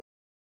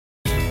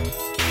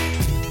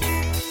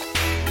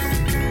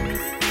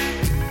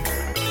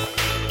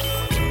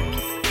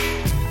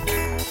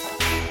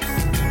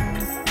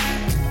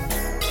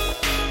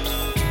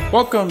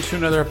Welcome to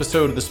another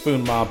episode of the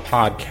Spoon Mob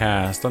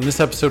Podcast. On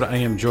this episode, I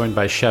am joined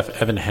by Chef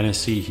Evan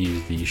Hennessey.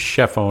 He's the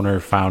chef owner,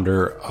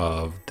 founder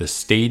of The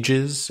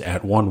Stages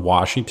at 1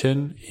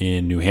 Washington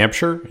in New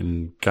Hampshire,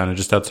 and kind of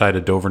just outside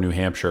of Dover, New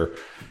Hampshire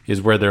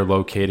is where they're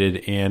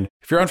located. And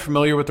if you're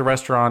unfamiliar with the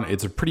restaurant,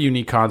 it's a pretty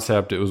unique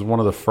concept. It was one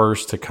of the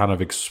first to kind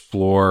of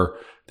explore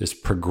this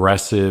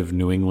progressive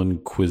New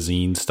England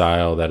cuisine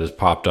style that has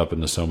popped up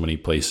into so many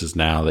places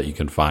now that you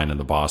can find in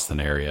the Boston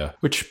area,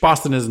 which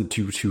Boston isn't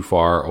too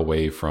far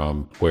away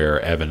from where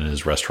Evan and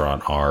his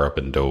restaurant are up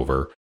in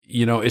Dover.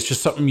 You know, it's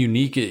just something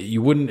unique.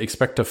 You wouldn't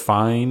expect to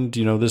find,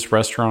 this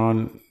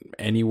restaurant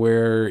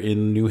anywhere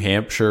in New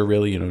Hampshire,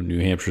 really. New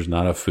Hampshire's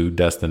not a food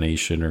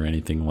destination or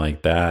anything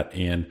like that.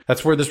 And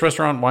that's where this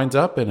restaurant winds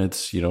up. And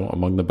it's,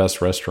 among the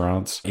best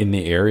restaurants in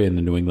the area, in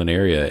the New England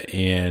area.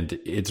 And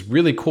it's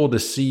really cool to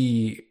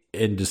see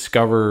and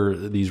discover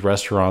these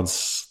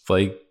restaurants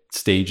like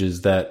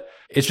Stages that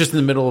it's just in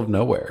the middle of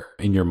nowhere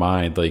in your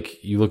mind.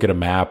 Like, you look at a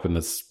map and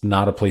it's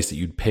not a place that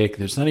you'd pick.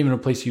 There's not even a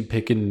place you'd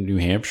pick in New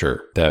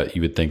Hampshire that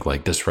you would think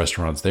like this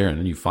restaurant's there. And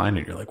then you find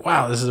it and you're like,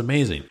 wow, this is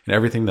amazing. And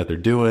everything that they're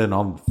doing,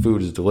 all the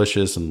food is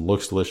delicious and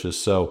looks delicious.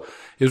 So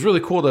it was really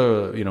cool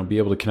to, be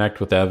able to connect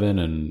with Evan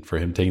and for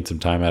him taking some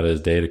time out of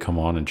his day to come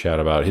on and chat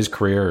about his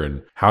career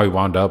and how he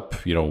wound up,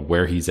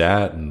 where he's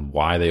at and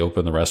why they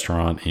opened the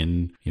restaurant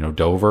in,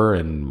 Dover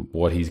and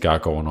what he's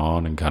got going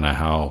on and kind of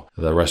how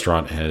the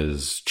restaurant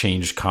has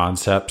changed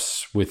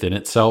concepts within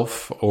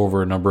itself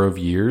over a number of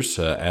years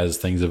as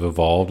things have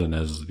evolved and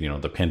as,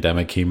 the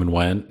pandemic came and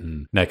went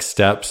and next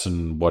steps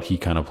and what he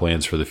kind of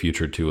plans for the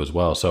future too as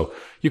well. So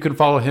you can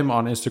follow him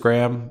on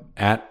Instagram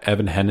at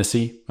Evan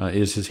Hennessey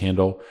is his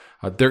handle.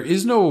 There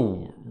is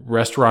no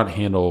restaurant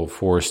handle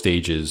for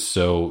Stages,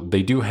 so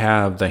they do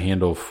have the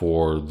handle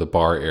for the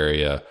bar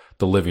area,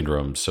 the living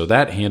room. So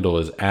that handle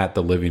is at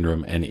the living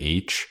room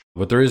NH,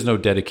 but there is no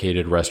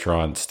dedicated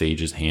restaurant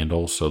Stages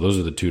handle. So those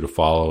are the two to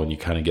follow, and you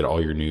kind of get all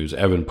your news.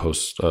 Evan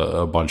posts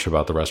a bunch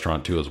about the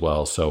restaurant too as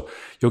well, so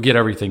you'll get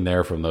everything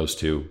there from those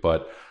two.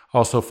 But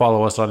also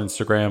follow us on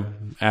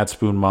Instagram at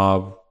Spoon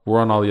Mob. We're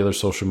on all the other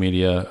social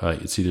media.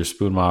 It's either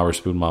Spoon Mob or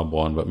Spoon Mob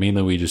 1, but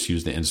mainly we just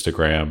use the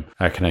Instagram.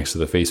 That connects to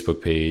the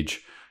Facebook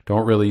page.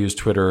 Don't really use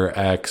Twitter or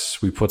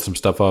X. We put some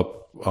stuff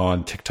up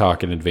on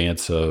TikTok in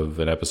advance of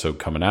an episode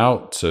coming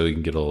out, so you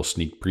can get a little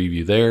sneak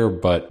preview there.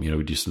 But,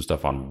 we do some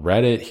stuff on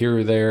Reddit here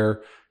or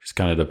there. Just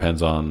kind of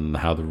depends on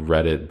how the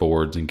Reddit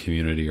boards and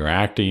community are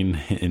acting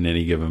in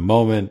any given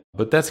moment.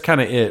 But that's kind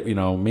of it,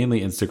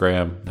 mainly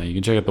Instagram. Now, you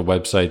can check out the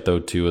website,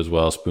 though, too, as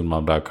well,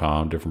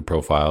 spoonmob.com, different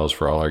profiles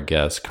for all our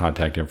guests,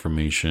 contact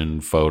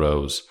information,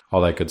 photos,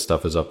 all that good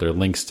stuff is up there.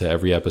 Links to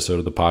every episode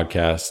of the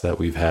podcast that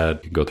we've had.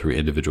 You can go through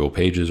individual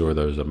pages, or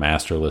there's a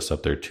master list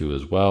up there, too,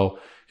 as well.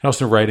 You can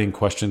also write in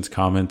questions,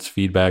 comments,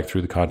 feedback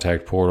through the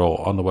contact portal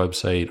on the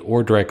website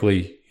or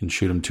directly. You can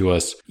shoot them to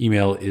us.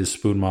 Email is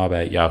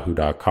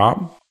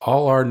spoonmob@yahoo.com.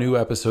 All our new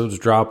episodes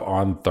drop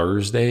on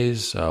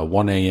Thursdays,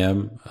 1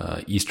 a.m.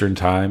 Eastern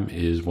time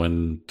is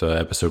when the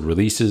episode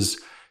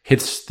releases.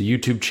 Hits the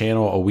YouTube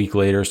channel a week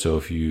later. So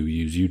if you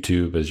use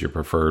YouTube as your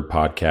preferred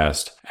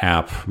podcast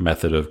app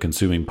method of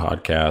consuming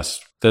podcasts,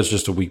 that's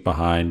just a week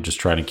behind. Just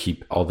trying to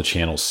keep all the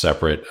channels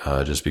separate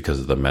just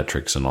because of the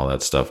metrics and all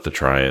that stuff to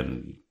try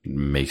and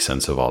make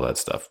sense of all that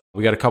stuff.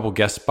 We got a couple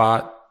guest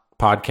spot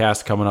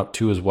podcasts coming up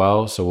too as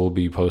well, so we'll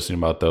be posting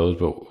about those,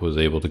 but was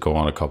able to go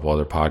on a couple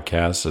other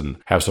podcasts and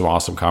have some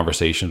awesome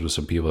conversations with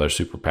some people that are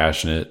super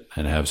passionate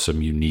and have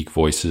some unique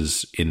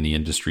voices in the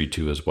industry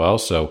too as well.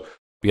 So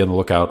be on the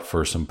lookout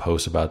for some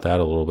posts about that,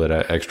 a little bit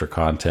of extra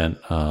content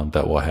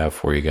that we'll have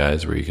for you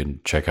guys where you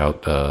can check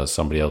out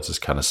somebody else's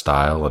kind of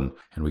style and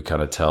we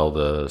kind of tell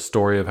the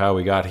story of how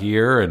we got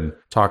here and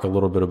talk a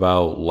little bit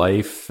about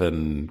life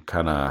and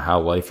kind of how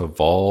life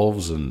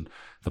evolves and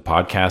the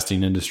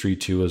podcasting industry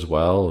too as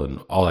well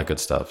and all that good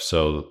stuff.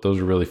 So those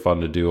are really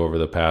fun to do over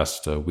the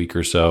past week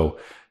or so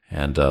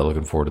and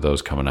looking forward to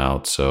those coming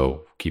out.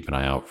 So keep an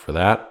eye out for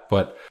that.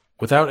 But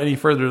without any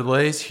further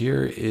delays,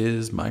 here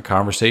is my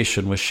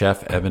conversation with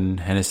Chef Evan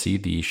Hennessey,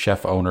 the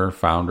chef owner,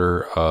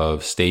 founder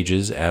of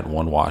Stages at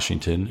 1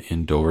 Washington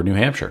in Dover, New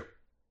Hampshire.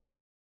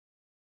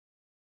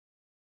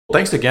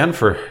 Thanks again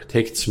for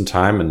taking some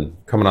time and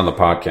coming on the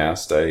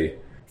podcast. I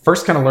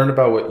first kind of learned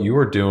about what you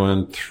were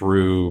doing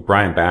through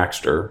Brian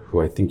Baxter,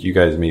 who I think you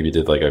guys maybe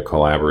did like a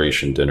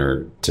collaboration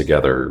dinner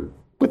together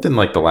within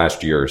like the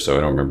last year or so.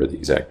 I don't remember the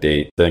exact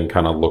date. Then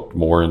kind of looked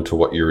more into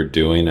what you were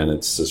doing, and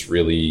it's this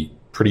really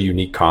pretty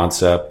unique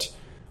concept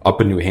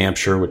up in New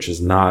Hampshire, which is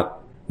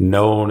not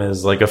known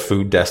as like a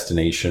food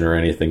destination or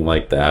anything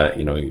like that.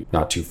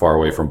 Not too far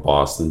away from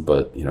Boston,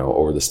 but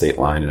over the state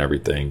line and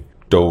everything.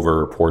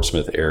 Dover,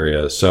 Portsmouth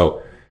area.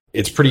 So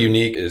it's pretty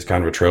unique. It's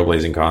kind of a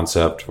trailblazing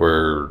concept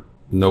where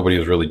nobody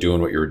was really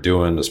doing what you were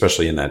doing,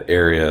 especially in that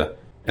area.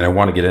 And I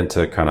want to get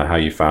into kind of how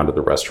you founded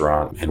the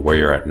restaurant and where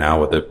you're at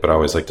now with it. But I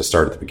always like to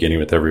start at the beginning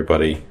with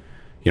everybody.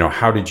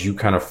 how did you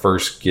kind of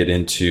first get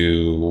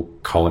into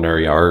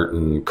culinary art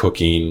and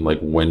cooking? Like,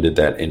 when did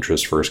that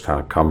interest first kind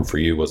of come for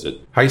you? Was it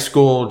high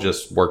school,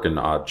 just working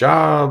odd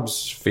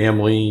jobs,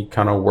 family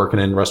kind of working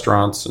in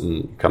restaurants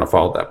and kind of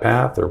followed that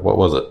path, or what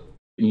was it?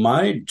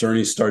 My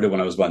journey started when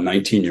I was about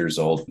 19 years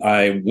old.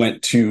 I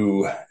went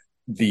to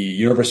the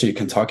University of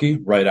Kentucky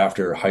right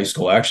after high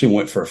school. I actually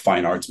went for a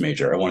fine arts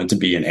major. I wanted to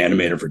be an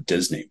animator for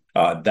Disney.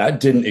 That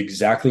didn't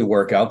exactly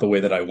work out the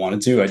way that I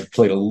wanted to. I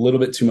played a little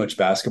bit too much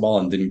basketball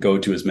and didn't go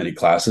to as many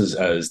classes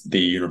as the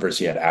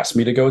university had asked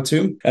me to go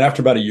to. And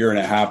after about a year and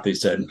a half, they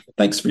said,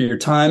 thanks for your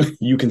time.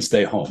 You can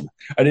stay home.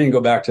 I didn't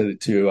go back to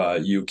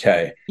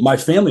UK. My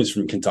family's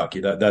from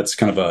Kentucky. That's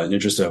kind of an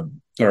interest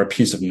or a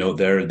piece of note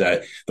there,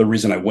 that the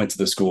reason I went to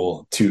the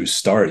school to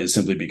start is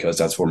simply because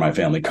that's where my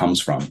family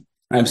comes from.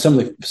 I have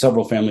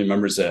several family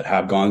members that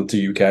have gone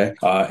to UK,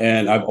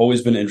 and I've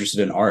always been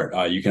interested in art.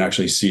 You can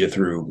actually see it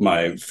through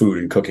my food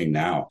and cooking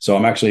now. So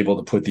I'm actually able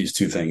to put these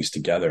two things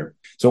together.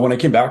 So when I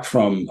came back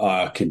from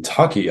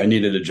Kentucky, I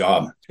needed a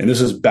job. And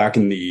this is back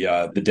in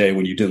the day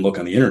when you didn't look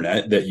on the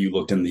internet, that you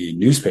looked in the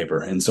newspaper.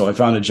 And so I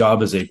found a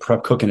job as a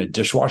prep cook and a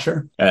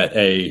dishwasher at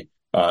a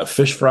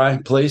fish fry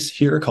place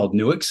here called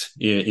Newick's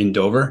in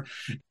Dover.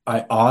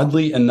 I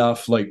oddly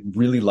enough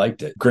really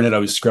liked it. Granted, I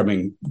was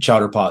scrubbing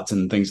chowder pots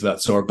and things of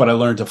that sort, but I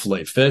learned to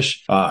fillet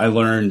fish. I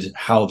learned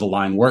how the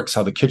line works,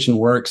 how the kitchen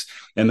works.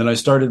 And then I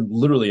started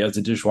literally as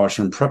a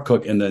dishwasher and prep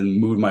cook, and then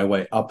moved my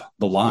way up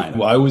the line.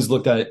 Well, I always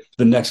looked at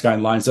the next guy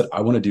in line and said,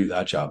 I want to do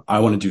that job. I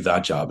want to do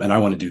that job. And I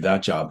want to do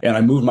that job. And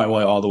I moved my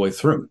way all the way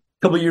through.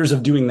 Couple of years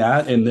of doing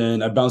that, and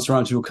then I bounced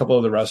around to a couple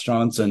of the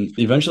restaurants, and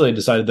eventually I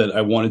decided that I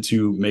wanted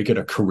to make it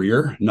a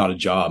career, not a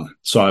job.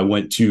 So I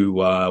went to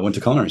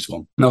culinary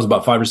school, and I was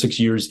about 5 or 6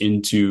 years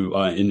into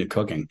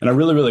cooking, and I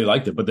really, really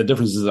liked it. But the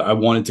difference is that I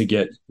wanted to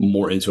get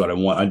more into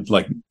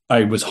it.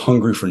 I was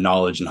hungry for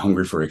knowledge and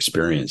hungry for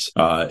experience,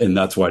 and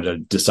that's why I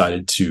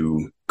decided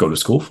to go to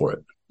school for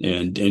it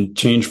and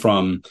change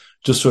from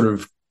just sort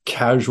of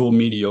casual,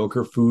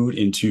 mediocre food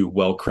into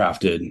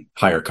well-crafted,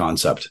 higher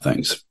concept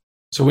things.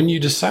 So when you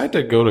decide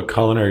to go to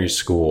culinary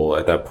school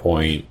at that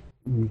point,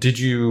 did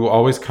you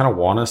always kind of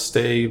want to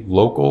stay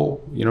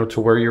local, to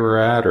where you were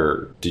at?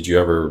 Or did you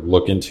ever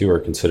look into or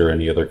consider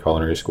any other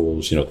culinary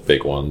schools, the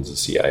big ones, the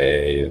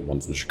CIA,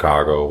 ones in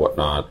Chicago,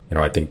 whatnot?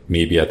 I think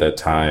maybe at that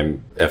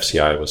time,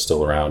 FCI was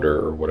still around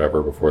or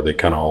whatever before they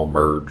kind of all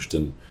merged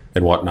and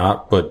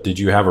whatnot. But did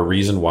you have a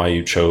reason why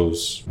you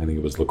chose, I think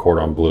it was Le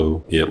Cordon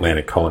Bleu, the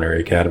Atlantic Culinary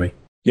Academy?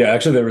 Yeah,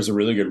 actually, there was a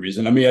really good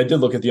reason. I mean, I did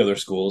look at the other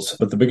schools,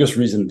 but the biggest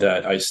reason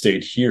that I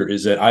stayed here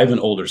is that I have an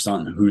older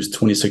son who's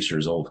 26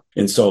 years old.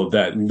 And so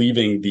that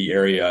leaving the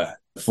area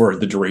for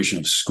the duration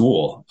of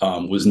school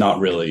was not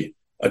really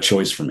a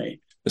choice for me.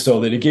 So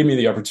that it gave me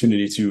the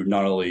opportunity to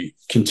not only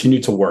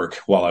continue to work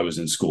while I was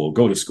in school,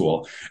 go to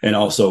school, and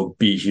also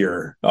be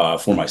here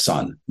for my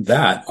son.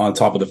 That on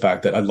top of the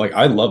fact that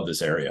I love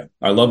this area.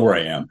 I love where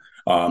I am.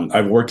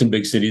 I've worked in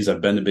big cities.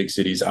 I've been to big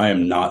cities. I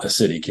am not a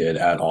city kid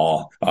at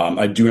all.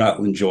 I do not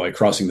enjoy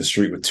crossing the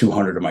street with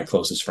 200 of my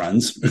closest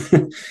friends.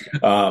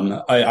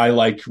 I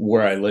like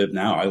where I live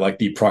now. I like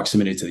the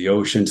proximity to the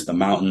ocean, to the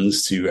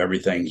mountains, to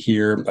everything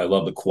here. I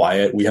love the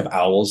quiet. We have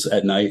owls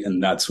at night,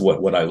 and that's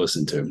what I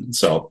listen to.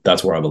 So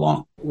that's where I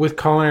belong. With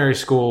culinary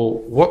school,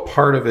 what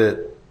part of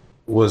it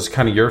was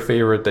kind of your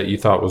favorite that you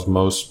thought was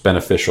most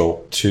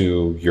beneficial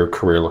to your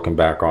career looking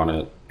back on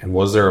it? And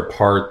was there a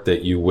part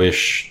that you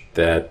wish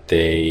that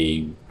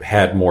they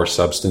had more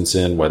substance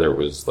in, whether it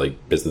was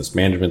like business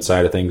management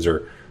side of things,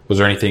 or was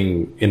there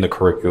anything in the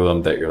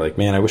curriculum that you're like,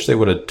 man, I wish they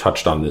would have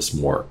touched on this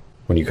more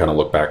when you kind of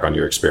look back on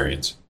your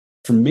experience?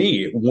 For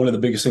me, one of the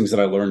biggest things that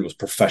I learned was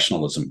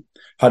professionalism,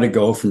 how to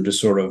go from just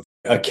sort of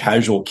a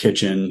casual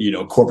kitchen,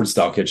 corporate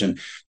style kitchen,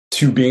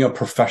 to being a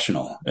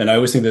professional. And I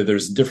always think that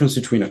there's a difference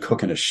between a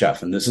cook and a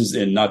chef. And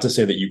not to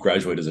say that you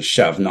graduate as a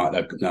chef, not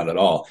at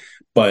all,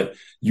 but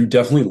you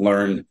definitely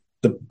learn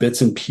the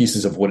bits and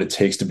pieces of what it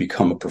takes to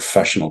become a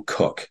professional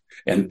cook.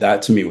 And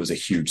that to me was a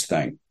huge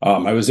thing.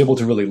 I was able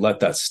to really let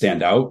that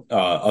stand out,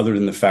 other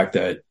than the fact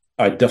that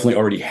I definitely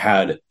already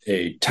had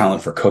a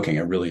talent for cooking.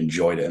 I really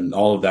enjoyed it. And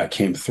all of that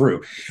came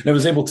through. And I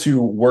was able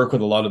to work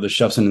with a lot of the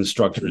chefs and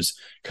instructors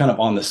kind of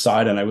on the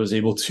side. And I was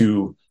able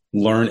to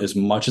learn as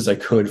much as I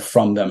could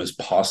from them as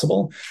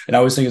possible. And I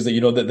always think is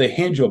that, that they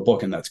hand you a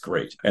book and that's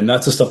great. And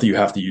that's the stuff that you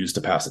have to use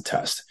to pass a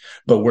test.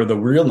 But where the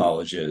real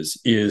knowledge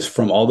is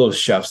from all those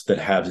chefs that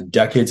have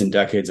decades and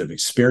decades of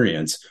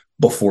experience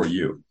before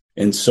you.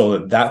 And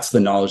so that's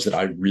the knowledge that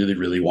I really,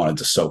 really wanted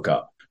to soak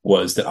up,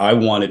 was that I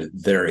wanted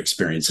their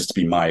experiences to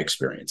be my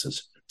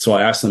experiences. So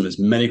I asked them as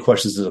many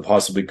questions as I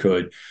possibly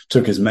could,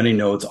 took as many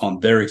notes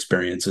on their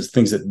experiences,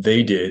 things that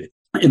they did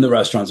in the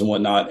restaurants and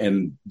whatnot.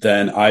 And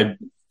then I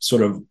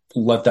sort of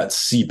let that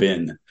seep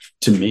in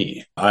to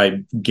me.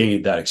 I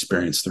gained that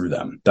experience through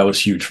them. That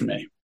was huge for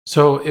me.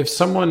 So if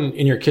someone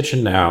in your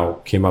kitchen now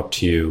came up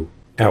to you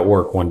at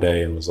work one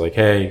day and was like,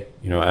 hey,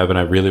 Evan,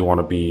 I really want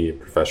to be a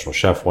professional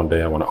chef one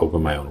day. I want to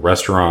open my own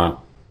restaurant.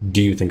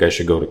 Do you think I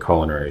should go to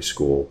culinary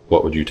school?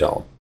 What would you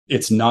tell them?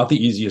 it's not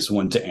the easiest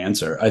one to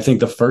answer. I think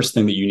the first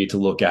thing that you need to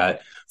look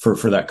at for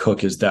that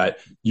cook is that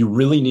you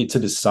really need to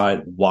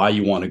decide why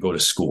you want to go to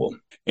school.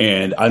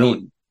 And I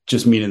don't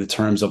just mean in the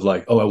terms of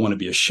like, oh, I want to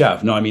be a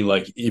chef. No, I mean,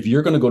 like, if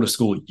you're going to go to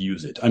school,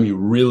 use it. I mean,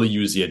 really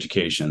use the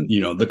education.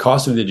 The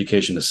cost of the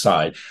education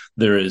aside,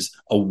 there is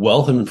a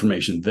wealth of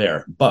information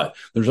there, but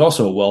there's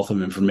also a wealth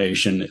of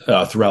information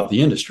throughout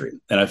the industry.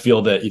 And I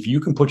feel that if you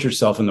can put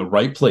yourself in the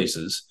right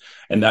places,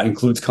 and that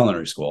includes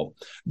culinary school,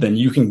 then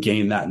you can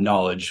gain that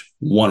knowledge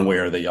one way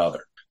or the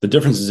other. The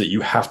difference is that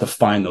you have to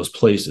find those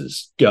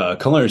places.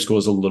 Culinary school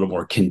is a little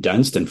more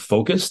condensed and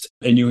focused,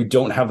 and you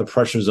don't have the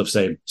pressures of,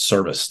 say,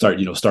 service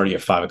starting at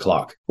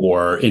 5:00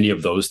 or any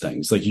of those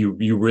things. Like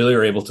you really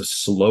are able to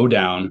slow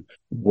down,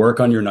 work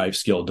on your knife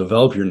skill,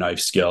 develop your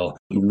knife skill,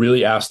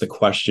 really ask the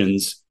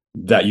questions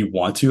that you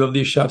want to of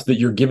these chefs, that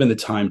you're given the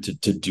time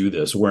to do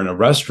this. Where in a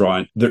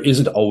restaurant, there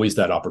isn't always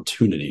that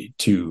opportunity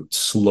to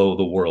slow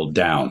the world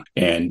down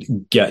and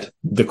get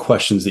the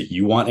questions that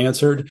you want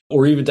answered,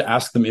 or even to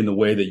ask them in the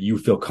way that you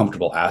feel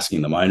comfortable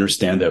asking them. I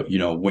understand that,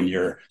 when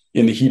you're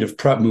in the heat of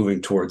prep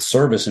moving towards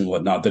service and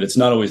whatnot, that it's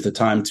not always the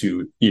time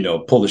to,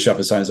 pull the chef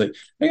aside and say,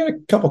 I got a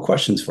couple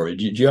questions for you.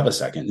 Do you have a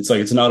second? It's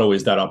like, it's not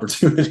always that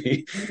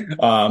opportunity,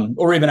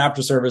 or even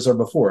after service or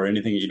before or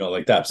anything,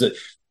 like that. So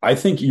I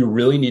think you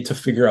really need to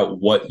figure out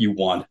what you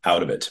want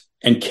out of it.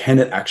 And can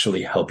it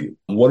actually help you?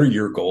 What are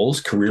your goals,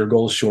 career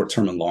goals,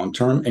 short-term and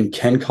long-term? And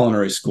does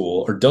culinary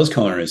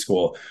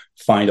school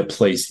find a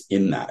place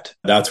in that?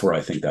 That's where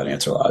I think that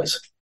answer lies.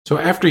 So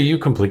after you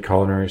complete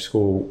culinary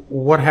school,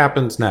 what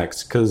happens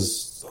next?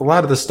 Because a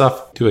lot of this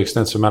stuff, to an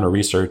extensive amount of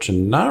research,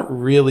 and not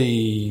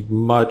really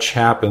much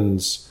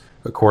happens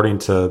according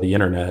to the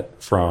internet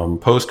from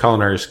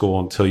post-culinary school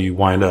until you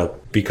wind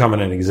up becoming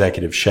an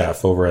executive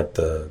chef over at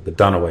the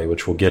Dunaway,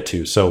 which we'll get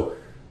to. So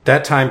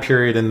that time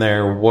period in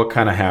there, what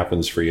kind of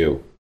happens for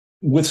you?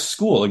 With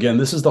school, again,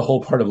 this is the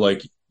whole part of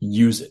like,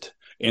 use it.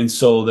 And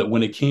so that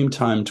when it came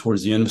time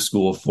towards the end of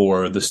school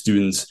for the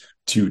students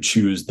to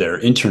choose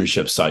their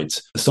internship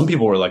sites, some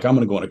people were like, I'm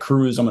going to go on a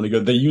cruise.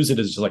 They use it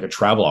as just like a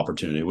travel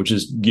opportunity, which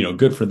is,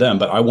 good for them.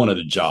 But I wanted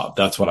a job.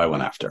 That's what I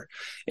went after.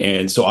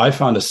 And so I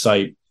found a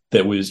site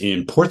that was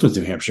in Portsmouth,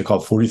 New Hampshire,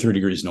 called 43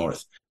 Degrees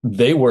North.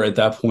 They were at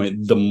that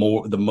point the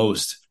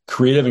most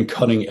creative and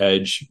cutting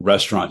edge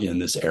restaurant in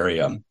this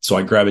area. So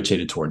I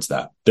gravitated towards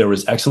that. There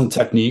was excellent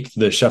technique.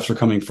 The chefs were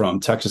coming from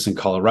Texas and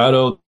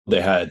Colorado.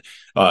 They had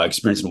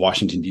experience in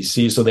Washington,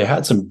 D.C. So they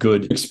had some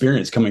good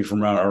experience coming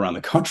from around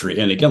the country.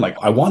 And again, like,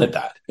 I wanted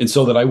that. And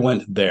so that I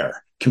went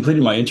there,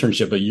 completed my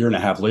internship. A year and a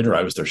half later,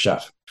 I was their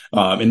chef.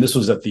 And this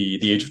was at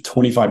the age of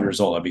 25 years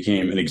old. I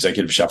became an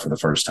executive chef for the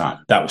first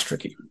time. That was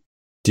tricky.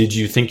 Did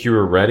you think you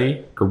were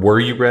ready, or were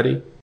you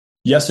ready?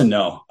 Yes and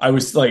no. I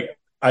was like,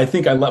 I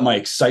think I let my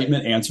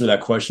excitement answer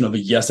that question of,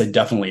 yes, I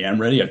definitely am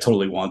ready. I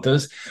totally want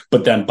this.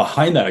 But then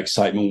behind that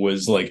excitement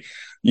was like,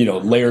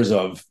 layers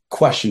of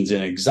questions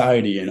and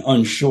anxiety and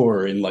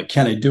unsure and like,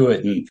 can I do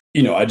it? And,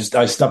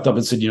 I stepped up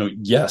and said,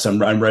 yes,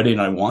 I'm ready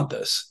and I want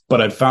this.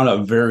 But I found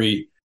out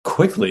very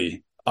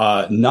quickly,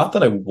 not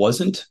that I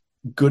wasn't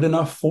good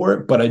enough for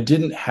it, but I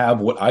didn't have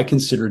what I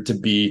considered to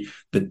be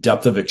the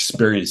depth of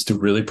experience to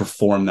really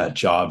perform that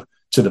job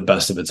to the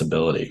best of its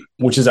ability,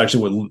 which is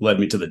actually what led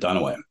me to the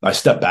Dunaway. I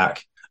stepped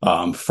back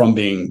from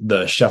being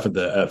the chef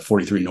at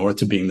 43 North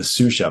to being the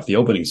sous chef, the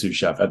opening sous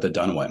chef at the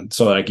Dunaway,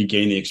 so that I could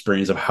gain the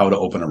experience of how to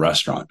open a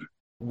restaurant.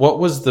 What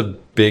was the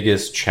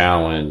biggest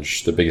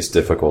challenge, the biggest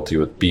difficulty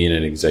with being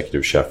an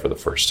executive chef for the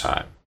first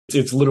time?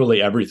 It's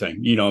literally everything.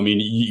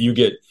 You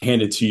get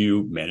handed to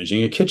you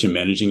managing a kitchen,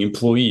 managing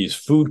employees,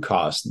 food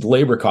costs,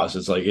 labor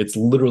costs. It's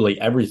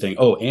literally everything.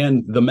 Oh,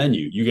 and the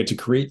menu, you get to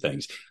create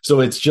things. So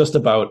it's just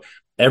about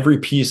every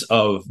piece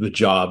of the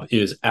job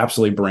is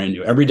absolutely brand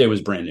new. Every day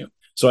was brand new.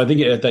 So I think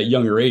at that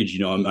younger age,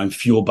 I'm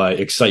fueled by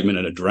excitement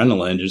and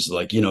adrenaline, just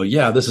like,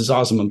 yeah, this is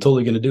awesome. I'm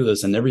totally going to do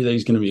this, and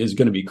everything's going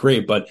to be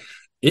great. But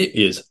it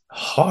is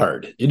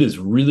hard. It is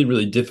really,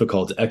 really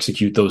difficult to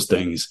execute those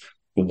things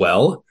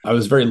well. I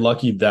was very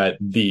lucky that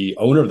the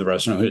owner of the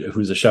restaurant,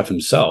 who's a chef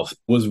himself,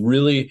 was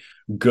really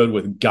good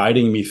with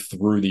guiding me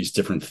through these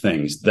different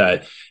things,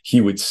 that he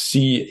would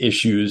see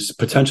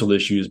potential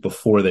issues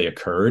before they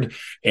occurred,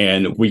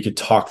 and we could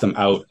talk them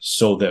out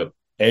so that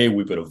A,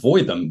 we would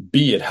avoid them,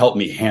 B, it helped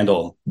me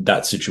handle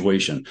that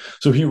situation.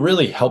 So he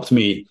really helped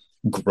me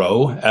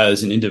grow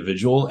as an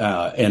individual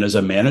and as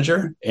a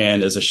manager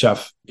and as a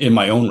chef in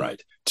my own right,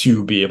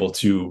 to be able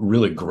to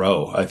really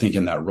grow, I think,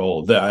 in that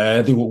role.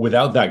 I think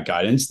without that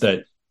guidance,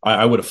 that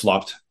I would have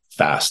flopped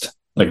fast,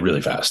 like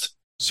really fast.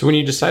 So when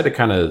you decide to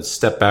kind of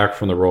step back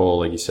from the role,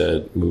 like you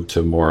said, move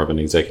to more of an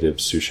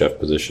executive sous chef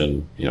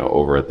position,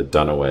 over at the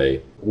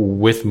Dunaway,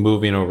 with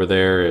moving over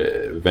there,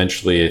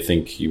 eventually I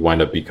think you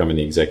wind up becoming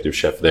the executive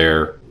chef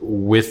there.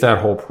 With that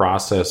whole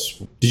process,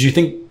 did you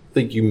think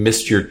that you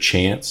missed your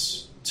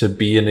chance to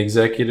be an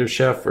executive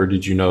chef, or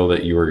did you know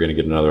that you were going to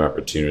get another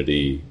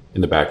opportunity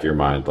in the back of your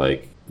mind,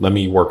 like, let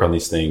me work on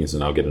these things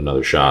and I'll get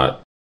another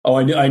shot? Oh,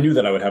 I knew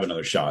that I would have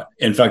another shot.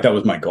 In fact, that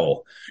was my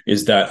goal,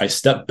 is that I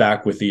stepped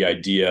back with the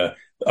idea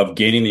of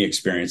gaining the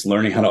experience,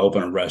 learning how to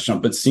open a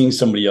restaurant, but seeing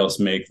somebody else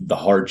make the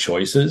hard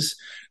choices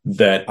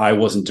that I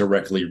wasn't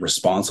directly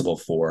responsible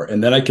for.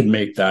 And then I could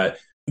make that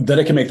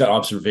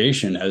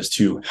observation as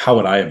to how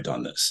would I have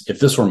done this? If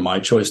this were my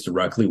choice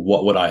directly,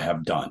 what would I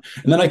have done?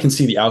 And then I can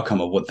see the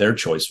outcome of what their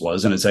choice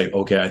was and say,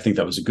 okay, I think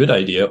that was a good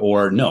idea,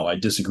 or no, I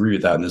disagree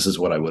with that. And this is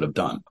what I would have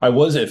done. I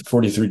was at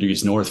 43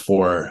 Degrees North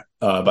for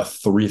about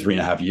three and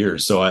a half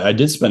years. So I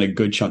did spend a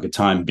good chunk of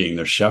time being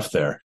their chef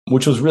there,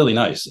 which was really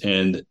nice.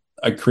 And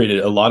I created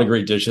a lot of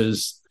great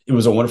dishes. It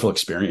was a wonderful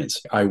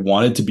experience. I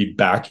wanted to be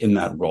back in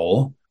that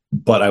role,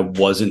 but I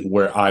wasn't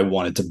where I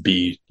wanted to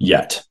be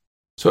yet.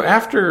 So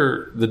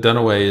after the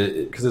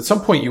Dunaway, because at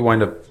some point you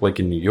wind up like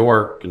in New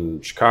York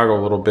and Chicago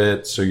a little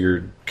bit, so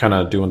you're kind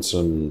of doing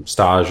some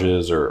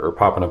stages or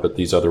popping up at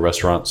these other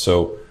restaurants.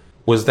 So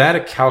was that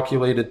a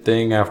calculated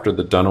thing after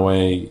the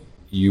Dunaway?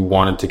 You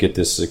wanted to get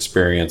this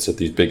experience at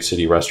these big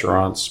city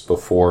restaurants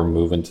before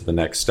moving to the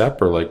next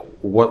step, or like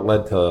what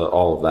led to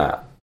all of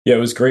that? Yeah, it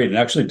was great. And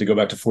actually, to go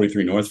back to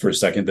 43 North for a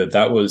second,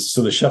 that was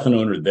so the chef and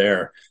owner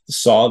there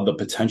saw the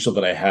potential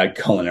that I had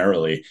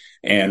culinarily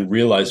and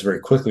realized very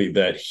quickly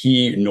that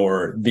he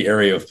nor the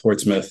area of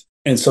Portsmouth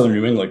and Southern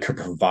New England could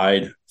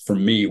provide for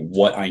me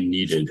what I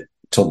needed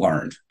to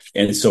learn.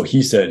 And so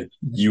he said,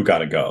 you got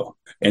to go.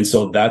 And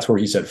so that's where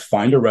he said,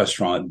 find a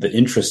restaurant that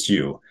interests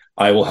you.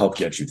 I will help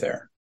get you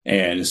there.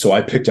 And so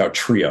I picked out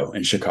Trio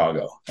in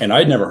Chicago, and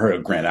I'd never heard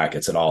of Grant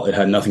Achatz at all. It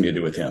had nothing to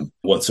do with him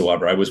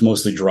whatsoever. I was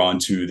mostly drawn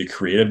to the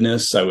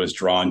creativeness. I was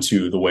drawn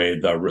to the way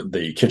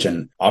the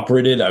kitchen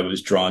operated. I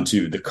was drawn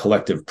to the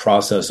collective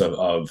process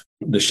of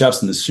the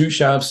chefs and the sous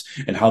chefs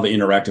and how they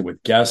interacted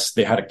with guests.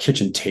 They had a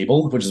kitchen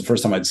table, which is the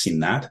first time I'd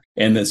seen that.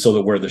 And then so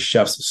that where the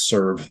chefs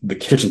serve the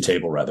kitchen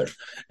table rather.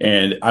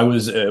 And I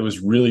was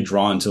really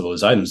drawn to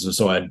those items. And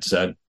so I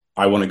said,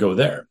 I want to go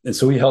there. And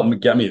so he helped me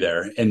get me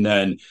there. And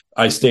then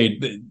I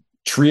stayed.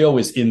 Trio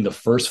is in the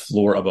first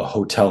floor of a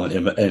hotel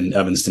in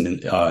Evanston,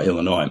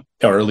 Illinois,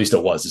 or at least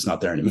it was. It's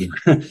not there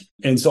anymore.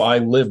 And so I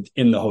lived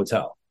in the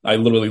hotel. I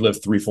literally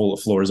lived 3 full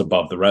floors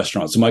above the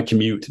restaurant. So my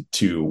commute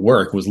to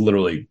work was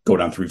literally go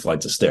down 3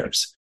 flights of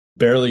stairs.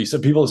 Barely. So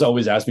people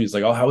always ask me, it's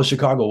like, oh, how was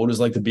Chicago? What was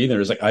it like to be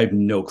there? It's like, I have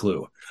no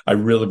clue. I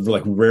really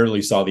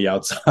rarely saw the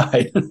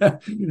outside.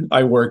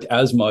 I worked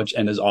as much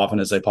and as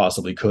often as I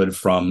possibly could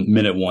from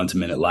minute one to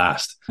minute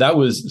last. That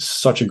was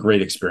such a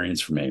great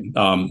experience for me.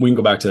 We can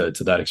go back to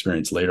that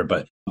experience later,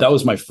 but that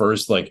was my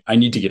first, I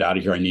need to get out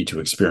of here. I need to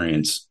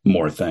experience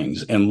more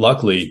things. And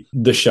luckily,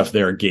 the chef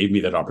there gave me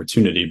that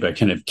opportunity by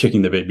kind of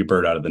kicking the baby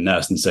bird out of the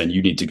nest and saying,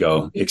 you need to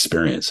go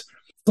experience.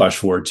 Flash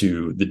forward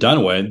to the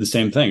Dunaway, the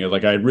same thing.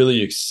 I had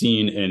really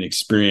seen and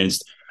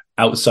experienced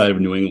outside of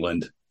New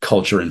England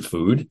culture and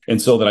food.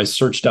 And so that I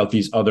searched out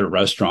these other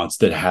restaurants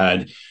that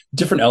had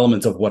different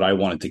elements of what I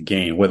wanted to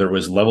gain, whether it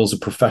was levels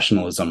of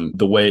professionalism,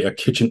 the way a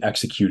kitchen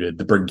executed,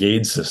 the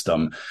brigade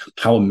system,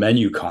 how a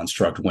menu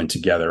construct went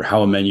together,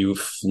 how a menu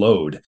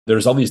flowed.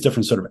 There's all these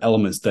different sort of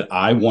elements that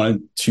I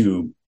wanted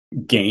to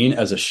gain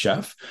as a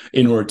chef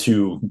in order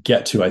to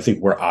get to, I think,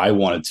 where I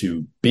wanted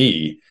to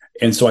be.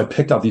 And so I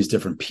picked out these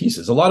different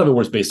pieces. A lot of it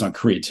was based on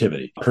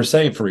creativity. Per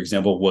se, for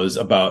example, was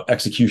about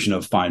execution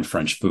of fine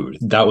French food.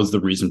 That was the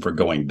reason for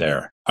going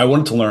there. I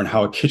wanted to learn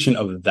how a kitchen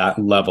of that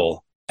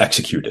level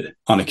executed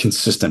on a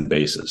consistent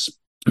basis.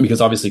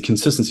 Because obviously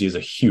consistency is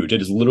it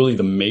is literally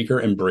the maker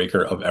and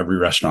breaker of every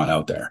restaurant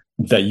out there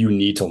that you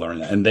need to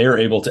learn that. And they are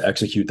able to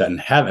execute that and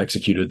have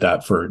executed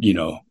that for,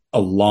 a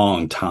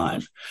long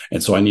time.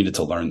 And so I needed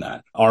to learn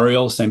that.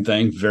 Ariel, same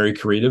thing, very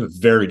creative,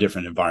 very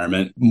different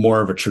environment, more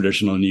of a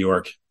traditional New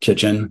York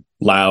kitchen,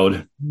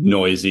 loud,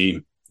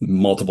 noisy,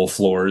 multiple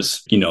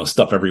floors,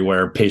 stuff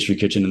everywhere, pastry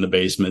kitchen in the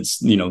basements,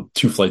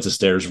 2 flights of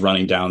stairs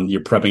running down,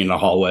 you're prepping in a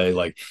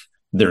hallway,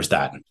 there's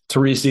that.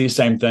 Teresi,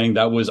 same thing.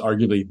 That was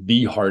arguably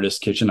the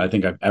hardest kitchen I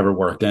think I've ever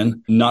worked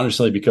in. Not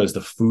necessarily because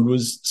the food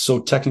was so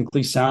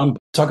technically sound.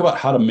 Talk about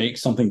how to make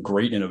something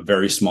great in a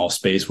very small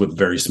space with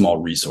very small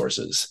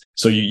resources.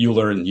 So you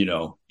learn,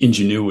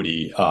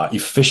 ingenuity,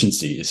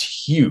 efficiency is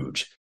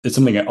huge. It's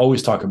something I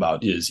always talk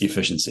about is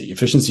efficiency.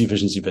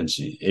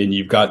 And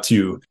you've got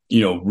to,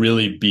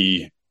 really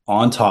be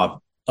on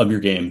top of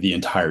your game the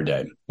entire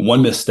day.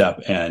 One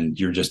misstep and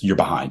you're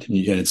behind and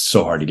it's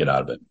so hard to get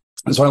out of it.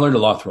 And so I learned a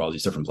lot through all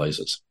these different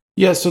places.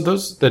 Yeah, so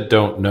those that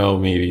don't know,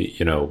 maybe,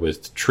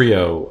 with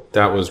Trio,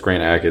 that was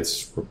Grant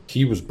Achatz.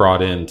 He was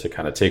brought in to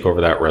kind of take over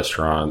that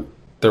restaurant.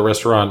 The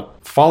restaurant,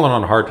 fallen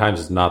on hard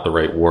times is not the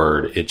right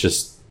word. It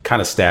just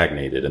kind of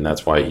stagnated, and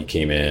that's why he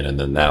came in, and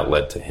then that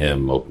led to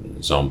him opening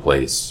his own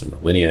place in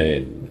Alinea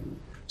and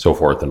so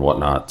forth and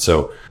whatnot.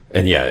 So,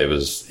 and yeah, it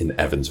was in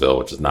Evansville,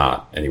 which is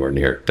not anywhere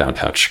near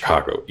downtown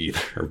Chicago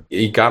either.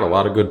 He got a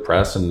lot of good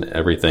press and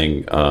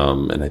everything.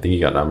 And I think he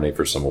got nominated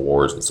for some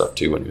awards and stuff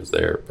too when he was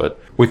there. But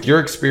with your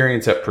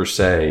experience at Per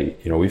Se,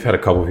 we've had a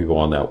couple of people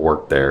on that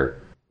work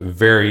there,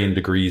 varying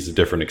degrees of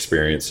different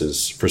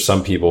experiences. For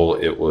some people,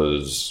 it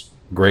was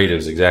great. It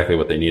was exactly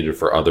what they needed.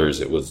 For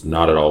others, it was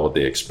not at all what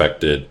they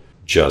expected.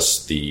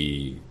 Just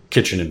the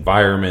kitchen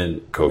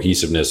environment,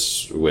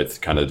 cohesiveness with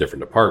kind of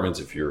different departments.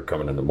 If you're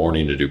coming in the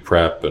morning to do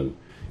prep and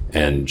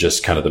and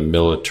just kind of the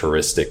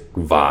militaristic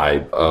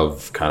vibe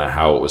of kind of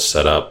how it was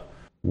set up.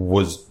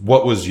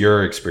 What was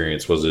your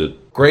experience? Was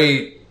it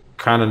great?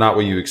 Kind of not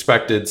what you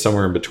expected,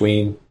 somewhere in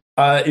between?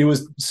 It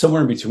was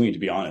somewhere in between, to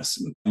be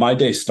honest. My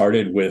day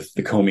started with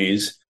the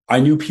Comeys. I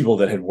knew people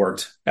that had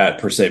worked at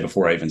Per Se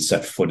before I even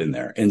set foot in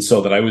there. And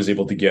so that I was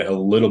able to get a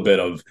little bit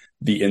of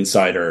the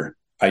insider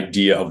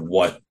idea of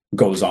what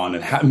goes on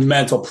and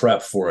mental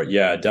prep for it.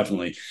 Yeah,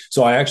 definitely.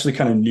 So I actually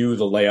kind of knew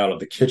the layout of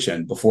the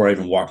kitchen before I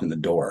even walked in the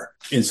door.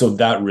 And so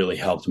that really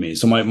helped me.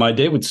 So my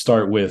day would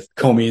start with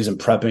Comeys and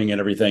prepping and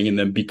everything. And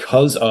then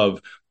because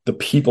of the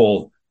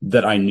people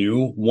that I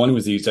knew, one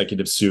was the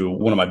executive sous,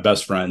 one of my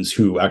best friends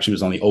who actually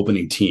was on the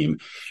opening team.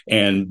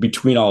 And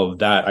between all of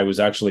that, I was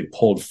actually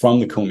pulled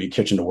from the Comey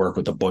kitchen to work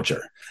with the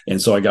butcher.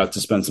 And so I got to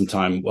spend some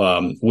time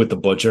with the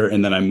butcher.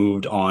 And then I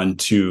moved on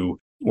to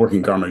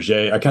working garde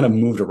manger. I kind of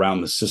moved around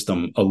the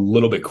system a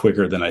little bit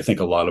quicker than I think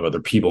a lot of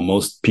other people.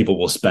 Most people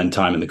will spend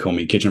time in the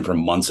Comey kitchen for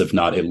months, if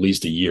not at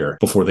least a year,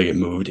 before they get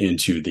moved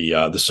into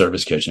the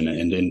service kitchen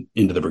and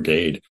into the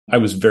brigade. I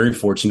was very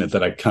fortunate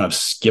that I kind of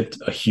skipped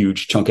a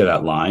huge chunk of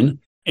that line.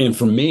 And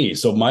for me,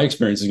 so my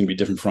experience is going to be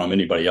different from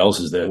anybody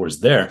else's that was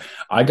there.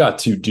 I got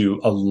to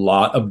do a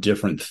lot of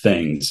different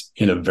things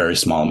in a very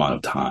small amount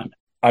of time.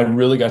 I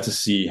really got to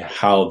see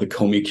how the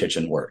Comey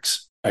kitchen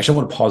works. Actually, I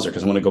want to pause there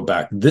because I want to go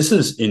back. This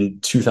is in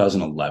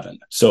 2011.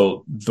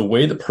 So the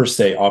way that Per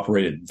Se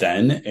operated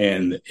then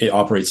and it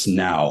operates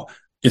now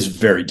is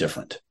very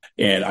different.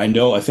 And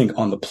I think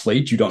on the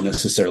plate, you don't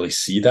necessarily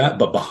see that,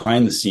 but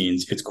behind the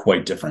scenes, it's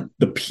quite different.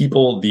 The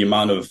people, the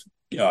amount of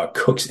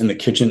cooks in the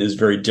kitchen is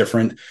very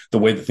different. The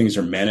way that things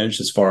are managed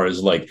as far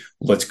as like,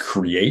 let's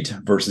create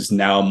versus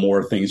now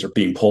more things are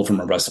being pulled from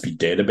a recipe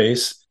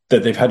database,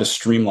 that they've had to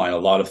streamline a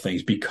lot of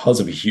things because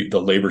of the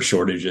labor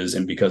shortages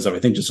and because of, I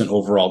think, just an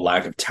overall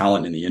lack of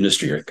talent in the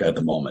industry at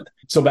the moment.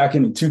 So back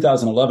in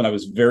 2011, I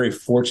was very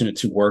fortunate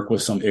to work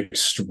with some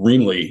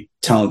extremely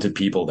talented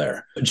people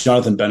there.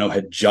 Jonathan Beno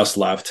had just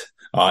left.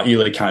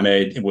 Eli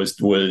Kaime was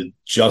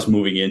just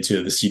moving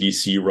into the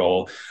CDC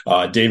role.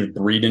 David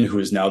Breeden, who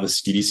is now the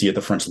CDC at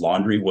the French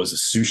Laundry, was a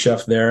sous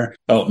chef there.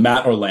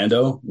 Matt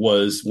Orlando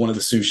was one of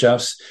the sous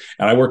chefs,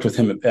 and I worked with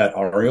him at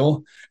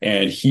Ariel,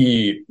 and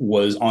he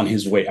was on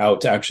his way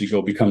out to actually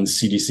go become the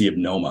CDC of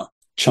Noma.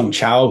 Chung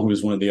Chow, who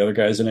is one of the other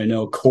guys that I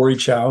know, Corey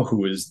Chow,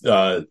 who is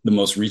the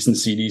most recent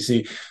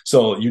CDC.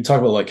 So you talk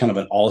about like kind of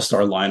an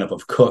all-star lineup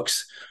of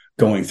cooks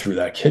going through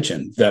that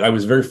kitchen, that I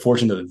was very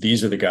fortunate that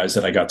these are the guys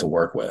that I got to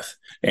work with.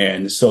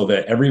 And so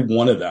that every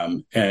one of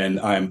them, and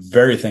I'm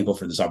very thankful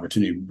for this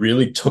opportunity,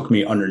 really took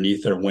me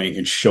underneath their wing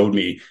and showed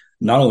me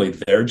not only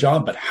their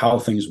job, but how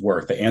things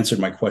work. They answered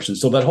my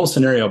questions. So that whole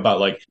scenario about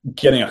like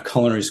getting a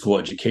culinary school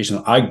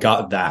education, I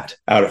got that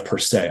out of Per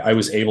Se. I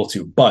was able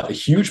to, but a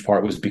huge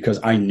part was because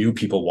I knew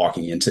people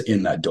walking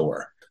in that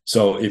door.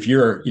 So if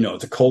you're,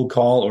 it's a cold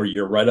call or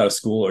you're right out of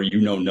school or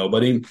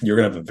nobody, you're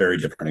going to have a very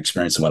different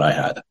experience than what I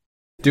had.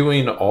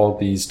 Doing all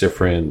these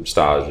different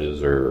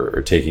stages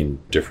or taking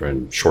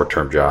different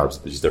short-term jobs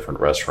at these different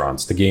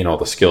restaurants to gain all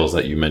the skills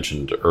that you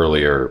mentioned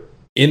earlier,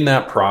 in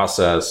that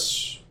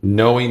process,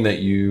 knowing that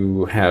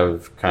you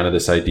have kind of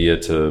this idea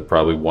to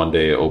probably one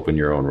day open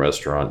your own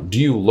restaurant, do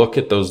you look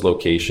at those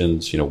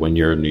locations, when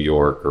you're in New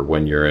York or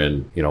when you're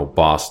in,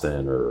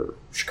 Boston or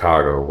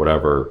Chicago or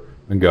whatever,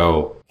 and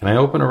go, can I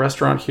open a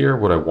restaurant here?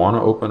 Would I want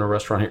to open a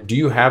restaurant here? Do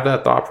you have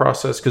that thought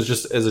process? Because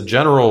just as a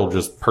general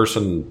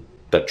person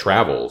that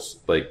travels,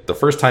 like the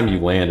first time you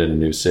land in a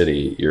new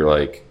city, you're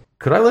like,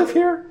 could I live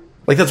here?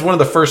 Like that's one of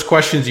the first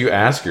questions you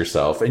ask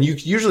yourself. And you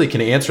usually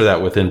can answer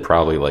that within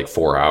probably like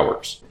 4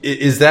 hours.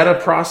 Is that a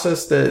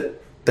process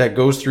that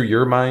goes through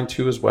your mind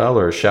too as well,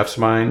 or a chef's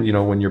mind,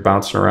 when you're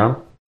bouncing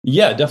around?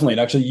 Yeah, definitely.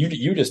 And actually,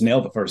 you just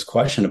nailed the first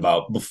question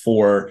about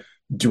before,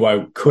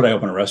 could I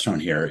open a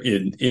restaurant here?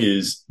 It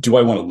is, do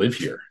I want to live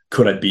here?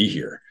 Could I be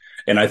here?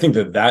 And I think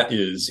that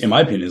is, in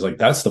my opinion, is like,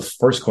 that's the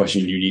first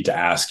question you need to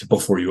ask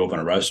before you open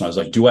a restaurant. Is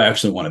like, do I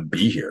actually want to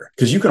be here?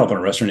 Because you can open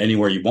a restaurant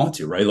anywhere you want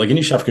to, right? Like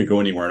any chef could go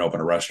anywhere and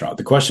open a restaurant.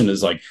 The question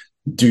is like,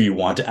 do you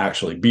want to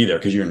actually be there?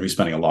 Because you're going to be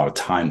spending a lot of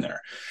time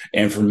there.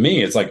 And for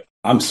me, it's like,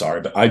 I'm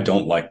sorry, but I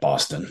don't like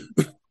Boston.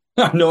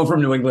 I know I'm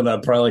from New England.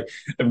 I'm going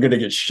to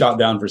get shot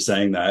down for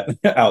saying that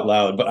out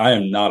loud, but I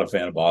am not a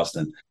fan of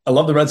Boston. I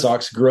love the Red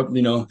Sox, grew up,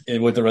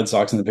 with the Red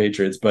Sox and the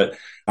Patriots, but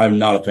I'm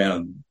not a fan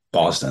of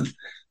Boston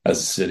as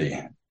a city.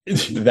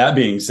 That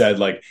being said,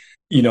 like,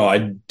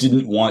 I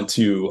didn't want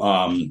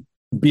to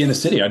be in a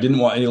city. I didn't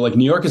want, like,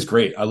 New York is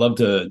great. I love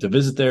to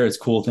visit there. It's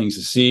cool things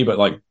to see, but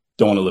like,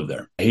 don't want to live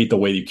there. I hate the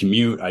way you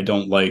commute. I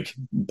don't like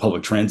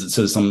public transit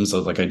systems.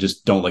 So like, I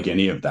just don't like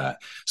any of that.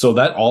 So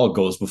that all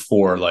goes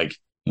before like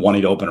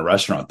wanting to open a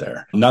restaurant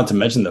there. Not to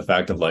mention the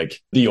fact of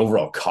like the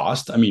overall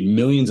cost. I mean,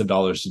 millions of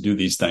dollars to do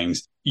these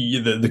things.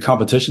 The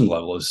competition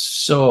level is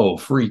so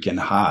freaking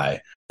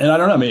high. And I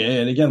don't know. I mean,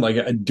 and again, like,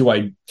 do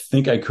I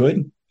think I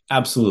could?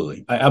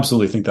 Absolutely. I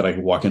absolutely think that I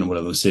could walk into one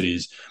of those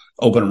cities,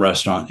 open a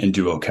restaurant and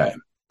do okay.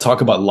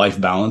 Talk about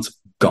life balance,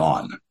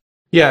 gone.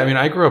 Yeah, I mean,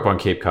 I grew up on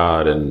Cape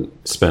Cod and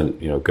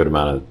spent, a good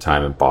amount of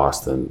time in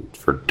Boston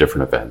for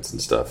different events and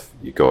stuff.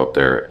 You go up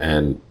there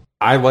and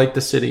I like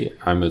the city.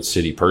 I'm a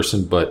city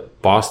person,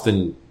 but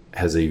Boston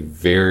has a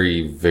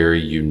very, very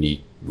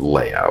unique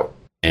layout.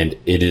 And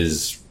it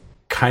is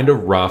kind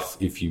of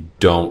rough if you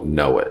don't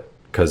know it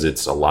because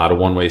it's a lot of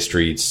one-way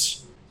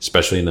streets,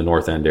 especially in the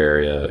North End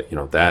area,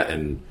 that.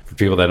 And for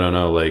people that don't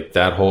know, like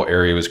that whole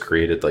area was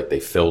created, like they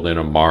filled in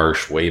a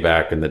marsh way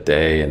back in the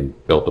day and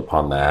built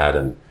upon that.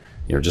 And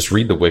just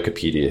read the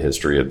Wikipedia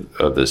history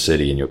of the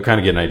city and you'll kind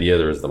of get an idea.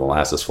 There was the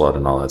molasses flood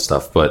and all that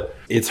stuff, but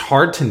it's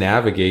hard to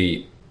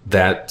navigate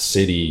that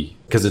city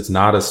because it's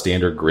not a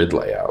standard grid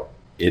layout.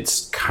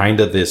 It's kind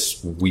of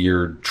this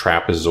weird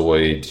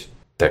trapezoid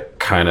that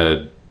kind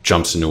of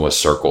jumps into a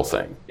circle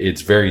thing.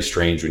 It's very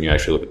strange when you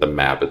actually look at the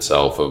map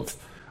itself of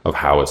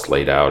how it's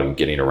laid out, and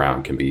getting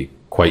around can be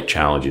quite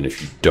challenging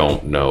if you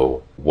don't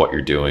know what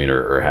you're doing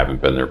or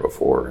haven't been there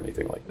before or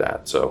anything like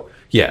that. So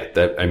yeah,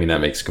 that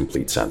makes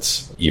complete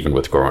sense. Even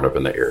with growing up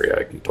in the area,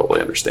 I can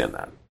totally understand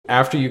that.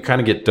 After you kind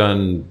of get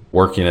done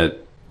working at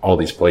all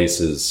these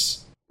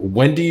places,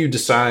 when do you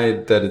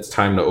decide that it's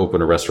time to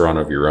open a restaurant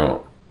of your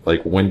own?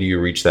 Like, when do you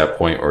reach that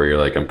point where you're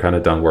like, I'm kind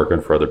of done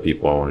working for other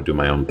people, I want to do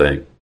my own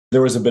thing?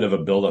 There was a bit of a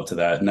buildup to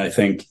that. And I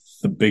think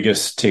the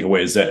biggest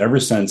takeaway is that ever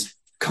since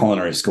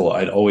culinary school,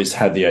 I'd always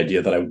had the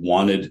idea that I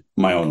wanted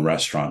my own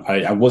restaurant.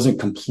 I wasn't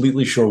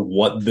completely sure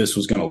what this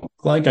was going to look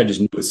like. I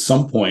just knew at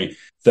some point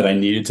that I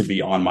needed to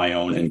be on my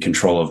own in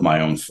control of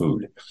my own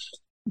food.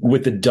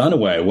 With the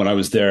Dunaway, when I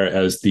was there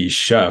as the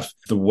chef,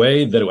 the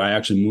way that I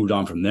actually moved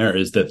on from there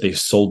is that they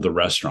sold the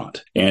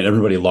restaurant and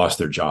everybody lost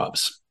their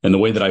jobs. And the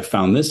way that I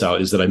found this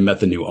out is that I met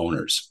the new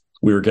owners.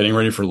 We were getting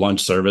ready for lunch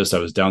service. I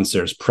was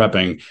downstairs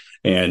prepping,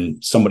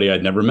 and somebody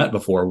I'd never met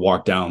before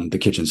walked down the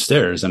kitchen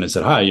stairs. And I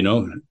said, hi,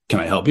 can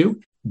I help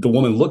you? The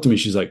woman looked at me.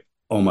 She's like,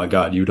 oh my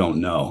God, you don't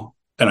know.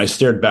 And I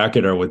stared back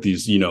at her with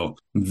these,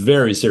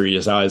 very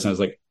serious eyes. And I was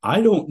like,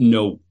 I don't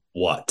know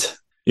what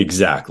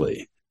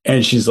exactly.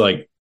 And she's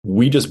like,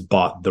 we just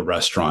bought the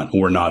restaurant.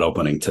 We're not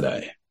opening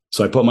today.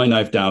 So I put my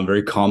knife down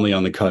very calmly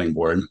on the cutting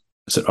board.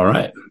 I said, all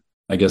right,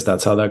 I guess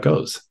that's how that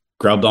goes.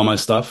 Grabbed all my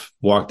stuff,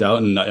 walked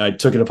out, and I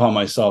took it upon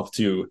myself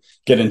to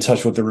get in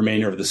touch with the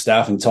remainder of the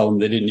staff and tell them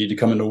they didn't need to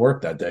come into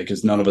work that day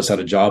because none of us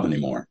had a job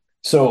anymore.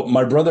 So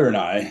my brother and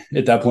I,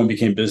 at that point,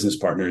 became business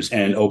partners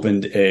and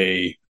opened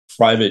a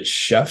private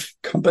chef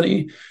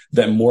company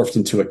that morphed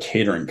into a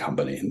catering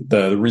company.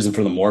 The reason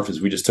for the morph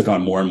is we just took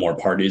on more and more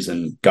parties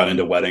and got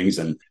into weddings.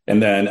 And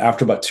then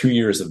after about 2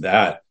 years of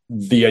that,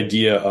 the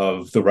idea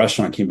of the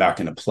restaurant came back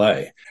into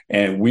play.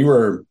 And we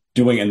were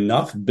doing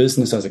enough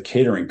business as a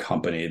catering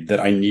company that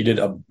I needed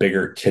a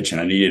bigger kitchen.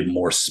 I needed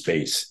more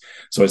space.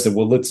 So I said,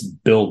 well, let's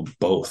build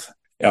both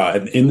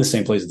in the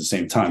same place at the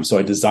same time. So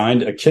I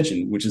designed a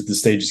kitchen, which is the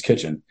Stages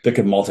kitchen, that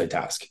could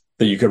multitask,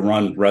 that you could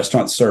run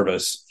restaurant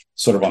service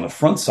sort of on the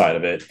front side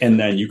of it. And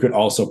then you could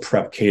also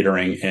prep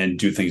catering and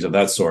do things of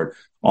that sort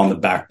on the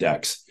back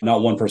decks.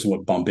 Not one person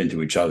would bump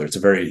into each other. It's a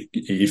very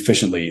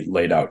efficiently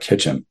laid out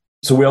kitchen.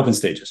 So we opened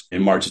Stages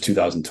in March of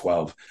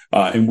 2012,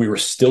 and we were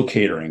still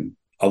catering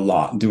a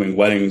lot, doing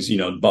weddings,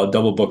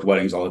 double booked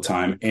weddings all the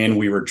time. And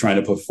we were trying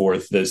to put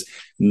forth this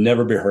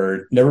never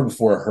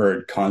before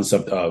heard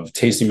concept of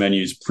tasting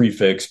menus,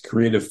 prefix,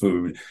 creative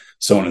food,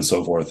 so on and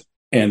so forth.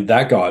 And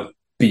that got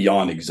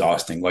beyond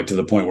exhausting, like to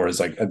the point where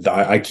it's like,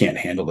 I can't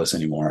handle this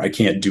anymore. I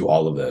can't do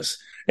all of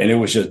this. And it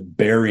was just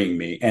burying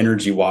me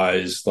energy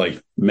wise,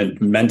 like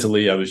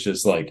mentally, I was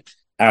just like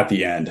at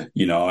the end,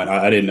 and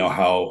I didn't know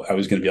how I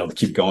was going to be able to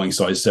keep going.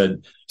 So I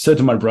said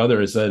to my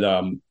brother, I said,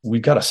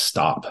 we've got to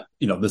stop.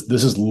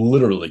 This is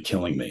literally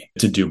killing me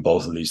to do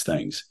both of these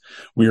things.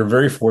 We are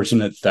very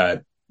fortunate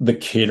that the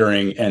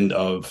catering end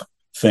of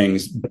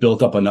things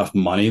built up enough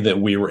money that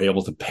we were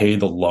able to pay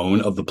the loan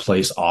of the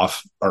place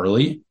off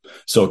early.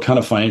 So it kind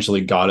of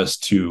financially got us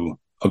to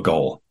a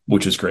goal,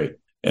 which is great.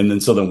 And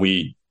then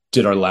we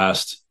did our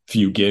last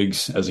few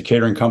gigs as a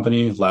catering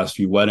company, last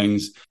few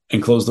weddings,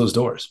 and closed those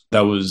doors.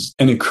 That was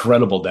an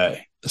incredible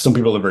day. Some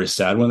people are very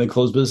sad when they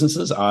close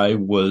businesses. I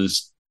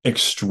was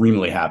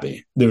extremely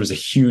happy. There was a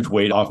huge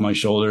weight off my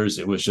shoulders.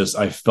 It was just,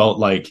 I felt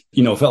like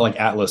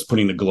Atlas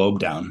putting the globe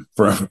down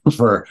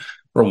for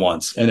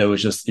once. And it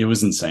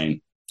was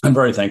insane. I'm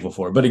very thankful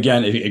for it. But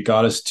again, it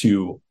got us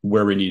to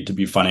where we needed to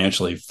be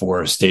financially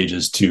for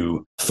Stages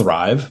to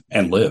thrive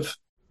and live.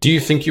 Do you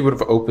think you would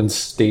have opened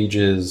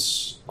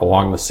Stages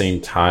along the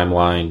same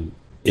timeline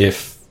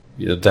if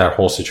that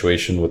whole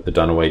situation with the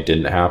Dunaway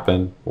didn't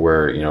happen,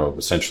 where,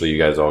 essentially you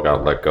guys all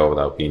got let go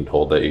without being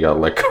told that you got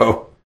let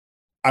go?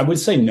 I would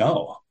say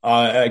no,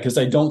 because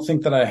I don't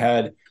think that I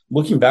had,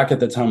 looking back at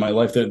the time of my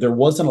life, there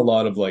wasn't a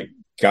lot of like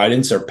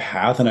guidance or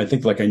path. And I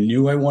think like I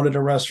knew I wanted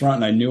a restaurant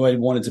and I knew I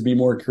wanted to be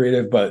more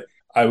creative, but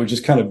I was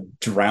just kind of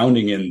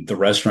drowning in the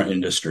restaurant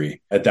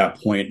industry at that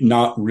point,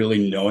 not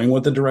really knowing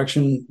what the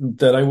direction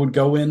that I would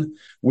go in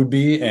would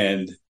be.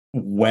 And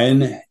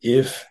when,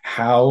 if,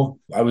 how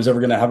I was ever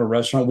going to have a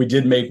restaurant. We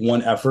did make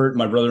one effort.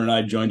 My brother and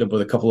I joined up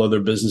with a couple other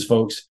business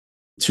folks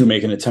to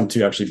make an attempt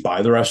to actually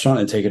buy the restaurant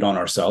and take it on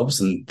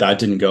ourselves. And that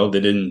didn't go.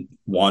 They didn't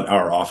want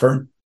our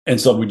offer. And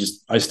so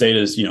I stayed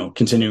as,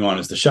 continuing on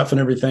as the chef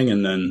and everything.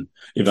 And then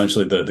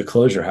eventually the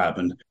closure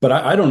happened. But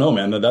I don't know,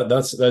 man,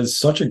 that's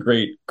such a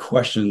great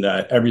question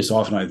that every so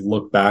often I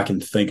look back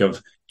and think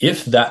of,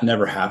 if that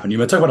never happened, you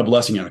might talk about a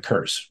blessing and a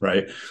curse,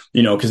 right?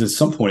 Because at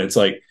some point it's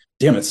like,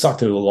 damn, it sucked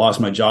to have lost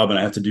my job and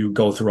I have to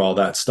go through all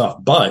that stuff.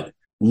 But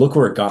look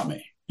where it got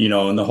me,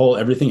 and the whole,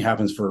 everything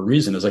happens for a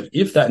reason. It's like,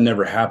 if that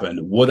never happened,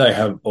 would I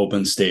have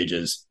opened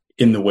stages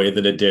in the way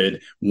that it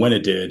did, when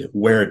it did,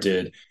 where it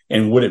did,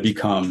 and would it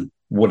become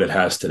what it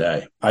has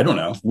today? I don't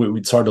know.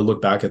 It's hard to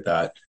look back at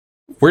that.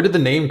 Where did the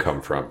name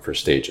come from for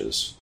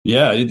Stages?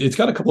 Yeah, it's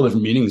got a couple of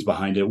different meanings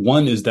behind it.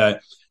 One is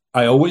that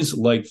I always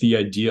liked the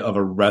idea of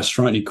a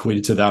restaurant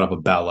equated to that of a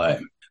ballet.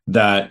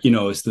 That,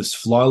 it's this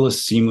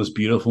flawless, seamless,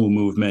 beautiful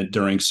movement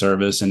during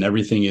service, and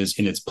everything is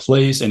in its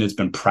place, and it's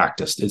been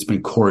practiced, it's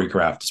been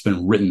choreographed, it's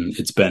been written,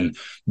 it's been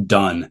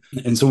done.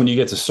 And so when you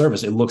get to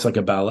service, it looks like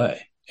a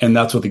ballet. And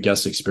that's what the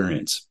guests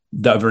experience.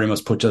 That very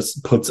much puts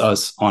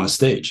us on a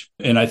stage.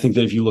 And I think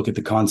that if you look at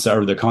the concept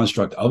or the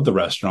construct of the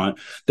restaurant,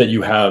 that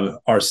you have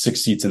our 6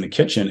 seats in the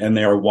kitchen and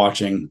they are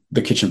watching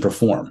the kitchen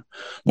perform,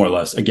 more or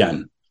less,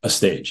 again, a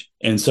stage.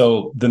 And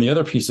so then the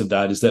other piece of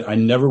that is that I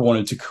never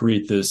wanted to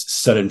create this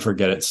set and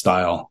forget it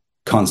style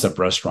concept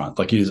restaurant.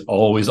 Like, it is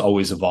always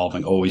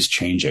evolving, always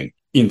changing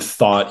in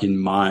thought, in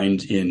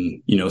mind,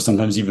 in,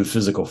 sometimes even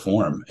physical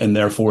form. And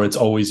therefore it's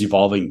always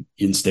evolving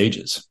in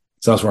stages.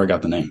 So that's where I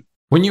got the name.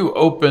 When you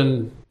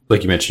open,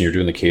 like you mentioned, you're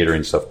doing the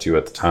catering stuff too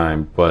at the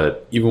time,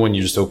 but even when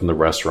you just open the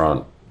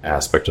restaurant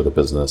aspect of the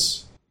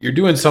business, you're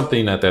doing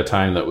something at that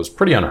time that was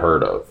pretty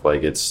unheard of.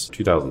 Like, it's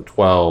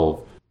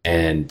 2012,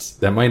 and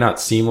that might not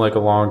seem like a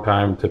long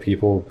time to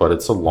people, but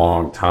it's a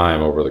long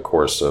time over the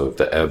course of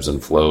the ebbs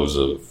and flows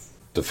of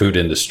the food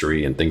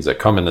industry and things that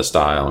come into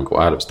style and go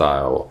out of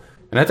style.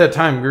 And at that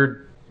time,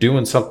 you're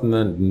doing something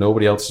that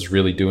nobody else is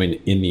really doing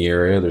in the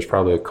area. There's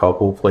probably a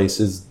couple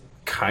places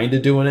kind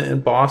of doing it in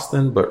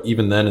Boston, but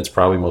even then it's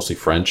probably mostly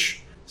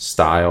French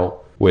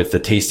style with the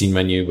tasting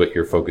menu, but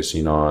you're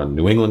focusing on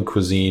New England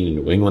cuisine and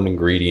New England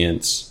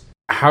ingredients.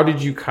 How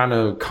did you kind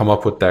of come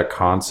up with that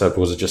concept?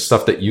 Was it just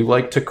stuff that you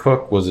like to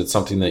cook? Was it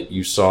something that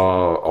you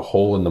saw a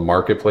hole in the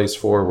marketplace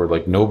for, where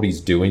like,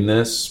 nobody's doing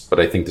this, but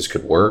I think this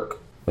could work?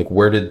 Like,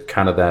 where did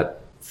kind of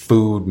that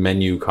food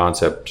menu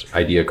concept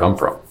idea come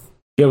from?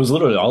 Yeah, it was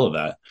literally all of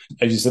that.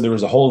 As you said, there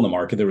was a hole in the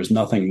market. There was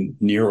nothing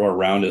near or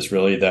around us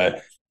really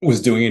that was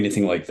doing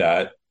anything like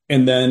that.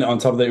 And then on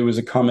top of that, it was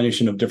a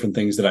combination of different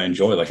things that I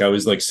enjoy. Like, I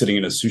was like sitting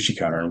in a sushi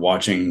counter and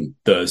watching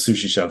the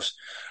sushi chefs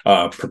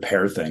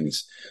prepare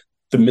things.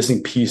 The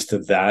missing piece to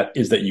that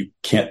is that you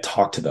can't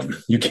talk to them.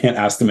 You can't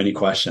ask them any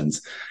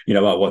questions,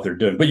 about what they're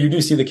doing, but you do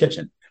see the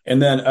kitchen.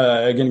 And then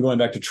again, going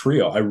back to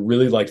Trio, I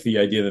really liked the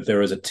idea that there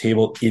was a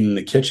table in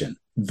the kitchen.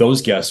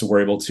 Those guests were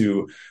able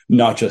to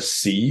not just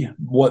see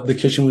what the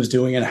kitchen was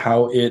doing and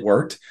how it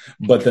worked,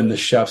 but then the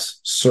chefs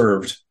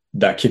served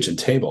that kitchen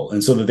table,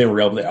 and so that they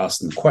were able to ask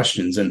them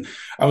questions. And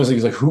I was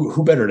like,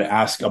 who better to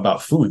ask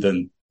about food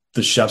than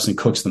the chefs and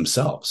cooks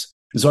themselves?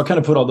 And so I kind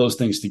of put all those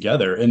things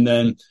together. And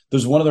then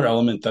there's one other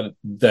element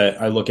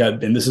that I look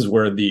at, and this is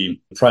where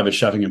the private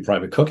chefing and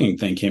private cooking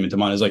thing came into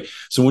mind, is like,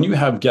 so when you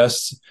have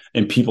guests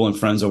and people and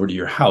friends over to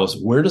your house,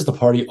 where does the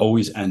party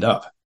always end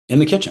up? In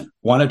the kitchen.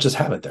 Why not just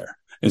have it there?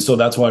 And so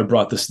that's why I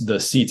brought the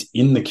seats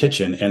in the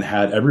kitchen and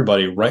had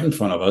everybody right in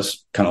front of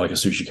us, kind of like a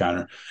sushi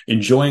counter,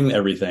 enjoying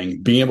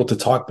everything, being able to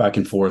talk back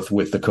and forth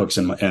with the cooks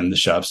and the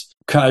chefs.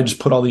 Kind of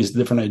just put all these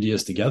different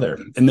ideas together.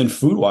 And then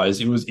food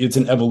wise, it's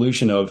an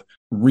evolution of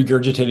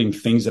regurgitating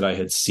things that I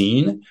had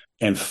seen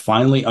and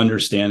finally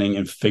understanding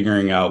and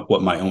figuring out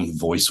what my own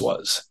voice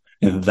was.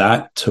 And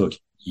that took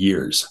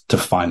years to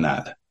find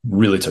that.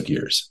 Really took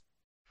years.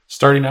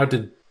 Starting out,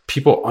 did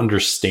people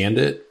understand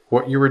it,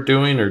 what you were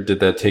doing, or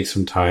did that take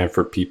some time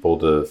for people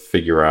to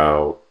figure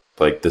out,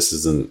 like, this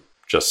isn't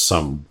just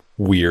some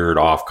weird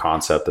off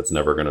concept that's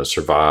never going to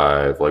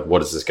survive? Like,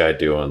 what is this guy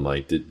doing?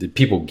 Like, did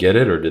people get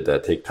it, or did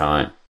that take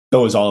time? It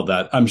was all of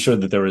that. I'm sure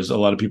that there was a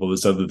lot of people that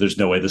said that there's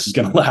no way this is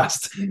going to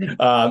last.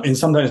 And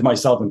sometimes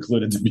myself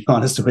included, to be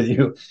honest with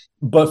you.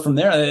 But from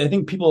there, I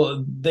think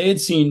they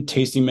had seen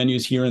tasting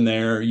menus here and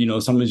there.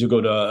 Sometimes you go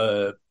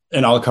to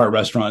an a la carte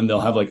restaurant and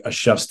they'll have like a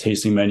chef's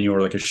tasting menu or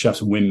like a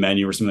chef's whim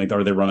menu or something like that,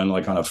 or they run on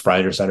like on a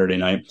Friday or Saturday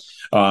night.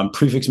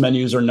 Prefix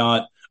menus are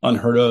not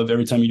unheard of.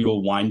 Every time you do a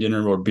wine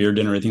dinner or beer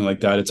dinner or anything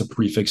like that, it's a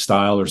prefix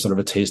style or sort of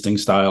a tasting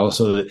style.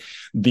 So that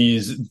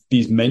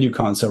these menu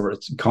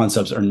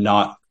concepts are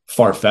not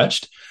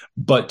far-fetched,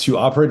 but to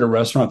operate a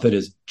restaurant that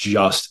is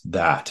just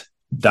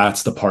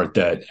that's the part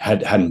that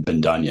hadn't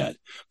been done yet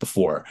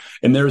before.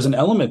 And there's an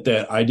element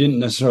that I didn't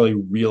necessarily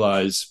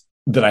realize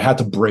that I had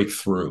to break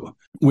through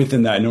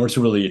within that in order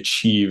to really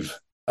achieve,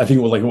 I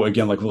think,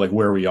 like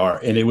where we are.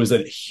 And it was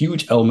a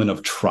huge element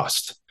of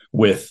trust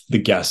with the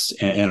guests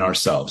and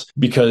ourselves,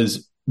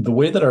 because the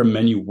way that our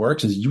menu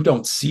works is you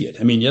don't see it.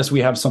 I mean, yes,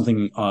 we have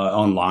something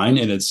online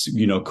and it's,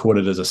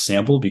 quoted as a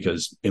sample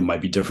because it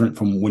might be different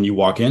from when you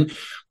walk in.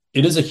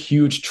 It is a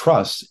huge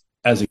trust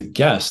as a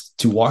guest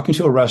to walk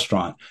into a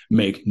restaurant,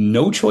 make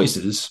no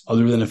choices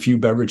other than a few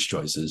beverage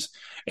choices,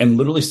 and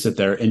literally sit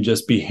there and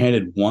just be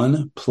handed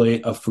one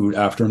plate of food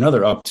after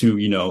another, up to,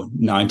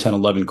 9, 10,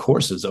 11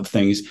 courses of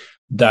things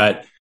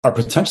that are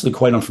potentially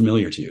quite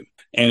unfamiliar to you.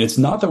 And it's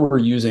not that we're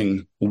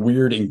using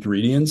weird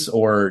ingredients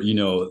or,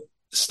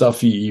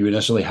 stuff you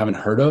initially haven't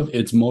heard of.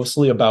 It's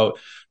mostly about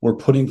we're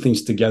putting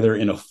things together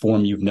in a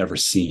form you've never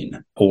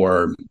seen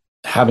or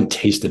haven't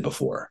tasted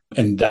before.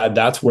 And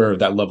that's where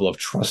that level of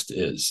trust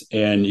is.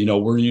 And,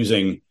 we're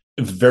using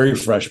very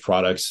fresh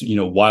products,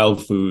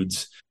 wild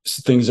foods,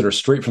 things that are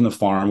straight from the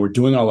farm. We're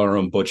doing all our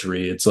own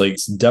butchery.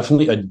 It's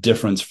definitely a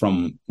difference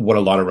from what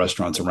a lot of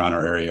restaurants around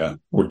our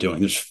area were doing.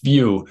 There's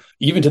few,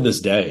 even to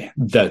this day,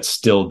 that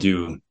still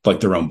do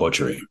like their own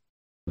butchery.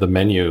 The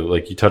menu,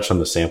 like you touched on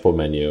the sample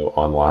menu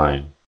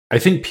online. I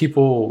think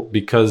people,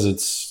 because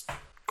it's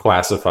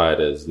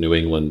classified as New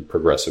England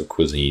progressive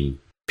cuisine,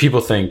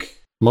 people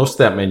think most of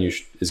that menu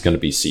is going to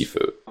be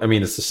seafood. I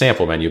mean, it's the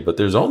sample menu, but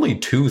there's only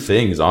 2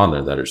 things on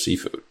there that are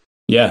seafood.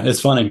 Yeah,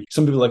 it's funny.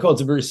 Some people are like, oh,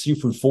 it's a very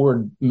seafood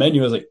forward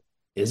menu. I was like,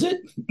 is it?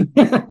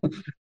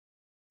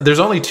 There's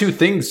only 2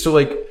 things. So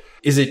like,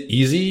 is it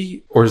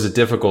easy or is it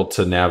difficult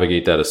to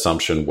navigate that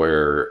assumption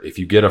where if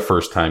you get a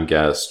first time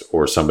guest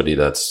or somebody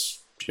that's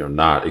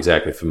not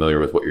exactly familiar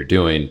with what you're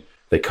doing,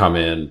 they come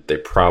in, they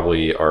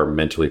probably are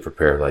mentally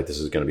prepared, like this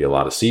is going to be a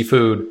lot of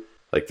seafood.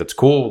 Like, that's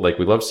cool. Like,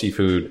 we love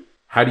seafood.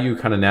 How do you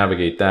kind of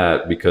navigate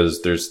that?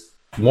 Because there's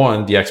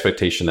one, the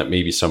expectation that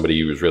maybe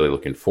somebody was really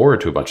looking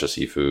forward to a bunch of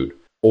seafood,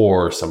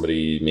 or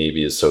somebody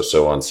maybe is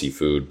so on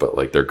seafood, but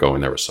like they're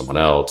going there with someone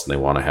else and they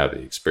want to have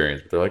the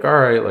experience. But they're like, all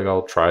right, like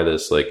I'll try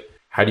this. Like,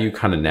 how do you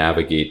kind of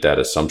navigate that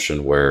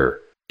assumption where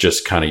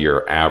just kind of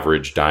your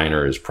average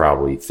diner is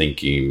probably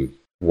thinking,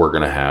 we're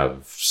going to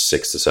have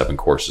 6 to 7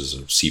 courses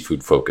of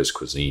seafood focused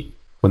cuisine,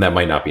 when that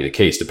might not be the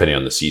case depending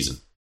on the season?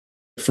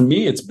 For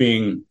me,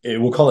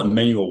 we'll call it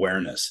menu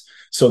awareness,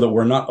 so that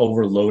we're not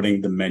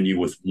overloading the menu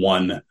with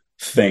one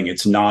thing.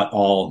 It's not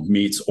all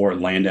meats or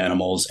land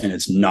animals, and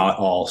it's not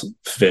all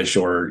fish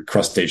or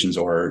crustaceans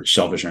or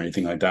shellfish or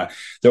anything like that.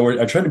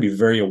 I try to be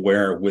very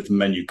aware with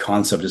menu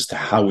concept as to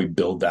how we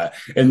build that.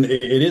 And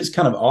it is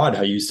kind of odd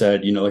how you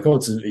said, like, oh,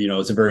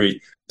 it's a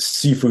very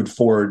seafood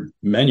forward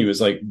menu. Is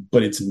like,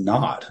 but it's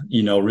not,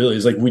 really.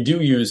 It's like we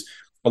do use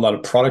a lot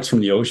of products from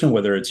the ocean,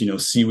 whether it's,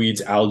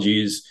 seaweeds,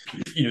 algae,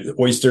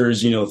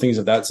 oysters, things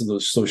of that.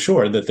 So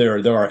sure that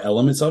there are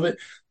elements of it,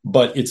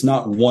 but it's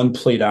not one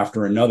plate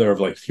after another of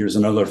like, here's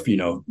another,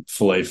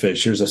 fillet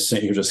fish, here's a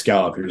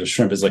scallop, here's a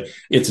shrimp. It's like,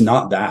 it's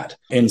not that.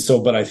 And so,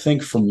 but I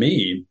think for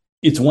me,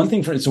 it's one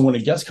thing so when a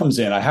guest comes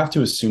in, I have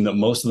to assume that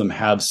most of them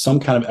have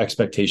some kind of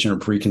expectation or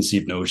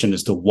preconceived notion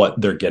as to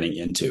what they're getting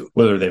into,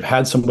 whether they've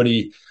had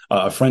somebody,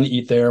 a friend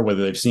eat there,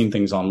 whether they've seen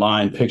things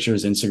online,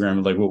 pictures,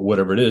 Instagram, like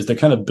whatever it is, they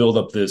kind of build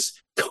up this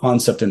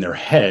concept in their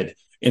head.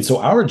 And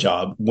so our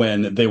job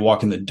when they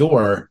walk in the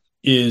door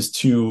is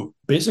to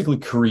basically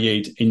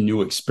create a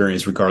new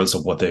experience, regardless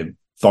of what they've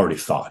already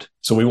thought.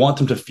 So we want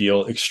them to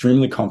feel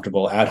extremely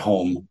comfortable at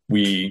home.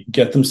 We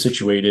get them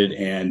situated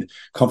and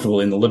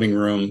comfortable in the living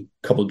room,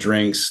 couple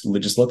drinks,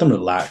 just let them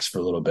relax for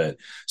a little bit.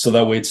 So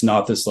that way it's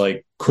not this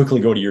like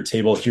quickly go to your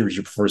table, here's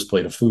your first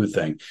plate of food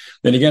thing.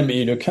 Then again,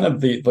 kind of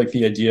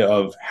the idea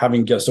of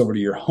having guests over to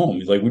your home.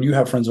 Like when you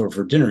have friends over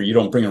for dinner, you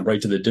don't bring them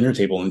right to the dinner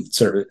table and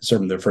serve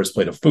them their first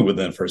plate of food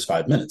within the first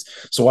 5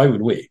 minutes. So why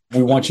would we?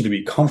 We want you to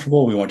be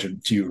comfortable. We want you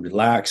to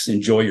relax,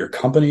 enjoy your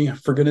company,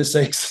 for goodness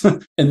sakes.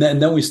 and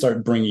then we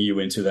start bringing you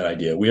into that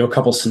idea. We have a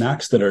couple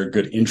snacks that are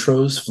good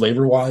intros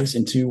flavor wise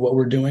into what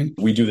we're doing.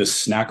 We do this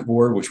snack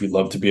board, which we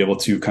love to be able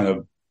to kind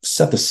of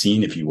set the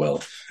scene, if you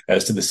will,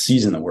 as to the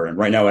season that we're in.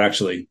 Right now,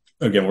 actually,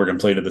 again, we're going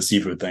to play to the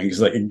seafood thing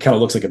because it kind of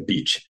looks like a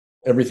beach.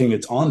 Everything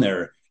that's on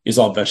there is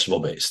all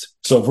vegetable based.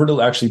 So if we're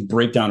to actually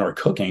break down our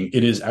cooking,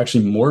 it is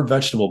actually more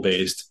vegetable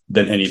based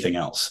than anything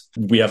else.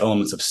 We have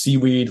elements of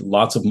seaweed,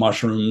 lots of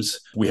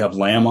mushrooms. We have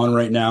lamb on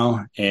right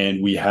now,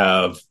 and we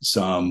have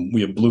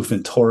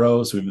bluefin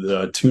toros, we have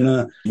the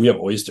tuna, we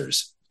have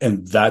oysters,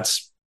 and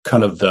that's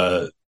kind of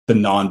the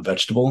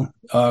non-vegetable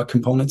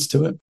components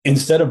to it.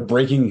 Instead of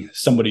breaking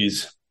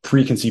somebody's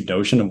preconceived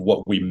notion of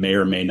what we may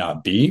or may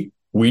not be,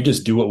 we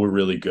just do what we're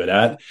really good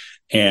at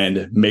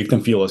and make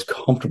them feel as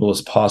comfortable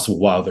as possible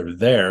while they're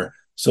there.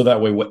 So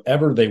that way,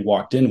 whatever they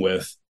walked in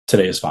with,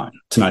 today is fine.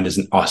 Tonight is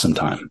an awesome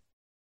time.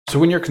 So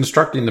when you're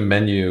constructing the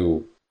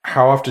menu,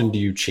 how often do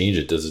you change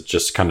it? Does it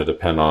just kind of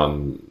depend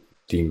on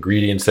the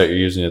ingredients that you're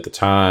using at the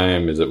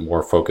time? Is it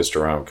more focused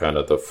around kind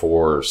of the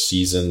 4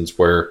 seasons,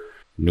 where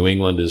New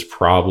England is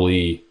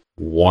probably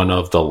one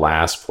of the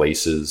last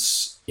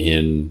places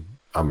in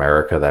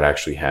America that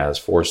actually has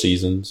 4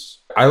 seasons?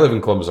 I live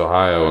in Columbus,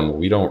 Ohio, and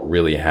we don't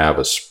really have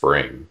a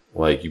spring.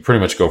 Like, you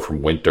pretty much go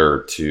from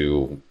winter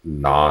to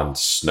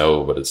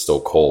non-snow, but it's still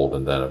cold,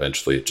 and then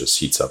eventually it just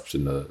heats up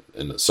in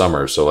the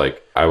summer. So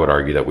like, I would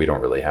argue that we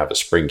don't really have a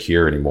spring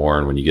here anymore.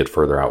 And when you get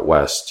further out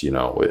west,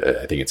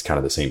 I think it's kind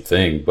of the same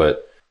thing.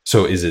 But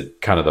So is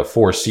it kind of the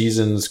Four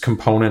Seasons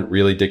component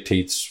really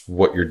dictates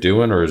what you're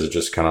doing, or is it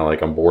just kind of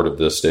like, I'm bored of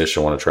this dish,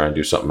 I want to try and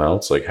do something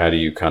else? Like, how do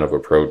you kind of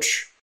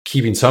approach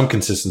keeping some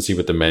consistency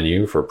with the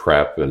menu for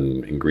prep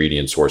and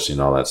ingredient sourcing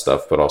and all that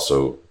stuff, but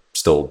also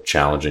still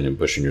challenging and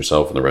pushing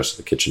yourself and the rest of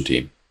the kitchen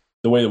team?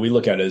 The way that we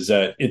look at it is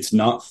that it's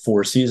not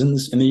 4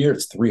 seasons in the year,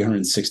 it's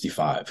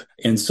 365.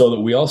 And so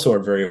that we also are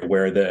very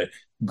aware that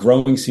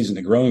growing season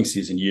to growing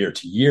season, year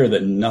to year,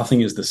 that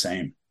nothing is the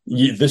same.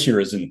 This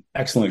year is an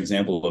excellent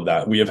example of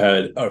that. We have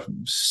had a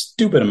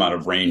stupid amount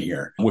of rain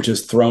here, which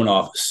has thrown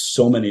off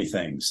so many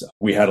things.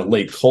 We had a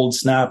late cold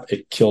snap.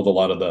 It killed a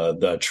lot of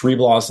the tree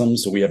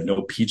blossoms. So we have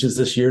no peaches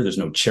this year. There's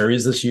no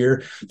cherries this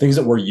year. Things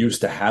that we're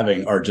used to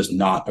having are just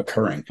not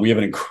occurring. We have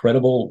an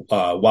incredible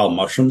wild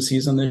mushroom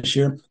season this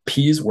year.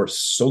 Peas were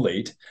so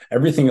late.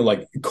 Everything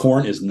like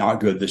corn is not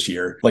good this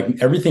year.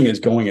 Like everything is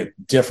going at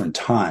different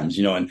times,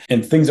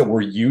 and things that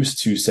we're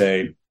used to,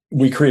 say,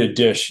 we create a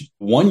dish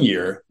one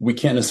year, we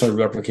can't necessarily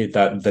replicate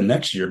that the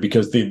next year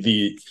because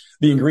the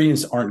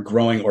ingredients aren't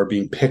growing or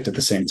being picked at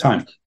the same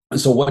time. And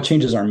so what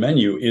changes our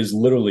menu is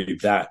literally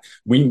that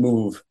we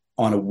move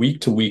on a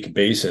week-to-week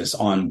basis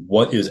on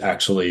what is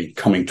actually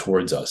coming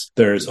towards us.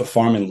 There's a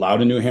farm in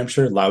Loudon, New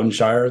Hampshire,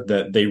 Loudonshire,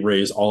 that they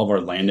raise all of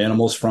our land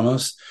animals from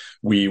us.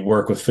 We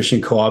work with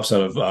fishing co-ops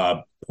out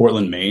of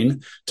Portland,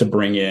 Maine, to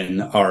bring in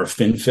our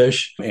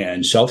finfish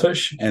and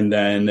shellfish. And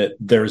then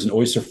there's an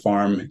oyster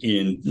farm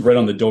right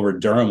on the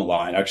Dover-Durham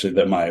line, actually,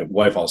 that my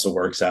wife also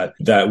works at,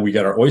 that we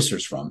get our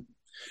oysters from.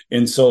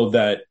 And so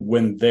that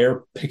when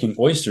they're picking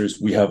oysters,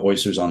 we have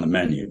oysters on the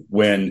menu.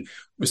 When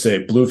we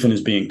say bluefin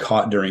is being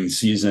caught during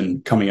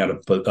season coming out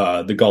of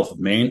the Gulf of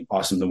Maine,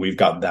 awesome, then we've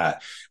got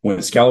that.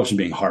 When scallops are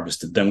being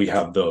harvested, then we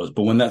have those.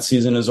 But when that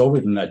season is over,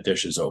 then that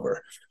dish is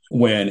over.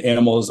 When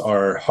animals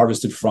are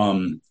harvested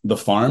from the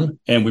farm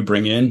and we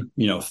bring in,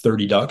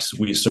 30 ducks,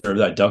 we serve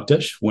that duck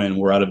dish. When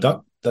we're out of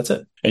duck, that's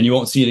it. And you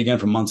won't see it again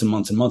for months and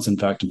months and months, in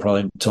fact, and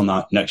probably until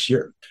not next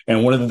year.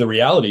 And one of the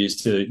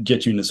realities to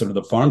get you into sort of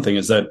the farm thing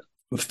is that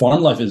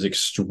farm life is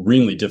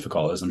extremely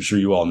difficult, as I'm sure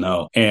you all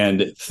know,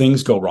 and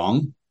things go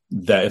wrong.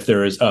 That if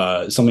there is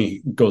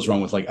something goes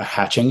wrong with like a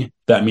hatching,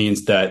 that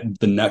means that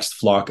the next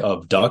flock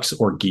of ducks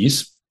or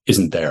geese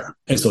isn't there.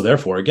 And so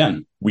therefore,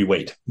 again, we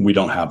wait. We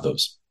don't have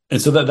those.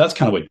 And so that's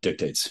kind of what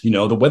dictates,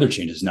 the weather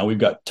changes. Now we've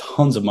got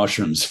tons of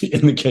mushrooms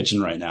in the kitchen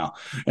right now.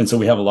 And so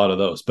we have a lot of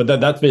those, but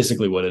that's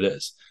basically what it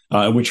is.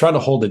 And we try to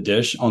hold the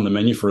dish on the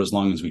menu for as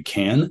long as we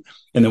can.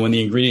 And then when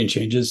the ingredient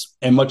changes,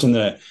 and much in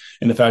the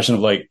fashion of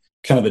like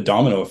kind of the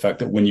domino effect,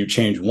 that when you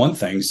change one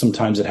thing,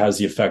 sometimes it has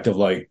the effect of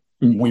like,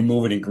 we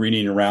move an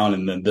ingredient around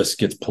and then this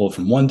gets pulled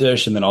from one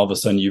dish. And then all of a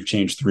sudden you've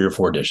changed 3 or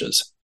 4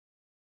 dishes.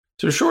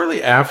 So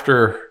shortly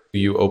after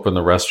you open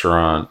the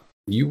restaurant,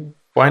 you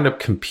wind up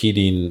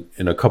competing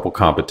in a couple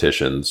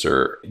competitions,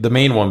 or the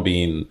main one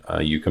being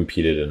you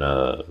competed in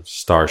a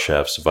Star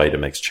Chef's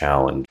Vitamix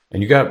Challenge,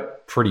 and you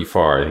got pretty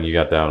far. I think you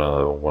got down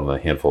to one of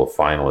the handful of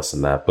finalists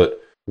in that. But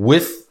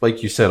with,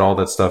 like you said, all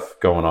that stuff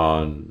going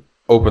on,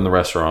 open the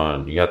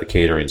restaurant, you got the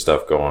catering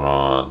stuff going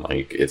on,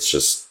 like it's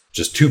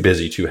just too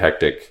busy, too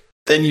hectic.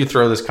 Then you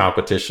throw this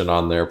competition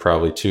on there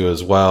probably too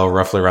as well,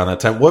 roughly around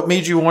that time. What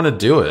made you want to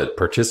do it,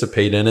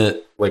 participate in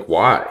it? Like,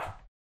 why?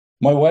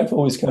 My wife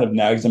always kind of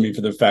nags on me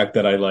for the fact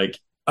that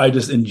I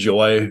just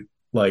enjoy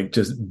like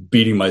just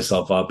beating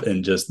myself up,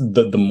 and just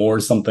the more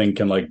something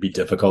can like be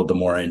difficult, the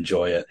more I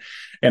enjoy it.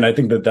 And I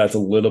think that's a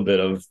little bit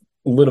of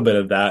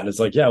that. And it's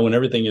like, yeah, when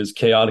everything is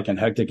chaotic and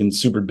hectic and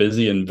super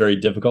busy and very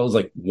difficult, it's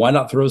like, why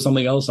not throw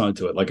something else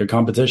onto it, like a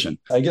competition?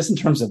 I guess in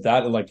terms of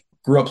that, like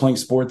grew up playing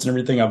sports and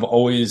everything, I've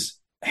always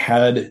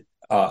had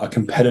a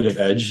competitive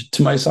edge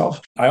to myself.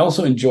 I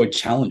also enjoy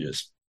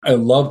challenges. I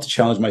love to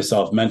challenge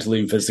myself mentally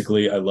and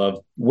physically. I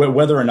love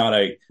whether or not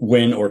I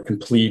win or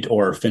complete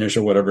or finish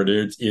or whatever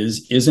it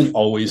isn't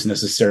always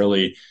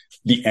necessarily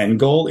the end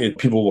goal.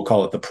 People will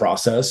call it the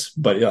process,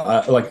 but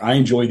I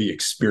enjoy the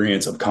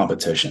experience of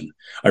competition.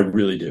 I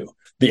really do.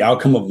 The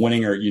outcome of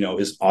winning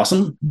is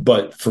awesome,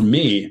 but for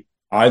me,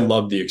 I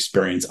love the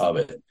experience of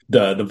it.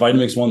 The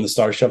Vitamix one, the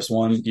Star Chefs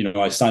one,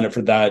 I signed up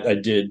for that. I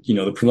did,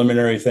 the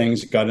preliminary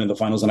things, got into the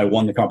finals, and I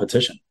won the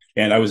competition.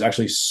 And I was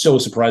actually so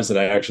surprised that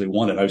I actually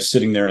won it. I was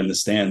sitting there in the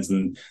stands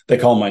and they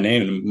called my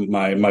name,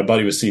 and my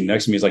buddy was sitting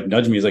next to me. He's like,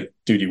 nudged me. He's like,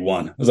 dude, you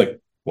won. I was like,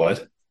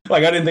 what?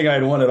 Like, I didn't think I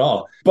had won at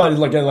all. But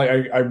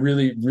I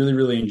really, really,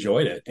 really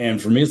enjoyed it.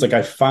 And for me, it's like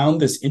I found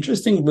this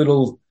interesting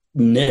little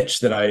niche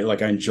that I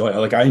enjoy.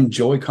 I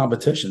enjoy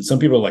competition. Some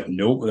people are like,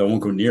 nope, I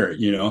won't go near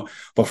it,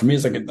 But for me,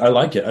 it's like I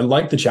like it. I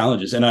like the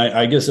challenges. And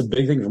I guess a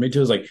big thing for me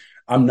too is like,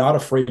 I'm not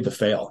afraid to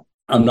fail.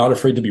 I'm not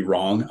afraid to be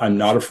wrong. I'm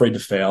not afraid to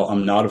fail.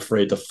 I'm not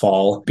afraid to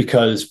fall,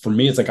 because for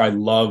me, it's like I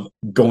love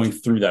going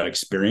through that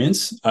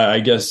experience. I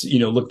guess,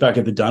 look back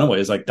at the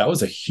Dunaways, like that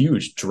was a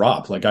huge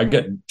drop. Like I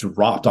get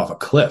dropped off a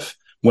cliff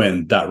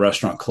when that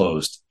restaurant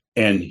closed.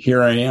 And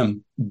here I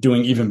am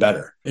doing even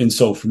better. And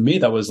so for me,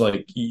 that was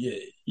like,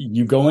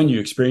 you go in, you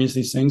experience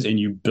these things, and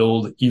you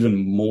build even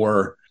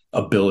more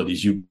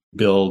abilities. You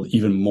build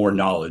even more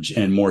knowledge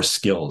and more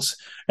skills.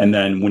 And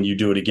then when you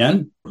do it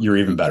again, you're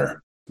even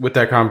better. with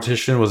that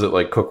competition, was it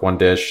like cook one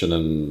dish and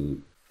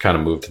then kind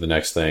of move to the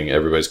next thing?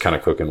 Everybody's kind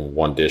of cooking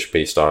one dish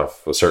based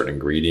off a certain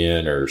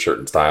ingredient or a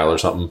certain style or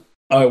something?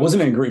 It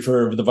wasn't an ingredient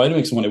for the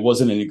Vitamix one. It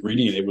wasn't an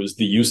ingredient. It was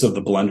the use of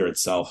the blender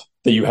itself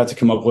that you had to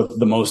come up with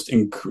the most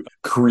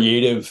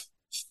creative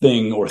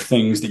thing or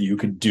things that you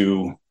could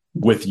do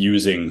with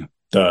using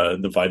the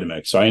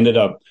Vitamix. So I ended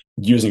up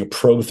using a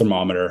probe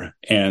thermometer,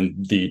 and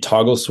the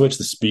toggle switch,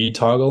 the speed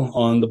toggle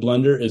on the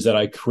blender, is that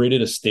I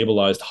created a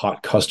stabilized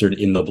hot custard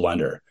in the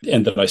blender,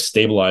 and that I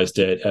stabilized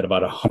it at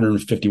about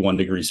 151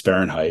 degrees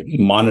Fahrenheit,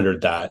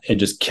 monitored that, and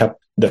just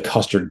kept the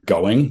custard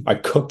going. I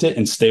cooked it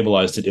and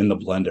stabilized it in the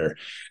blender.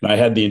 And I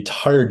had the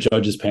entire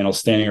judges panel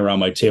standing around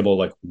my table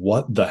like,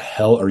 what the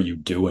hell are you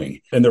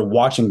doing? And they're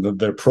watching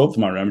the probe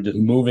thermometer. I'm just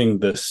moving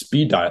the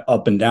speed dial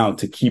up and down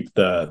to keep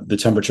the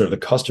temperature of the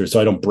custard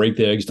so I don't break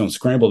the eggs, don't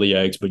scramble the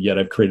eggs, but yet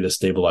I've created a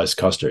stabilized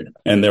custard.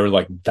 And they were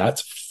like,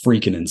 that's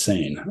freaking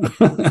insane.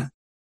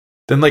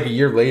 Then like a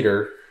year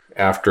later,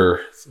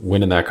 after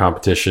winning that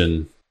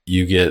competition,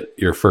 you get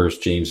your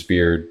first James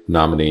Beard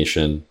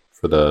nomination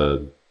for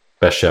the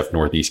Best Chef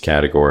Northeast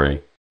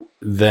category.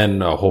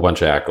 Then a whole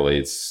bunch of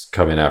accolades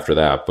come in after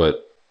that.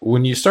 But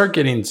when you start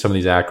getting some of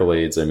these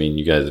accolades, I mean,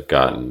 you guys have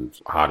gotten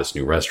hottest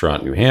new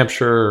restaurant in New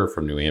Hampshire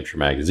from New Hampshire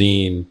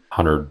Magazine,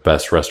 100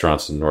 best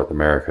restaurants in North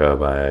America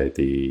by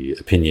the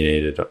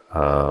Opinionated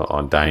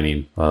on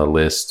Dining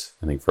list.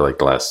 I think for like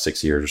the last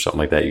 6 years or something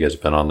like that, you guys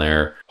have been on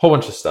there. A whole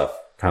bunch of stuff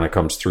kind of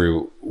comes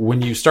through.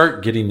 When you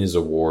start getting these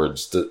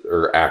awards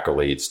or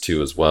accolades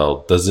too as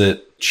well, does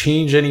it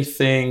change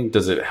anything?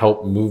 Does it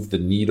help move the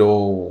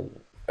needle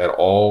at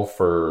all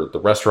for the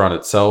restaurant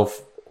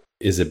itself?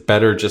 Is it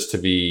better just to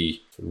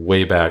be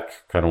way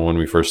back kind of when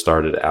we first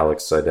started,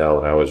 Alex Seidel,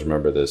 and I always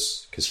remember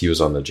this because he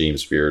was on the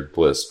James Beard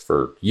list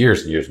for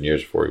years and years and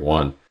years before he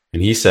won.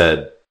 And he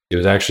said it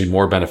was actually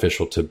more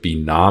beneficial to be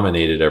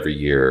nominated every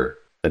year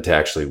than to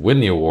actually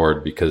win the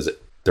award, because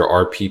there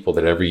are people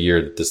that every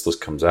year that this list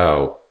comes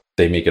out,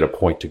 they make it a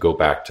point to go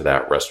back to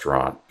that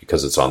restaurant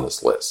because it's on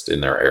this list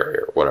in their area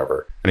or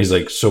whatever. And he's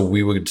like, so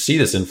we would see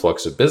this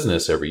influx of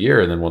business every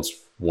year. And then once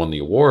won the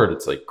award,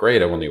 it's like,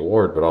 great, I won the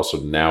award. But also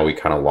now we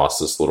kind of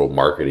lost this little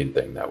marketing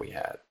thing that we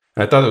had.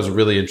 And I thought that was a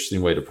really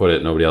interesting way to put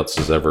it. Nobody else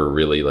has ever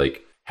really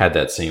like had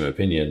that same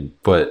opinion.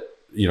 But,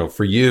 you know,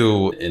 for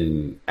you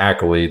in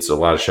accolades, a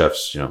lot of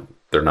chefs, you know,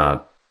 they're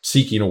not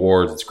seeking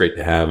awards. It's great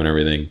to have and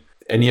everything.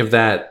 Any of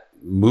that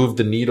move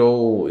the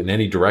needle in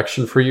any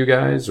direction for you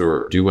guys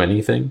or do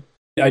anything?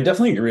 I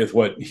definitely agree with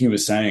what he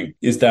was saying,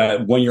 is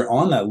that when you're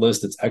on that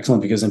list, it's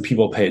excellent because then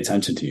people pay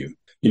attention to you,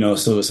 you know,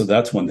 so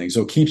that's one thing.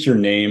 So it keeps your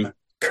name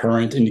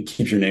current and it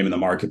keeps your name in the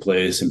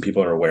marketplace and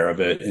people are aware of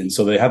it. And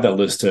so they have that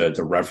list to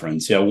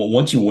reference. Yeah. Well,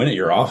 once you win it,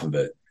 you're off of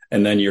it.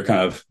 And then you're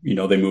kind of, you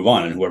know, they move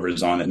on and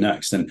whoever's on it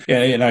next. And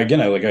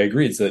again, I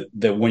agree. It's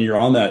that when you're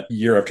on that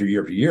year after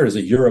year after year, is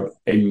that you're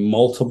a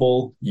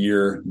multiple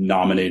year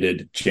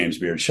nominated James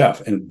Beard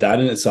chef. And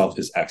that in itself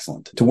is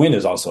excellent. To win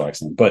is also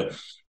excellent. But,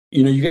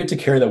 you know, you get to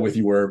carry that with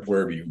you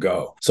wherever you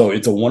go. So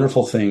it's a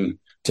wonderful thing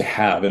to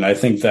have. And I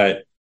think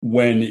that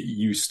when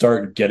you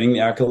start getting the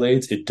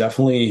accolades, it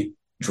definitely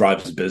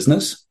drives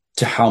business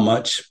to how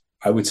much,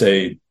 I would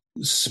say,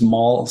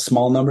 small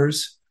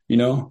numbers. You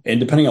know, and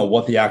depending on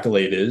what the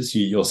accolade is,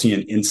 you'll see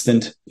an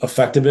instant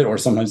effect of it, or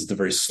sometimes it's a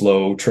very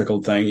slow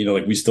trickled thing. You know,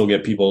 like we still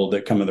get people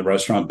that come to the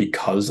restaurant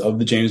because of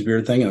the James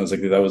Beard thing. And I was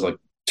like, that was like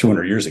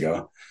 200 years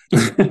ago.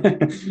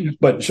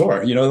 But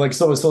sure, you know, like,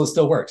 so it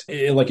still works.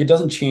 It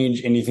doesn't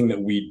change anything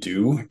that we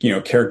do, you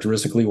know,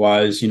 characteristically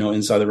wise, you know,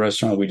 inside the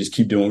restaurant. We just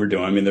keep doing what we're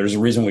doing. I mean, there's a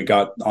reason we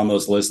got on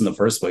those lists in the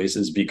first place,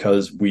 is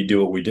because we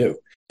do what we do.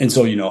 And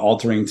so, you know,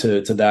 altering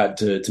to that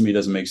to me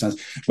doesn't make sense.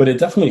 But it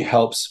definitely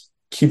helps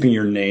keeping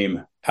your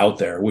name out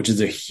there, which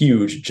is a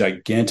huge,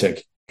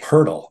 gigantic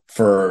hurdle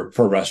for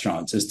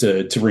restaurants, is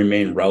to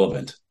remain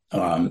relevant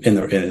in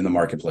the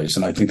marketplace.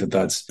 And I think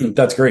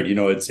that's great. You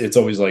know, it's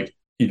always like,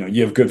 you know,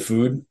 you have good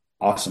food,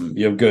 awesome.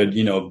 You have good,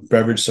 you know,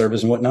 beverage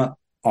service and whatnot,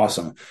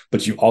 awesome.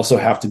 But you also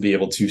have to be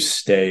able to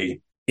stay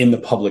in the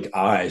public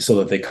eye so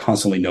that they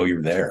constantly know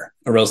you're there,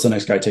 or else the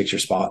next guy takes your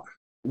spot.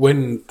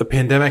 When the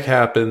pandemic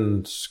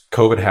happens,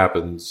 COVID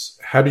happens,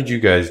 how did you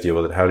guys deal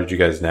with it? How did you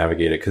guys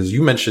navigate it? Because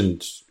you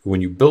mentioned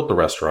when you built the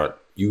restaurant,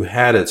 you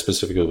had it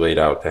specifically laid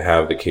out to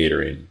have the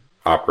catering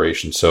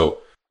operation. So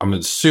I'm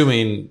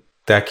assuming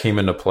that came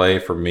into play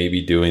for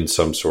maybe doing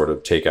some sort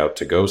of takeout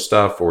to go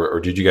stuff, or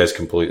did you guys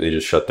completely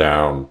just shut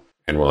down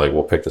and we're like,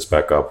 we'll pick this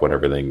back up when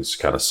everything's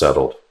kind of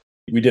settled?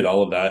 We did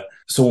all of that.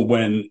 So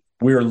when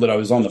we were lit, I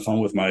was on the phone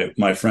with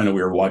my friend and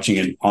we were watching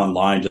it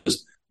online,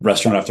 just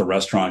restaurant after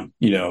restaurant,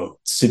 you know,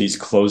 cities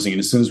closing. And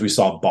as soon as we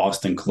saw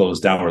Boston close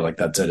down, we're like,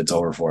 that's it, it's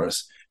over for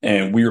us.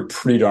 And we were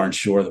pretty darn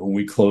sure that when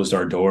we closed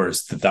our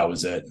doors, that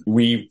was it.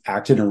 We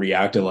acted and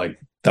reacted like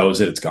that was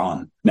it, it's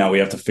gone. Now we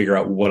have to figure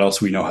out what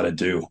else we know how to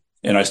do.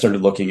 And I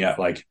started looking at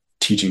like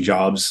teaching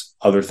jobs,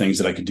 other things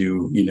that I could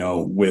do, you know,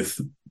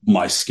 with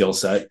my skill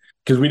set.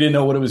 because we didn't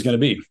know what it was going to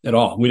be at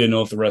all. We didn't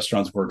know if the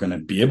restaurants were going to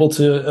be able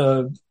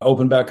to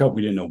open back up.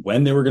 We didn't know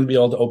when they were going to be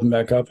able to open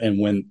back up, and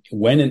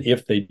when and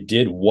if they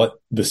did, what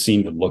the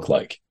scene would look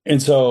like.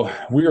 And so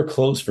we were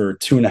closed for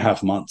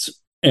 2.5 months.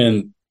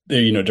 And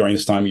during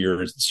this time,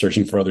 you're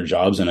searching for other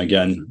jobs, and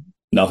again,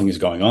 nothing is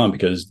going on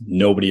because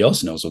nobody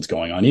else knows what's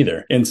going on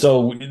either. And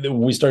so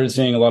we started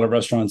seeing a lot of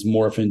restaurants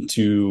morph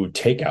into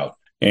takeout,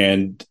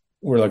 and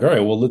we're like, all right,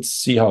 well, let's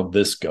see how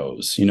this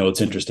goes.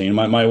 It's interesting. And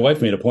my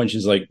wife made a point.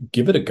 She's like,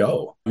 give it a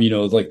go.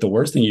 Like the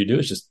worst thing you do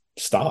is just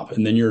stop.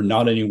 And then you're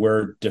not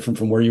anywhere different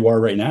from where you are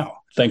right now.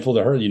 Thankful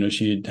to her,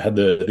 she had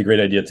the great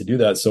idea to do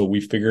that. So we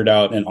figured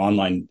out an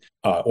online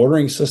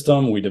ordering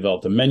system. We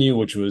developed a menu,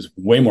 which was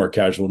way more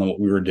casual than what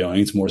we were doing.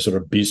 It's more sort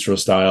of bistro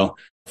style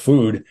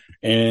food.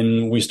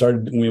 And we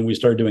started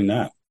doing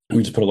that.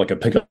 We just put like a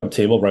pickup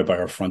table right by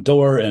our front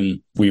door,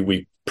 and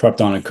we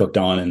prepped on and cooked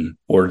on and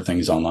ordered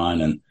things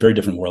online, and very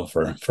different world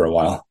for a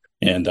while.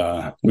 And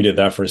we did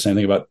that for the same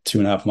thing about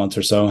 2.5 months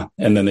or so.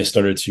 And then they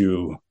started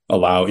to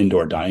allow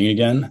indoor dining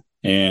again.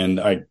 And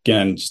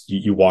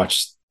you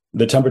watch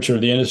the temperature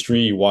of the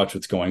industry, you watch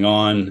what's going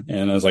on.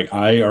 And I was like,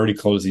 I already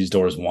closed these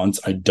doors once.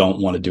 I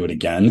don't want to do it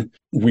again.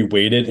 We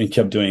waited and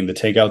kept doing the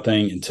takeout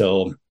thing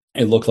until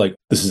it looked like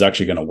this is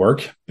actually going to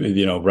work.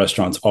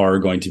 Restaurants are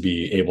going to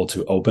be able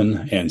to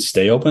open and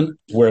stay open,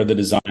 where the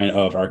design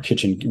of our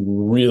kitchen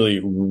really,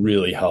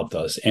 really helped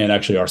us. And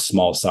actually our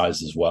small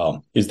size as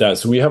well is that.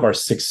 So we have our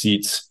 6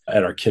 seats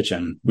at our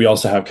kitchen. We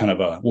also have kind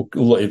of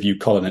if you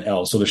call it an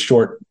L. So the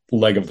short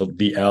leg of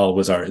the L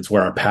it's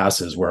where our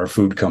pass is, where our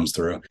food comes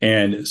through.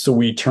 And so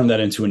we turned that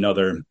into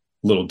another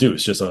little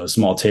deuce, just a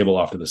small table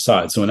off to the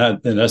side. So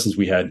in essence,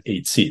 we had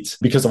 8 seats.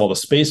 Because of all the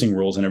spacing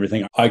rules and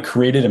everything, I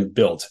created and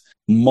built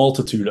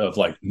multitude of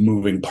like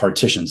moving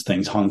partitions,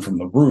 things hung from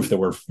the roof that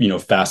were,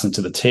 fastened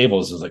to the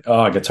tables. It was like,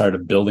 I got tired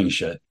of building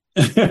shit.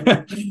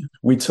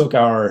 We took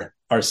our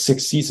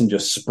 6 seats and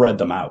just spread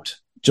them out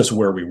just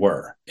where we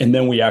were. And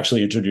then we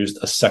actually introduced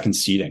a second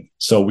seating.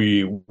 So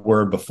we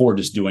were before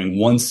just doing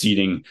one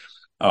seating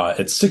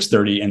at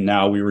 6:30, and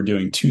now we were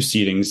doing 2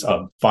 seatings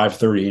of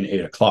 5:30 and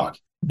 8 o'clock.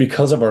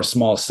 Because of our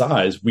small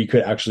size, we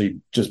could actually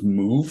just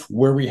move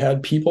where we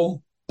had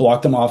people,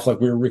 block them off like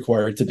we were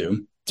required to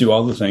do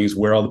all the things,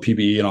 wear all the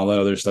PPE and all that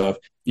other stuff.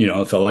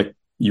 It felt like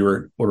you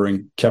were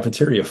ordering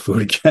cafeteria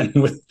food again.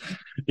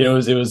 It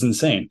was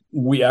insane.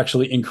 We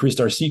actually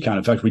increased our seat count.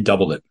 In fact, we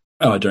doubled it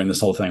during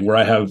this whole thing, where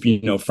I have,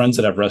 friends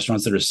that have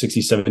restaurants that are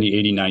 60, 70,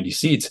 80, 90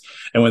 seats.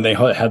 And when they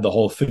had the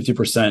whole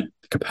 50%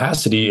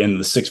 capacity and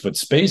the 6-foot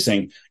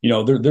spacing,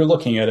 they're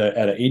looking at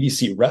an 80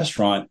 seat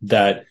restaurant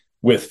that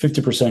with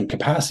 50%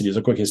 capacity, it's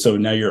like, okay, so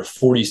now you're at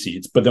 40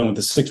 seats, but then with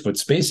the 6-foot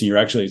spacing, you're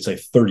actually, it's like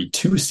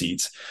 32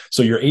 seats.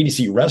 So your 80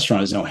 seat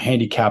restaurant is,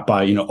 handicapped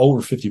by,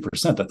 over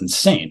 50%. That's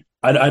insane.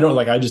 I don't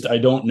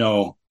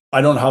know. I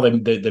don't know how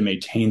they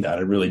maintain that.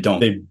 I really don't.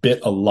 They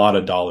bit a lot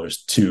of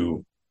dollars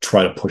to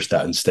try to push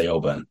that and stay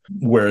open.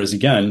 Whereas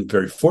again,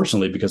 very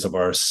fortunately, because of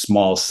our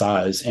small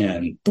size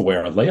and the way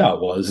our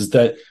layout was, is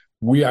that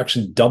we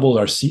actually doubled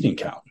our seating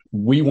count.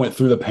 We went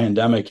through the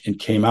pandemic and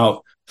came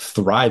out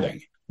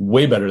thriving.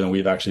 Way better than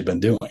we've actually been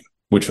doing,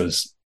 which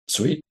was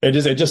sweet. It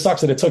just sucks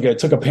that it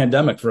took a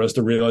pandemic for us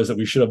to realize that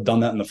we should have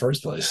done that in the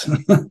first place.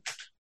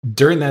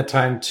 During that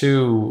time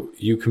too,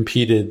 you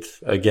competed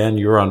again.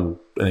 You were on,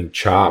 I think,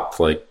 Chopped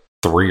like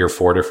 3 or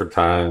 4 different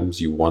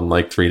times. You won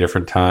like 3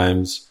 different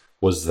times.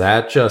 Was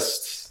that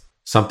just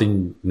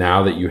something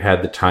now that you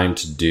had the time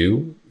to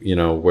do?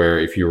 Where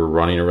if you were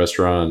running a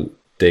restaurant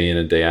day in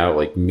and day out,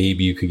 like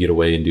maybe you could get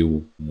away and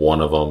do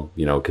one of them,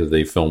 because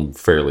they film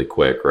fairly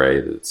quick, right?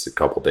 It's a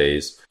couple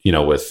days,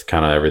 with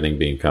kind of everything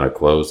being kind of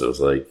closed. It was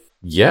like,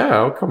 yeah,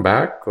 I'll come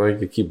back.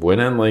 Like, you keep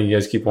winning. Like, you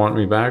guys keep wanting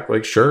me back.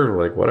 Like,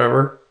 sure, like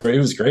whatever. It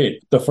was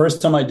great. The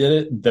first time I did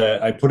it,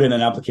 that I put in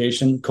an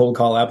application, cold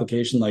call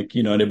application, like,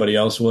 anybody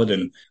else would.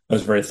 And I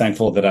was very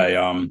thankful that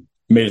I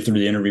made it through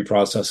the interview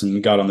process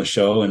and got on the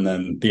show. And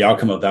then the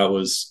outcome of that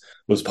was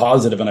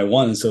positive, and I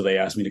won. And so they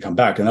asked me to come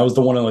back. And that was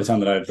the one and only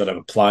time that I've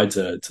applied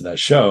to that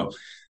show.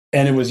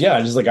 And it was,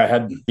 just like I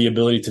had the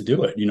ability to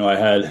do it. I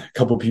had a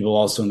couple of people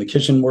also in the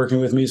kitchen working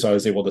with me. So I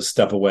was able to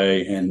step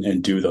away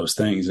and do those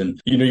things.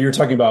 And, you're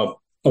talking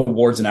about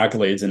awards and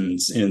accolades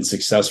and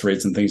success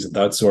rates and things of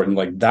that sort. And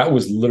like, that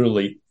was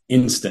literally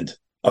instant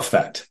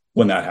effect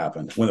when that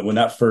happened, when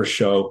that first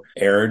show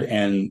aired.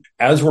 And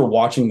as we're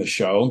watching the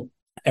show,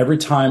 every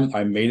time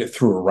I made it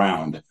through a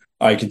round,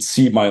 I could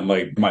see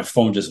my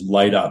phone just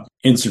light up.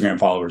 Instagram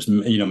followers,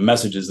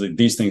 messages, like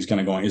these things kind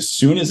of going. As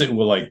soon as it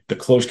will, like, the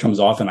close comes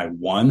off and I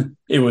won,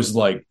 it was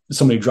like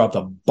somebody dropped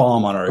a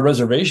bomb on our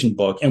reservation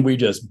book, and we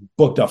just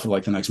booked up for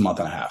like the next month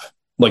and a half,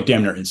 like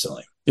damn near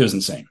instantly. It was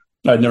insane.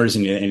 I'd never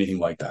seen anything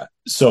like that.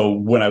 So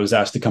when I was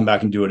asked to come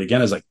back and do it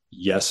again, I was like,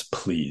 yes,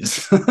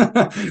 please.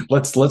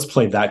 let's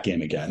play that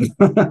game again.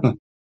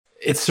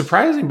 It's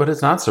surprising, but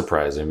it's not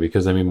surprising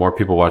because more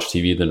people watch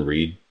TV than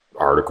read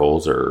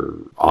articles or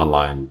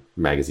online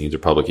magazines or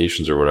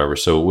publications or whatever.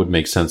 So it would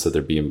make sense that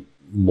there'd be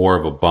more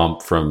of a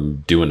bump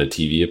from doing a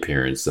TV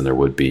appearance than there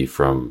would be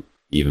from,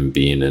 even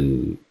being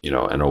in,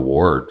 an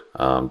award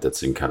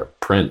that's in kind of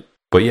print.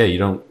 But yeah, you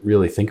don't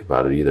really think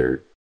about it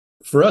either.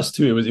 For us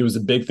too, it was a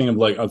big thing of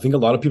like, I think a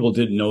lot of people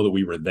didn't know that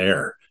we were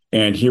there.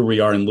 And here we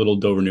are in Little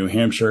Dover, New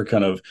Hampshire,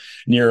 kind of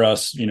near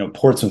us,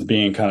 Portsmouth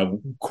being kind of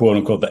quote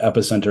unquote the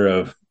epicenter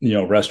of,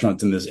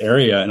 restaurants in this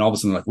area. And all of a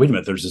sudden, like, wait a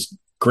minute, there's this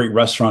great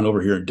restaurant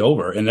over here in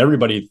Dover. And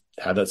everybody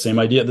had that same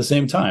idea at the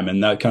same time.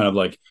 And that kind of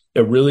like,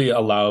 it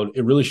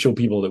really showed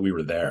people that we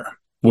were there,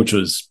 which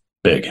was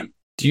big.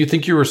 Do you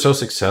think you were so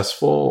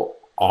successful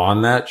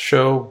on that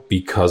show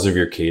because of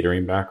your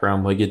catering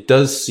background? Like, it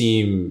does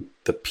seem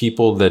the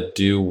people that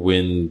do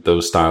win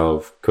those style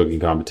of cooking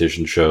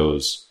competition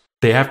shows,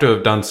 they have to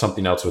have done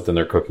something else within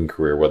their cooking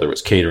career, whether it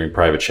was catering,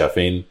 private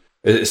chefing,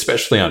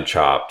 especially on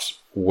Chopped,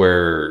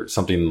 where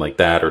something like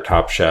that, or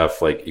Top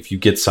Chef, like if you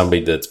get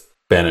somebody that's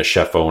been a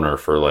chef owner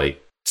for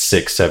like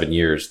 6-7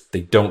 years, they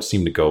don't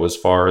seem to go as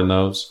far in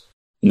those.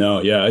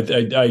 No, yeah,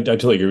 I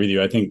totally agree with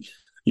you. I think,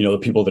 the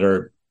people that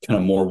are kind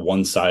of more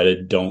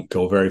one-sided don't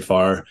go very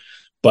far,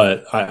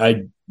 but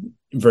I'm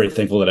very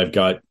thankful that I've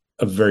got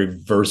a very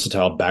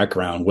versatile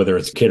background, whether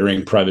it's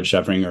catering, private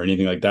chefing, or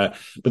anything like that.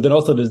 But then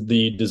also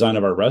the design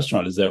of our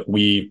restaurant is that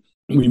we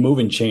move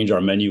and change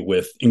our menu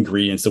with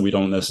ingredients that we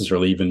don't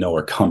necessarily even know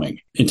are coming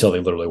until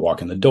they literally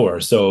walk in the door.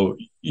 So,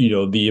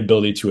 the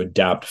ability to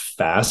adapt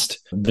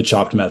fast, the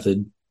Chopped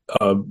method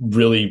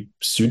really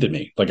suited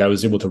me. Like I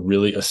was able to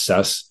really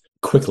assess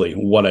quickly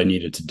what I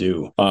needed to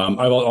do.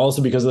 I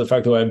also, because of the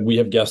fact that we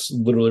have guests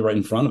literally right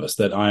in front of us,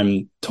 that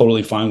I'm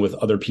totally fine with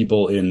other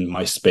people in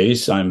my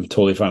space. I'm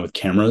totally fine with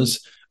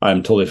cameras.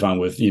 I'm totally fine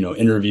with,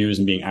 interviews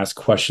and being asked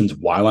questions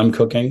while I'm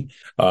cooking,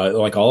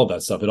 like all of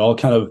that stuff. It all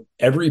kind of,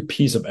 every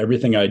piece of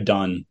everything I'd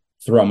done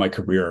throughout my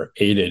career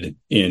aided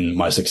in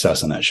my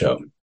success on that show.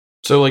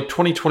 So like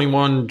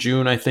 2021,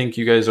 June, I think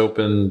you guys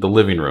opened the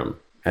living room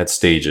at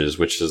Stages,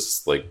 which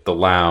is like the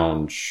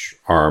lounge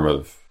arm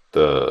of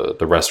the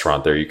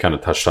restaurant there. You kind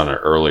of touched on it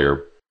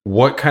earlier.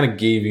 What kind of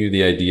gave you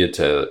the idea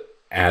to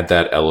add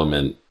that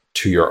element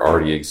to your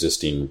already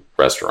existing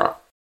restaurant?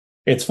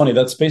 It's funny,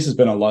 that space has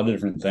been a lot of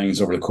different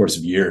things over the course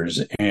of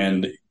years.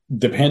 And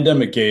the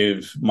pandemic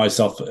gave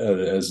myself,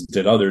 as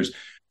did others,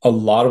 a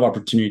lot of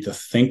opportunity to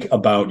think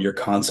about your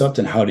concept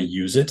and how to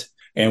use it.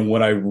 And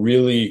when I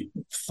really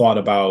thought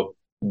about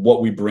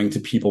what we bring to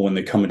people when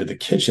they come into the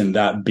kitchen,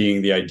 that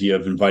being the idea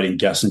of inviting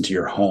guests into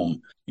your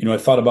home, I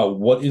thought about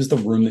what is the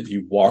room that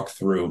you walk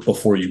through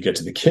before you get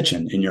to the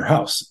kitchen in your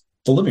house,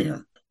 the living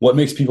room. What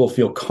makes people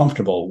feel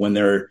comfortable when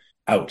they're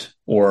out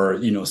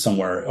or,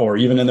 somewhere, or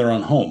even in their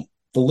own home,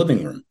 the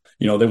living room.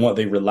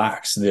 They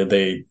relax,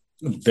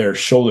 their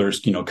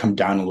shoulders, come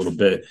down a little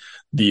bit.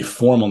 The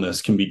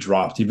formalness can be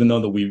dropped, even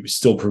though that we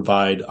still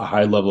provide a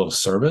high level of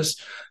service,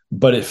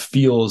 but it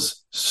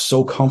feels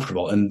so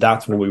comfortable. And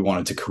that's what we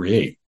wanted to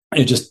create.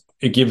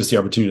 It gave us the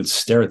opportunity to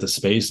stare at the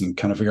space and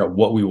kind of figure out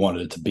what we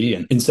wanted it to be.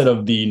 And instead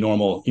of the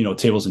normal,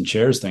 tables and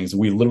chairs things,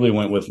 we literally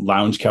went with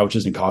lounge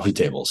couches and coffee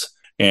tables.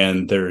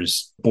 And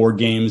there's board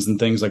games and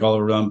things like all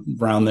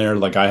around there.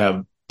 Like I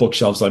have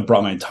bookshelves. I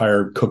brought my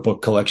entire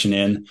cookbook collection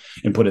in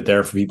and put it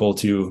there for people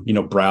to,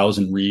 browse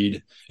and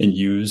read and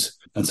use.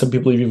 And some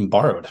people have even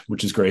borrowed,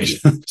 which is great.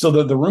 So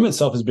the room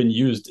itself has been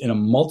used in a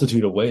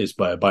multitude of ways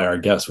by our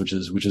guests, which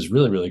is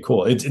really, really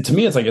cool. To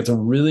me, it's a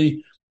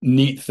really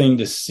neat thing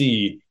to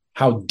see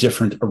how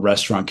different a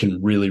restaurant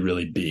can really,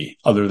 really be,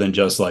 other than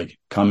just like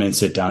come in,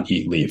 sit down,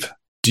 eat, leave.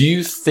 Do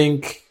you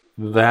think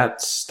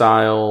that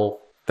style,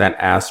 that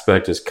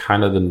aspect is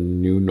kind of the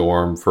new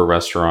norm for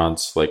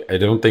restaurants? Like, I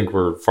don't think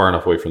we're far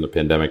enough away from the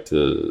pandemic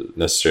to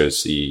necessarily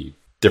see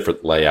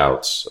different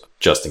layouts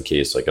just in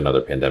case like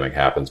another pandemic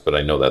happens, but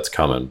I know that's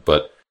coming.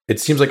 But it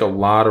seems like a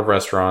lot of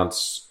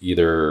restaurants,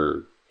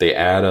 either they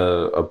add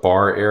a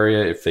bar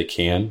area if they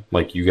can,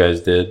 like you guys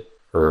did,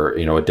 or,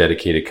 a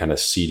dedicated kind of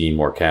seating,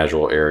 more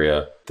casual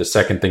area. The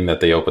second thing that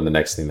they open, the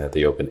next thing that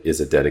they open is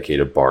a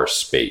dedicated bar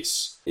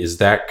space. Is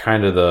that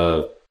kind of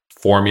the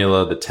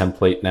formula, the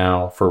template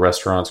now for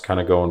restaurants kind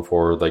of going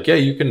forward? Like, yeah,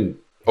 you can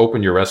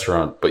open your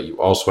restaurant, but you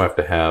also have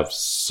to have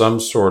some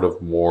sort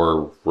of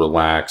more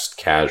relaxed,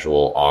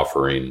 casual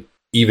offering,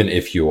 even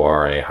if you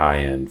are a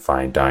high-end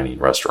fine dining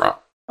restaurant.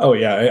 Oh,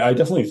 yeah. I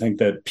definitely think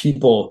that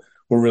people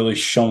were really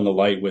shown the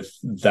light with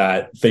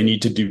that. They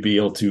need to be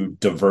able to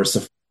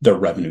diversify their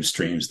revenue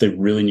streams. They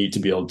really need to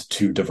be able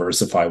to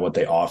diversify what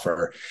they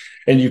offer.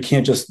 And you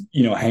can't just,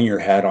 hang your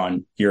hat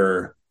on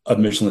your a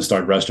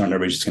Michelin-starred restaurant.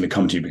 Everybody's just going to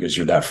come to you because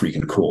you're that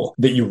freaking cool.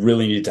 That you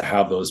really need to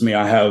have those.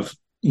 I have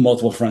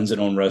multiple friends that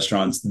own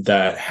restaurants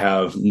that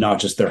have not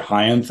just their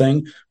high-end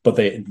thing, but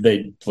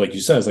they like you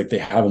said, it's like they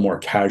have a more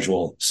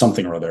casual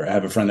something or other. I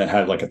have a friend that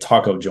had like a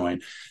taco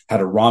joint, had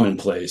a ramen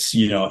place,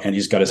 and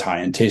he's got his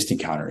high-end tasting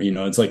counter.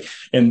 It's like,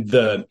 and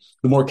the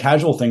more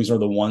casual things are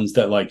the ones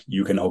that like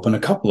you can open a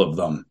couple of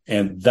them,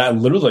 and that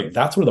literally like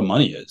that's where the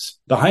money is.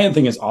 The high-end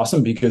thing is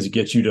awesome because it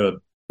gets you to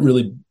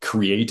really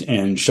create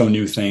and show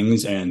new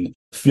things and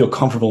feel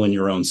comfortable in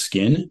your own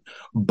skin.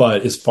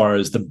 But as far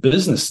as the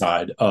business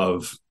side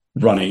of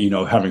running,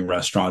 having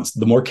restaurants,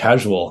 the more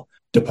casual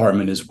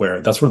department is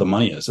that's where the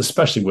money is,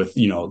 especially with,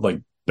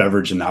 like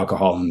beverage and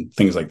alcohol and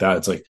things like that.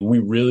 It's like we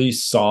really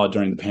saw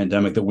during the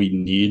pandemic that we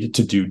need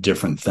to do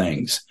different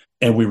things.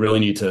 And we really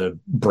need to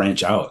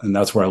branch out. And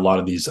that's where a lot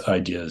of these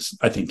ideas,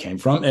 I think, came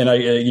from. And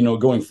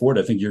going forward,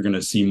 I think you're going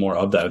to see more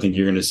of that. I think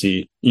you're going to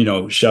see,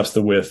 chefs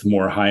that with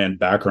more high-end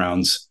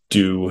backgrounds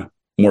do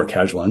more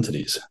casual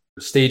entities.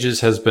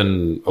 Stages has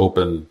been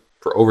open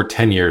for over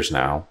 10 years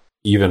now,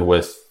 even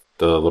with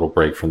the little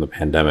break from the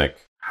pandemic.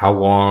 How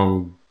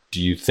long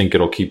do you think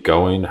it'll keep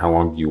going? How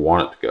long do you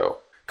want it to go?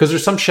 Because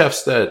there's some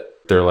chefs that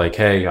they're like,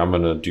 hey, I'm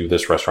going to do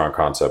this restaurant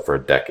concept for a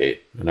decade.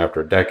 And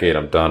after a decade,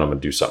 I'm done. I'm going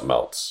to do something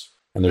else.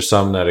 And there's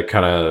some that it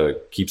kind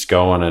of keeps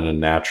going and it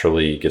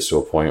naturally gets to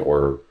a point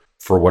where,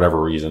 for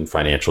whatever reason,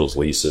 financials,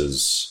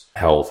 leases,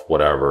 health,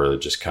 whatever, it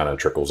just kind of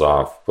trickles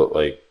off. But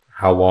like,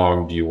 how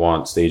long do you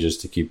want Stages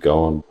to keep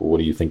going? What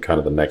do you think kind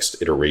of the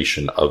next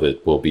iteration of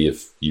it will be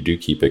if you do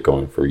keep it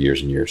going for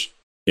years and years?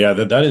 Yeah,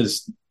 that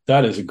is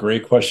a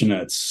great question.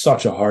 And it's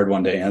such a hard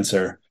one to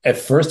answer. At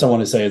first, I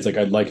want to say it's like,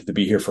 I'd like it to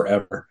be here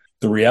forever.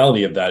 The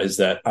reality of that is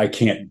that I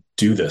can't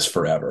do this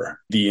forever.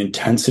 The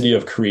intensity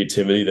of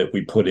creativity that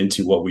we put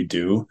into what we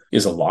do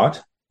is a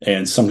lot.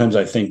 And sometimes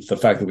I think the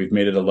fact that we've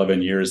made it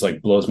 11 years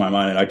like blows my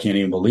mind and I can't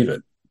even believe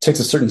it. It takes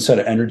a certain set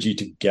of energy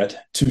to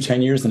get to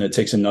 10 years and it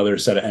takes another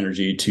set of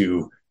energy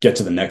to get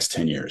to the next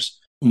 10 years.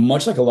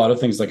 Much like a lot of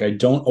things, like I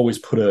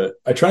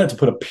try not to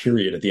put a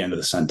period at the end of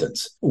the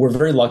sentence. We're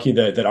very lucky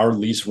that our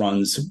lease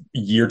runs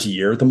year to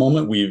year at the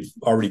moment. We've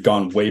already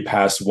gone way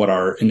past what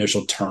our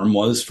initial term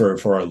was for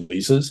our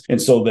leases.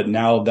 And so that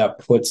now that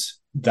puts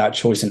that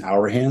choice in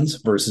our hands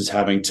versus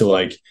having to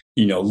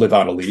live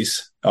out a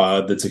lease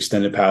that's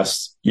extended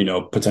past,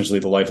 potentially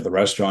the life of the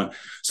restaurant.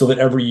 So that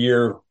every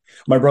year,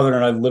 my brother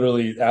and I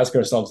literally ask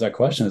ourselves that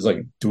question is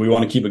like, do we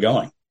want to keep it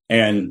going?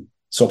 And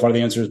so far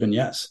the answer has been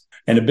yes.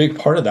 And a big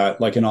part of that,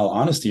 like in all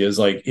honesty,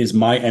 is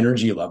my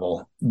energy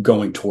level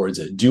going towards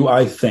it? Do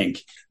I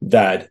think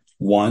that,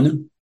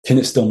 one, can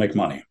it still make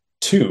money?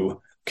 Two,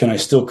 can I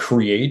still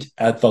create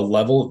at the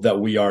level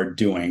that we are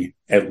doing,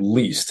 at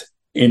least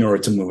in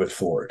order to move it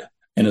forward?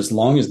 And as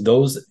long as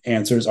those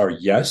answers are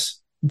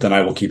yes, then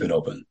I will keep it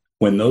open.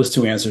 When those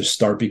two answers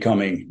start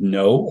becoming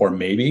no or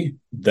maybe,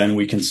 then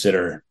we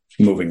consider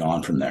moving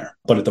on from there.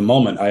 But at the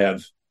moment, I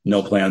have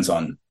no plans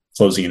on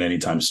closing it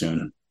anytime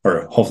soon.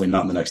 Or hopefully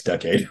not in the next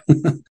decade.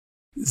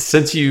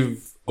 Since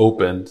you've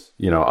opened,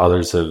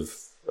 others have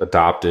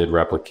adopted,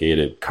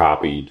 replicated,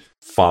 copied,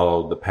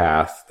 followed the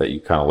path that you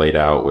kind of laid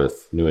out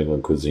with New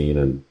England cuisine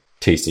and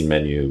tasting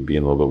menu,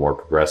 being a little bit more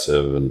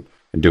progressive and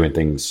doing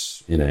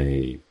things in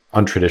a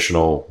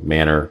untraditional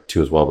manner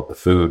too as well with the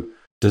food.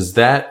 Does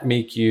that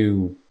make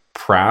you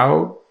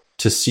proud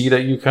to see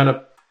that you kind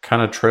of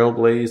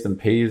trailblazed and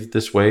paved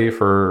this way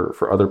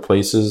for other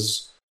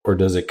places? Or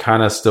does it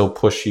kind of still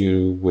push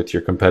you with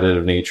your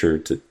competitive nature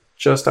to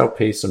just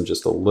outpace them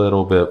just a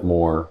little bit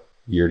more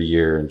year to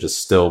year and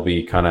just still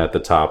be kind of at the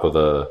top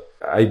of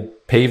I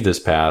paved this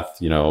path,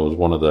 I was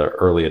one of the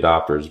early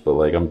adopters, but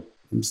like I'm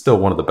still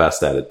one of the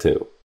best at it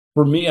too.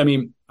 For me,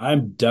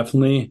 I'm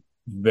definitely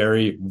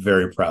very,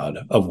 very proud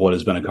of what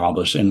has been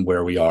accomplished and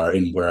where we are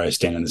and where I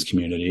stand in this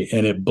community.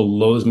 And it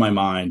blows my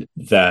mind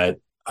that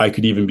I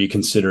could even be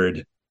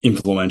considered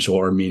influential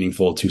or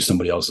meaningful to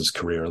somebody else's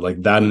career.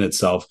 Like that in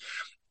itself,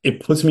 it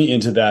puts me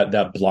into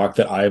that block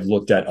that I've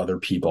looked at other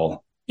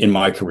people in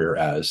my career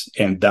as.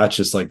 And that's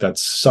just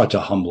that's such a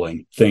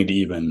humbling thing to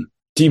even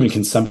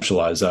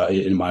conceptualize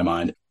in my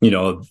mind,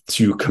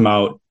 to come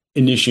out,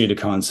 initiate a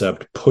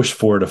concept, push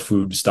forward a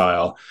food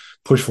style,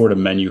 push forward a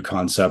menu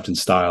concept and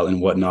style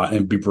and whatnot,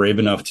 and be brave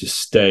enough to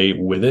stay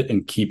with it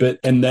and keep it.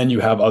 And then you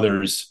have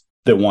others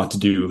that want to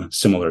do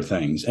similar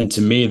things. And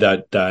to me,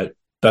 that's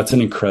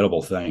an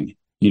incredible thing.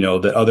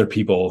 That other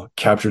people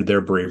captured their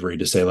bravery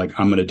to say,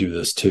 I'm going to do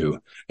this too.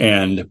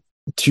 And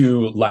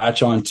to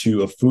latch on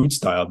to a food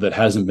style that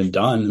hasn't been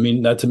done.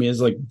 That to me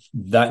is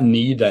that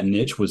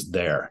niche was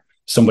there.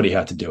 Somebody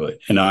had to do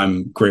it. And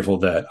I'm grateful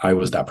that I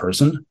was that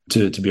person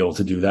to be able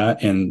to do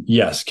that. And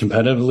yes,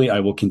 competitively, I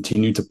will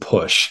continue to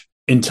push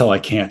until I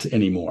can't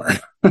anymore.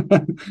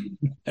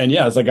 And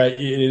yeah,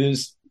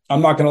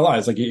 I'm not going to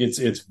lie.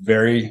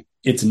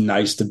 It's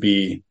nice to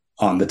be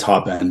on the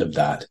top end of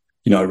that.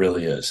 It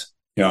really is.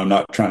 I'm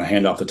not trying to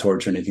hand off the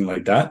torch or anything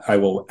like that. I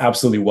will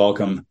absolutely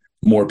welcome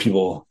more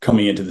people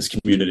coming into this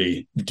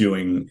community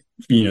doing,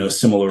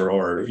 similar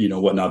or,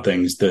 whatnot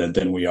things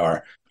than we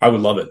are. I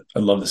would love it.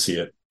 I'd love to see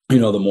it.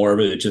 The more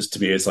of it just to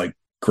me, it's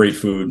great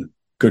food,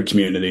 good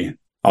community,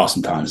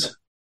 awesome times.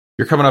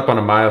 You're coming up on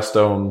a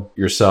milestone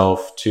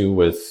yourself too,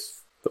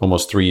 with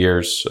almost 3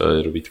 years.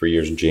 It'll be 3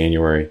 years in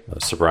January,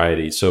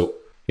 sobriety. So,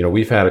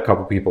 we've had a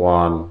couple people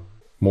on.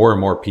 More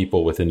and more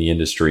people within the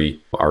industry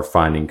are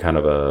finding kind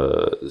of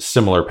a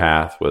similar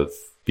path with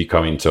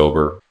becoming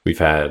sober. We've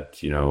had,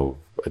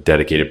 a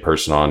dedicated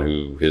person on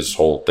who his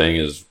whole thing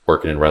is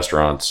working in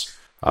restaurants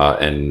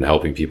and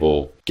helping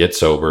people get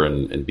sober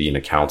and being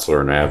a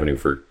counselor and an avenue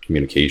for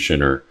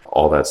communication or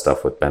all that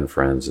stuff with Ben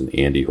Friends and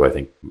Andy, who I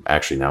think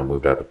actually now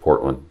moved out to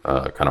Portland,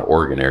 kind of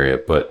Oregon area.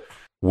 But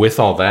with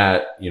all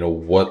that,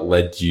 what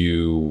led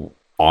you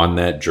on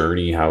that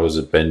journey? How has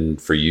it been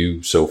for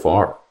you so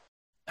far?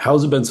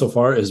 How's it been so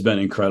far? It's been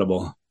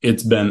incredible.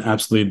 It's been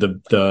absolutely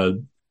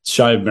the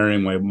shy of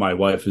marrying my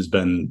wife has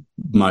been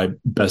my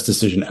best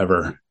decision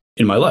ever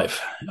in my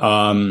life.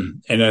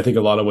 And I think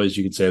a lot of ways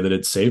you could say that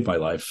it saved my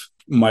life.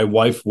 My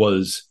wife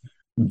was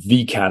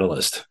the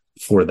catalyst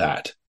for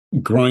that.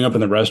 Growing up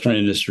in the restaurant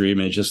industry, I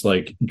mean, it's just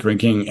like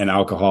drinking and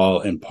alcohol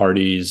and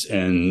parties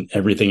and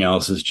everything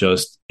else is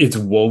just, it's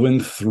woven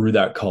through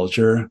that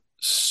culture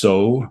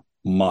so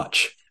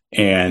much.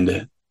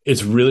 And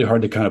it's really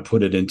hard to kind of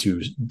put it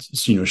into,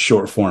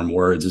 short form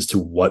words as to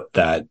what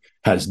that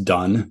has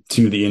done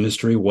to the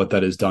industry, what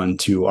that has done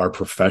to our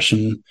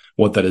profession,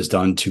 what that has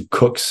done to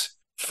cooks,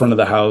 front of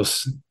the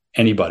house,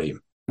 anybody,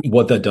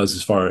 what that does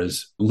as far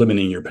as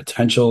limiting your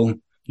potential,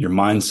 your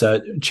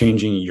mindset,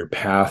 changing your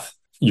path,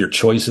 your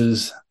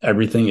choices,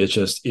 everything.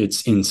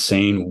 It's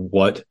insane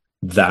what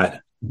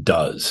that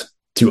does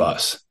to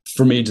us.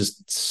 For me,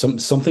 just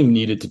something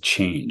needed to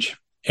change.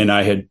 And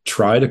I had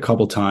tried a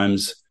couple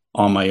times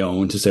on my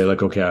own to say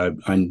like, okay,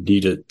 I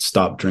need to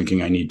stop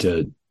drinking. I need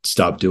to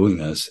stop doing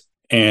this.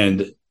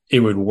 And it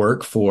would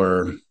work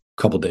for a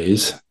couple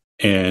days.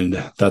 And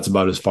that's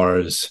about as far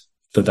as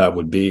that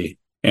would be.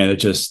 And it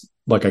just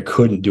like, I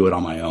couldn't do it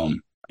on my own.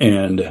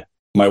 And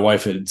my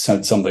wife had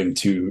said something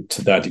to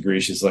that degree.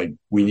 She's like,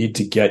 we need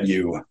to get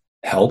you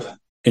help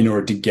in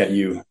order to get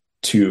you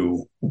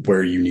to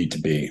where you need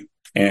to be.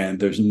 And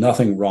there's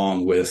nothing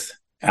wrong with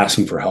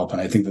asking for help.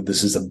 And I think that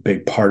this is a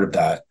big part of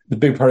that. The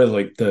big part of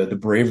like the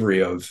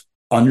bravery of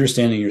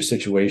understanding your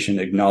situation,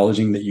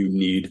 acknowledging that you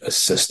need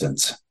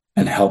assistance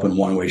and help in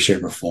one way,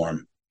 shape, or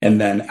form, and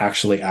then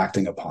actually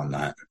acting upon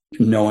that,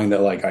 knowing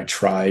that like I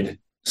tried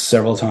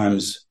several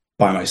times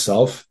by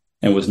myself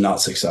and was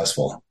not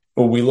successful.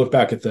 But we look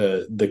back at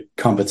the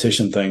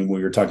competition thing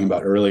we were talking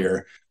about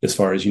earlier, as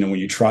far as, when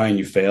you try and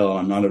you fail,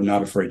 and I'm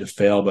not afraid to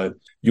fail, but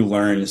you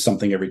learn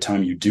something every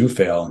time you do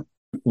fail.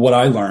 What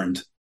I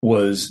learned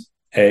was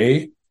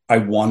A, I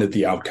wanted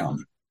the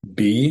outcome.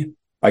 B,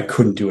 I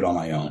couldn't do it on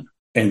my own.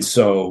 And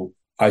so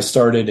I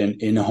started an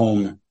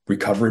in-home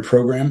recovery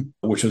program,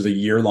 which was a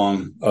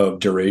year-long of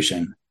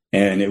duration.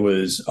 And it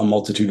was a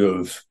multitude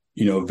of,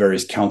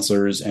 various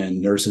counselors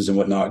and nurses and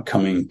whatnot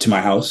coming to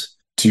my house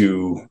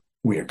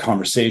we had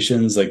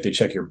conversations, like they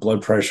check your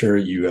blood pressure,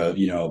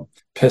 you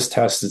piss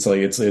tests. It's like,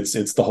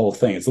 it's the whole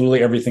thing. It's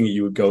literally everything that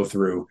you would go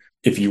through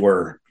if you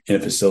were in a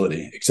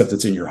facility, except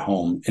it's in your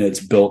home. And it's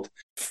built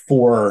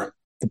for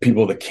the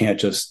people that can't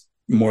just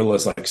more or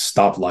less like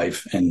stop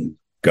life and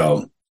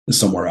go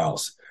somewhere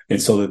else.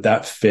 And so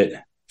that fit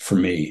for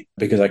me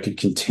because I could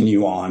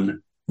continue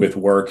on with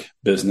work,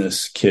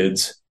 business,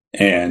 kids,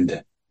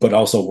 but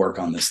also work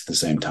on this at the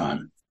same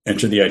time.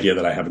 Enter the idea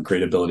that I have a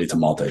great ability to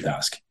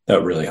multitask.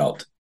 That really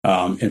helped.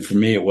 And for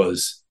me, it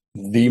was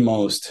the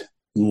most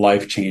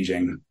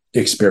life-changing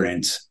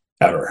experience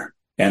ever.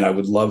 And I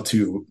would love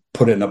to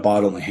put it in a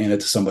bottle and hand it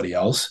to somebody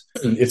else.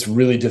 And it's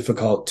really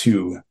difficult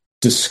to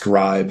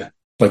describe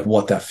like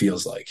what that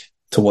feels like,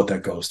 to what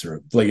that goes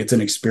through. Like it's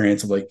an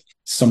experience of like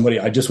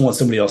I just want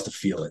somebody else to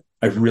feel it.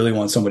 I really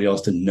want somebody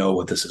else to know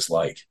what this is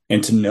like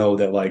and to know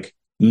that like,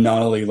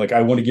 not only like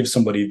I want to give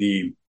somebody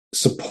the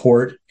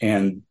support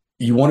and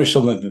you want to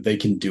show them that they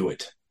can do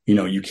it.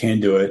 You can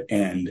do it.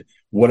 And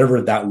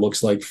whatever that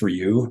looks like for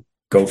you,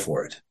 go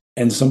for it.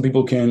 And some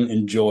people can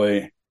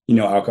enjoy,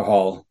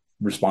 alcohol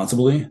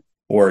responsibly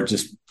or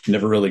just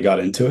never really got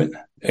into it,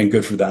 and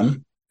good for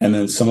them. And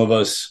then some of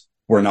us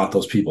were not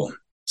those people.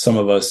 Some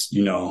of us,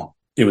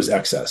 it was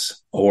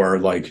excess or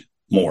like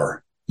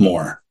more.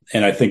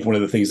 And I think one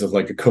of the things of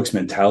like a cook's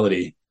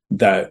mentality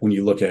that when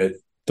you look at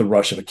the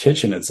rush of a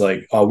kitchen, it's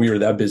like, oh, we were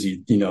that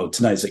busy,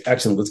 tonight. It's like,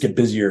 excellent. Let's get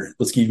busier.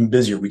 Let's get even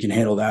busier. We can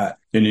handle that.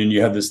 And then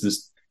you have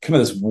this kind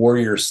of this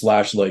warrior /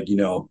 like,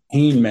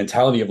 pain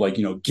mentality of like,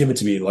 give it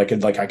to me. Like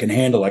I can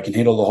handle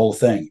the whole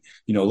thing.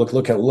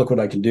 Look what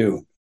I can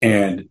do.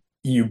 And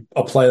you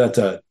apply that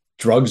to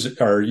drugs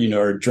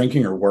or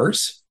drinking or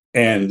worse.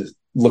 And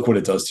look what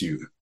it does to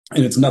you.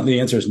 And the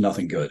answer is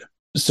nothing good.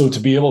 So to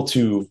be able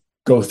to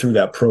go through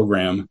that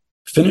program,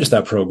 finish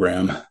that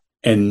program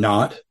and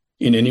not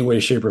in any way,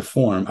 shape or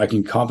form, I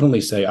can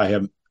confidently say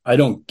I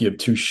don't give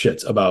two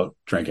shits about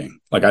drinking.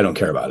 Like I don't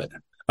care about it.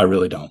 I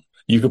really don't.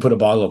 You could put a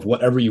bottle of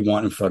whatever you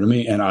want in front of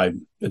me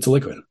and it's a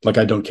liquid. Like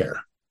I don't care.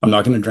 I'm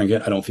not going to drink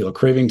it. I don't feel a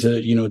craving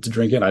to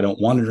drink it. I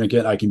don't want to drink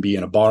it. I can be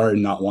in a bar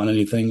and not want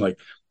anything, like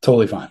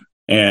totally fine.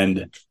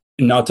 And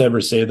not to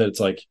ever say that it's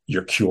like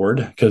you're cured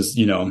because,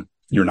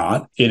 you're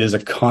not. It is a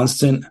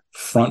constant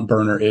front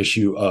burner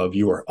issue of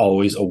you are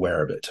always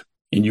aware of it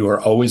and you are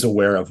always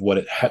aware of what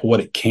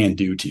it can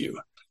do to you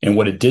and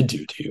what it did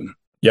do to you.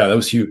 Yeah, that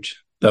was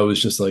huge. That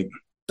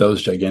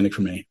was gigantic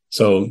for me.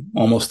 So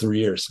almost 3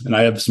 years. And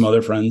I have some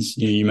other friends.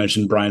 You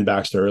mentioned Brian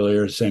Baxter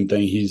earlier. Same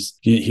thing.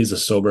 He's a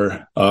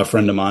sober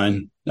friend of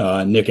mine.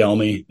 Nick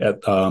Elmy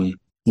at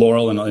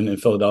Laurel in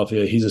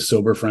Philadelphia. He's a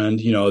sober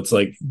friend. It's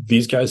like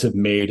these guys have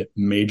made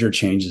major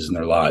changes in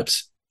their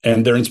lives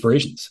and they're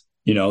inspirations.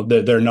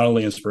 They're not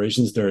only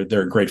inspirations,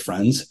 they're great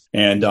friends.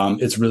 And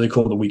it's really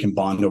cool that we can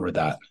bond over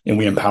that and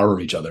we empower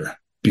each other.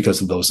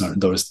 because of those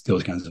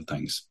kinds of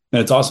things.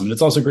 And it's awesome. And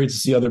it's also great to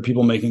see other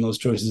people making those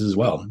choices as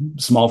well.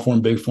 Small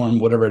form, big form,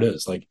 whatever it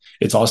is. Like,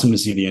 it's awesome to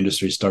see the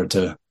industry start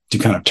to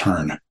kind of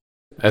turn.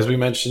 As we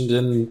mentioned,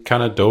 in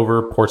kind of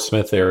Dover,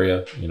 Portsmouth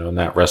area, in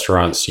that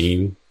restaurant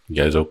scene, you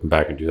guys opened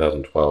back in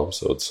 2012.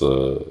 So it's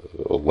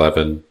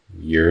 11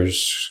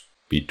 years,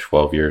 be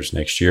 12 years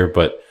next year.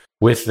 But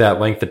with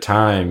that length of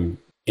time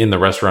in the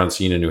restaurant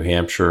scene in New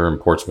Hampshire and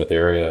Portsmouth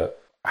area,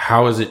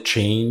 how has it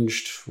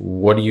changed?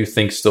 What do you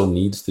think still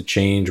needs to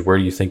change? Where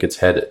do you think it's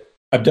headed?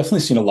 I've definitely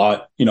seen a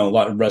lot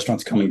of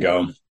restaurants come and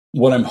go.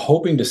 What I'm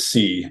hoping to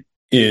see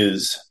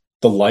is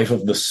the life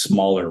of the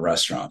smaller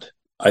restaurant.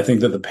 I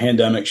think that the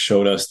pandemic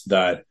showed us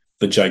that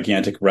the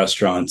gigantic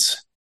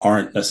restaurants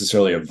aren't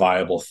necessarily a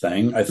viable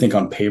thing. I think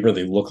on paper,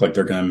 they look like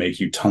they're going to make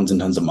you tons and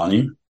tons of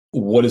money.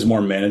 What is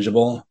more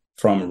manageable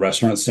from a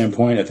restaurant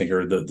standpoint, I think,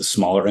 are the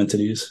smaller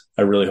entities.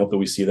 I really hope that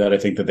we see that. I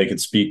think that they could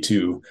speak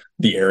to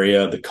the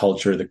area, the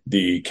culture,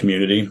 the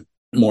community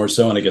more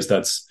so. And I guess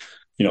that's,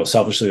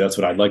 selfishly, that's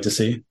what I'd like to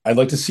see. I'd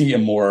like to see a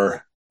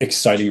more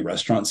exciting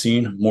restaurant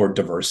scene, more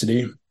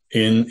diversity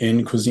in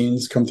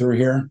cuisines come through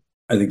here.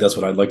 I think that's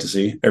what I'd like to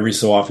see. Every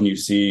so often you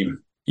see,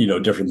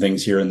 different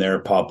things here and there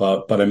pop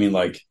up. But I mean,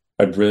 like,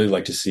 I'd really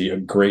like to see a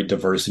great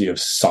diversity of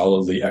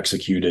solidly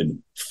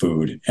executed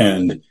food,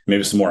 and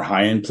maybe some more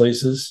high-end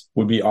places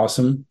would be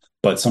awesome.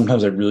 But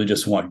sometimes I really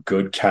just want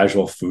good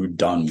casual food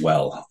done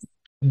well.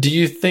 Do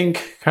you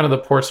think kind of the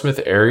Portsmouth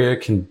area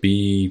can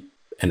be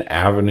an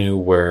avenue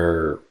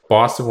where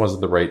Boston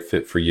wasn't the right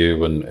fit for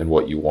you and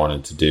what you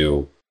wanted to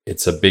do?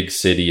 It's a big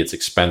city. It's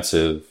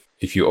expensive.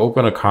 If you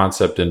open a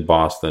concept in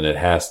Boston,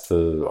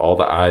 all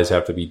the I's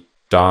have to be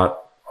dot,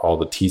 all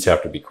the T's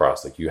have to be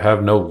crossed. Like, you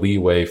have no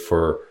leeway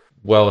for,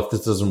 well, if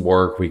this doesn't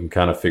work, we can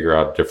kind of figure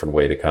out a different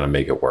way to kind of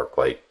make it work.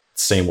 Like,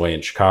 same way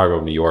in Chicago,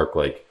 New York,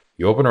 like,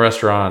 you open a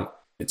restaurant,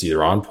 it's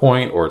either on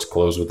point or it's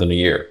closed within a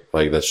year.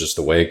 Like, that's just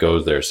the way it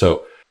goes there.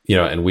 So,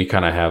 and we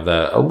kind of have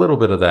a little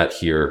bit of that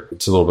here.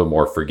 It's a little bit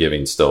more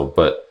forgiving still.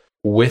 But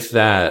with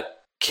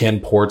that,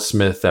 can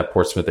that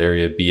Portsmouth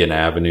area be an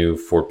avenue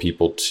for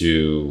people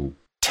to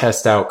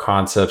test out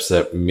concepts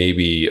that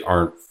maybe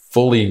aren't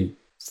fully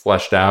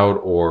fleshed out,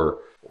 or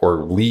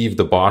leave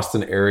the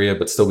Boston area,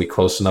 but still be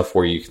close enough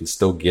where you can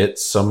still get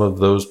some of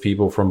those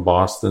people from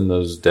Boston,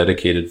 those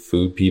dedicated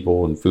food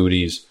people and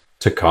foodies,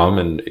 to come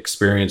and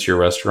experience your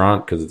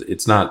restaurant? Because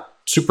it's not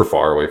super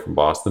far away from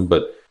Boston,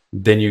 but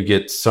then you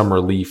get some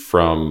relief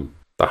from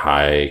the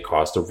high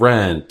cost of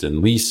rent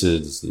and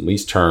leases and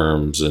lease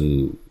terms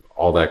and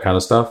all that kind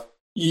of stuff.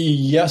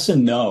 Yes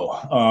and no.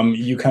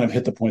 You kind of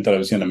hit the point that I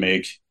was going to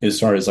make as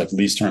far as like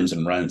lease terms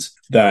and rents,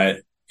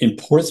 that in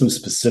Portsmouth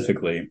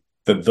specifically,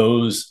 that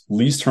those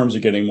lease terms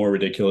are getting more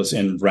ridiculous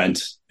and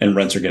rents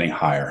are getting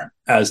higher.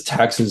 As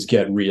taxes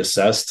get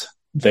reassessed,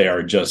 they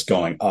are just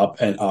going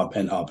up and up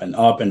and up and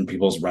up, and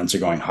people's rents are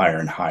going higher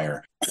and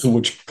higher,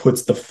 which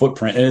puts the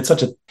footprint.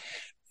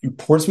 And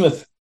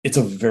Portsmouth, it's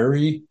a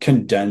very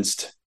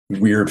condensed,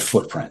 weird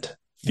footprint.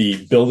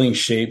 The building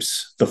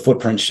shapes, the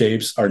footprint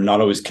shapes are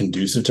not always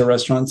conducive to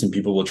restaurants, and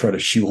people will try to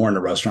shoehorn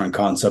a restaurant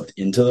concept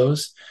into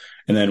those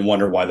and then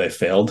wonder why they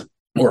failed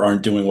or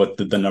aren't doing what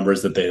the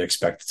numbers that they'd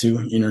expect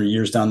to,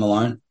 years down the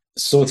line.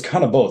 So it's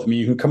kind of both. I mean,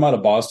 you can come out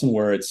of Boston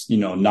where it's,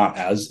 not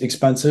as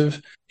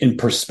expensive in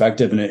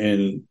perspective,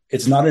 and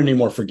it's not any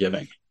more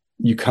forgiving.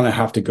 You kind of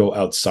have to go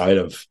outside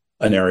of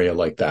an area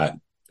like that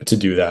to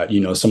do that.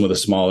 Some of the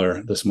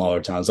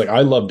smaller towns. Like,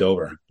 I love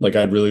Dover. Like,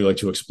 I'd really like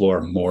to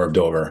explore more of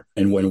Dover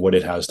and what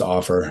it has to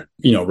offer,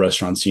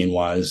 restaurant scene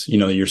wise.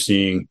 You're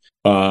seeing,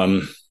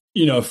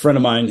 a friend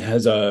of mine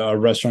has a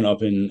restaurant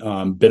up in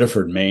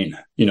Biddeford, Maine,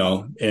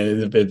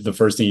 and the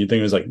first thing you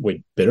think is like,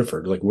 wait,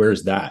 Biddeford, like,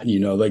 where's that?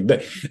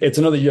 It's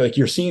another,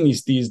 you're seeing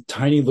these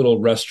tiny little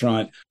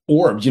restaurant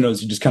orbs,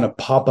 just kind of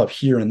pop up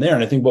here and there.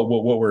 And I think what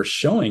we're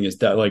showing is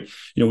that, like,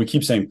 we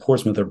keep saying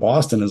Portsmouth or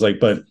Boston is like,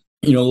 but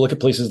look at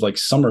places like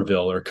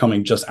Somerville or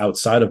coming just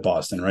outside of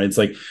Boston, right? It's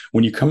like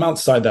when you come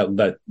outside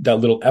that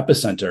little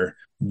epicenter,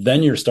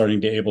 then you're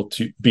starting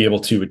to be able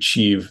to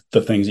achieve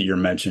the things that you're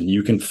mentioned.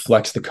 You can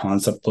flex the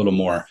concept a little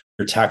more.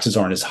 Your taxes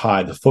aren't as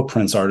high. The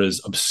footprints aren't as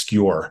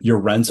obscure. Your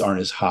rents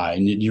aren't as high,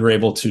 and you're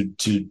able to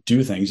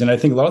do things. And I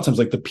think a lot of times,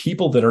 like, the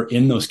people that are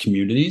in those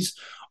communities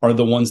are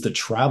the ones that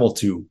travel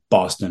to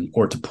Boston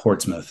or to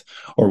Portsmouth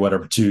or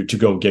whatever to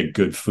go get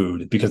good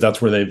food, because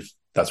that's where they've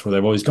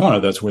always gone, or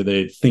that's where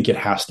they think it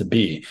has to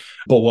be.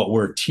 But what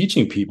we're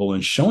teaching people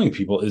and showing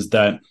people is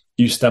that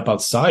you step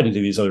outside into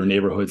these other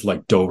neighborhoods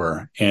like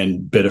Dover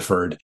and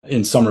Biddeford,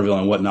 in Somerville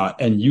and whatnot,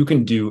 and you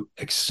can do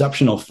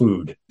exceptional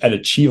food at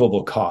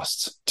achievable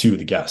costs to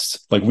the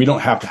guests. Like, we don't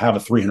have to have a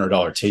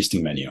 $300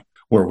 tasting menu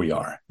where we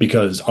are,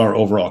 because our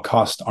overall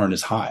costs aren't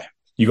as high.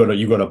 You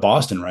go to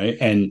Boston, right?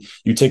 And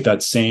you take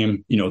that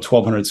same,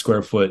 1,200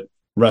 square foot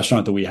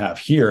restaurant that we have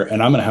here,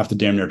 and I'm going to have to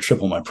damn near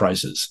triple my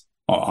prices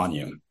on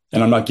you.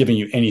 And I'm not giving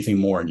you anything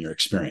more in your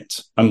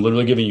experience. I'm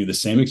literally giving you the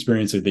same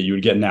experience that you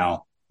would get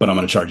now, but I'm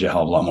going to charge you a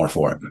hell of a lot more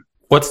for it.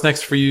 What's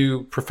next for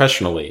you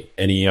professionally?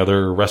 Any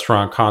other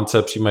restaurant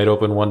concepts you might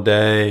open one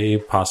day?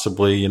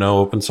 Possibly,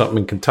 open something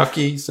in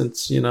Kentucky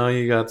since, you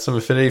got some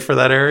affinity for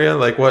that area?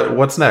 Like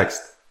what's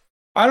next?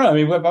 I don't know. I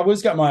mean, I've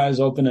always got my eyes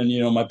open,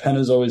 and my pen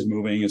is always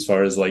moving as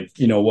far as like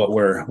what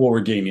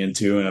we're getting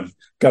into, and I've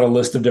got a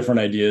list of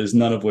different ideas,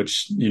 none of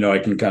which I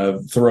can kind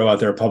of throw out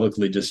there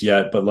publicly just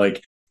yet. But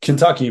like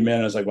Kentucky, man,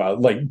 I was like, wow,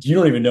 like you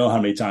don't even know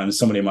how many times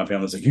somebody in my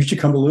family was like, you should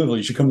come to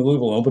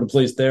Louisville, open a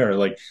place there.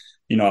 Like,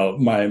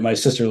 my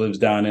sister lives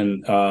down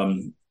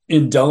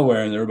in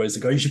Delaware, and everybody's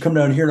like, oh, you should come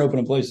down here and open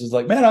a place. It's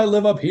like, man, I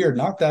live up here,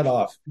 knock that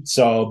off.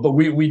 So, but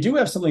we do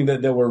have something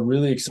that we're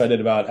really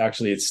excited about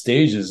actually at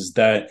Stages, is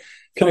that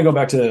kind of go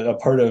back to a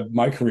part of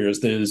my career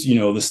is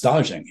the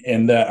staging,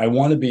 and that I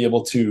want to be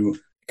able to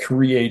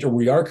create, or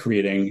we are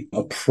creating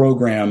a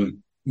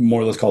program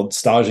more or less called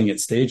Staging at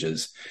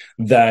Stages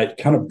that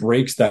kind of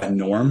breaks that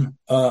norm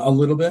a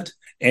little bit.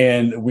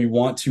 And we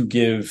want to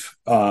give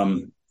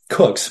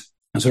cooks,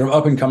 sort of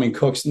up and coming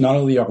cooks, not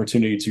only the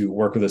opportunity to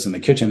work with us in the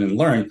kitchen and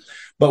learn,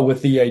 but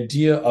with the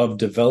idea of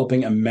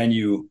developing a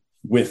menu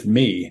with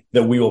me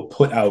that we will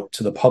put out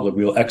to the public.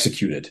 We will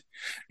execute it.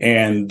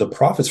 And the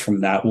profits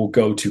from that will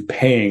go to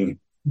paying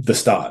the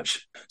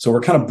stage. So we're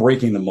kind of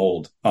breaking the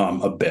mold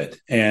a bit.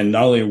 And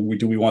not only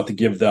do we want to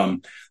give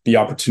them the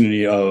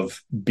opportunity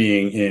of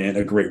being in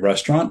a great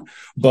restaurant,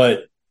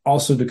 but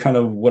also to kind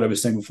of what I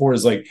was saying before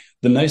is like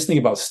the nice thing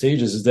about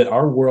Stages is that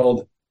our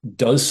world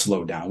does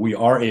slow down. We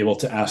are able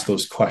to ask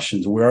those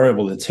questions. We are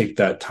able to take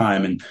that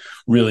time and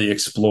really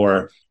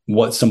explore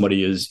what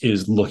somebody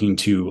is looking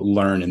to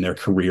learn in their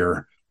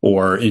career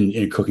or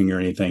in cooking or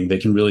anything. They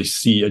can really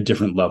see a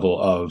different level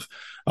of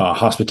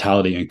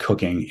hospitality and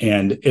cooking.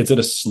 And it's at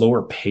a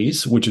slower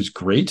pace, which is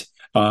great.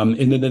 And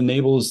it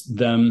enables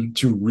them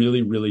to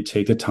really, really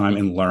take the time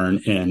and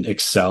learn and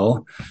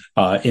excel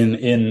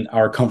in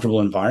our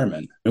comfortable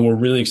environment. And we're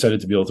really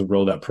excited to be able to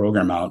roll that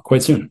program out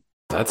quite soon.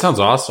 That sounds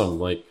awesome.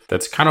 Like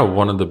that's kind of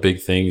one of the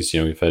big things,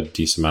 we've had a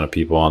decent amount of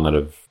people on that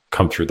have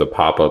come through the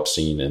pop-up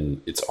scene,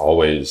 and it's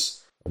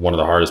always one of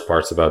the hardest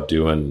parts about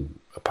doing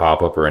a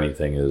pop-up or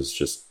anything is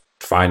just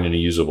finding a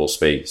usable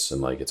space.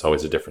 And like, it's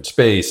always a different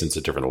space. It's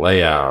a different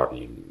layout.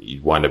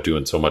 You wind up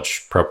doing so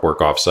much prep work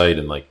offsite.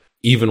 And like,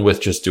 even with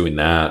just doing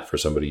that for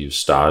somebody who's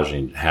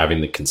staging,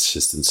 having the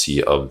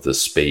consistency of the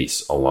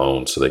space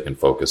alone so they can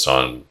focus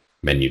on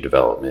menu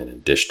development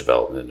and dish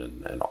development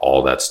and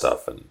all that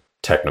stuff and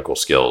technical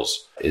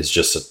skills is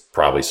just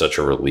probably such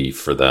a relief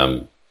for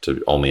them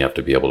to only have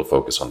to be able to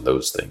focus on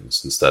those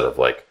things instead of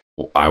like,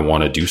 I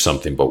want to do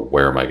something, but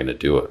where am I going to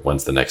do it?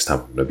 When's the next time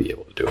I'm going to be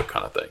able to do it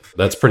kind of thing?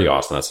 That's pretty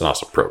awesome. That's an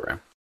awesome program.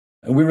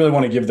 And we really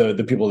want to give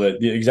the people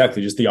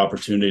exactly just the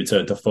opportunity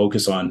to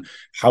focus on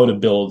how to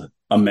build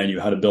a menu,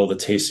 how to build a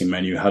tasting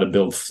menu, how to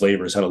build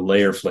flavors, how to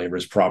layer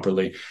flavors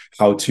properly,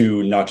 how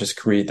to not just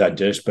create that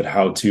dish, but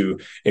how to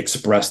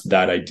express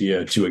that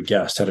idea to a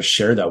guest, how to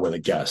share that with a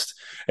guest.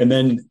 And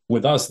then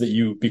with us,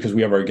 because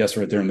we have our guests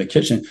right there in the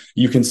kitchen,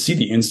 you can see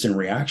the instant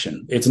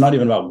reaction. It's not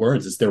even about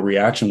words. It's their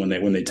reaction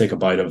when they take a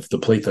bite of the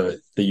plate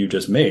that you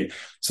just made.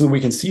 So that we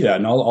can see that.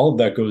 And all of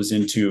that goes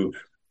into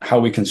how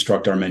we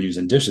construct our menus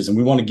and dishes. And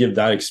we want to give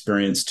that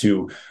experience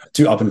to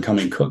up and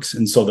coming cooks.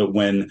 And so that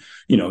when,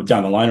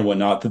 down the line or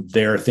whatnot, that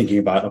they're thinking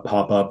about a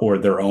pop-up or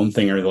their own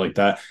thing or like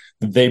that,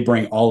 they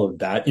bring all of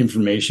that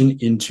information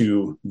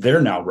into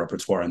their now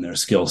repertoire and their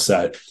skill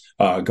set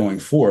going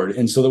forward.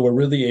 And so that we're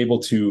really able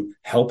to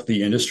help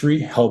the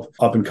industry, help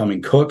up and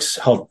coming cooks,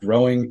 help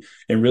growing,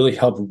 and really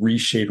help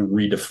reshape and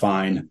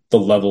redefine the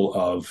level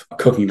of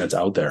cooking that's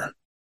out there.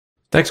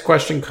 Next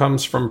question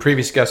comes from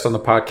previous guest on the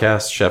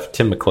podcast, Chef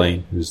Tim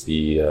McLean, who's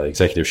the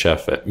executive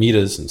chef at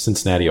Mita's in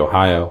Cincinnati,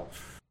 Ohio.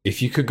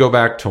 If you could go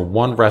back to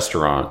one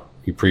restaurant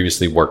you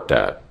previously worked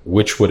at,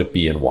 which would it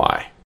be and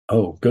why?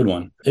 Oh, good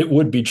one. It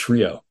would be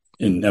Trio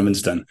in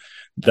Evanston.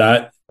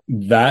 That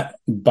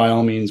by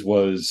all means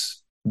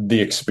was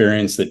the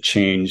experience that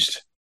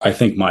changed, I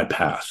think, my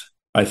path.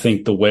 I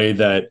think the way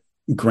that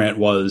Grant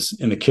was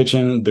in the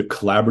kitchen, the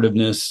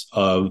collaborativeness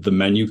of the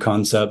menu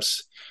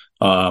concepts,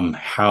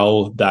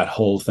 how that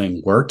whole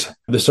thing worked,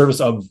 the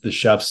service of the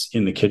chefs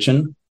in the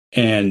kitchen,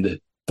 and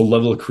the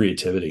level of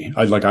creativity.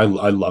 I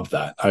love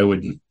that. I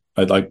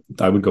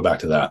would go back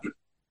to that.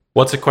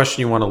 What's a question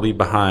you want to leave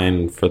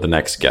behind for the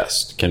next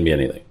guest? Can be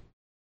anything.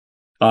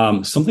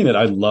 Something that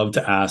I'd love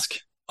to ask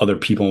other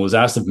people, and was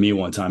asked of me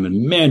one time,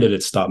 and man, did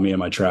it stop me in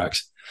my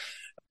tracks,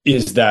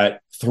 is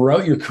that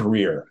throughout your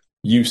career,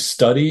 you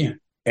study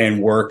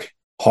and work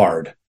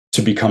hard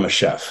to become a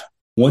chef.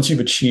 Once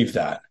you've achieved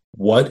that,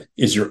 what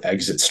is your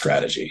exit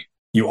strategy?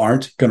 You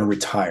aren't going to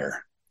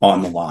retire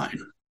on the line.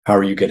 How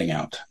are you getting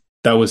out?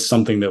 That was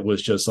something that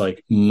was just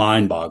like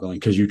mind-boggling,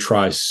 because you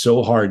try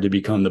so hard to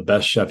become the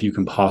best chef you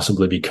can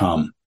possibly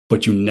become,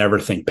 but you never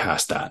think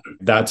past that.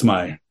 That's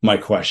my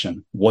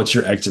question. What's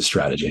your exit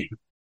strategy?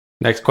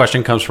 Next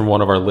question comes from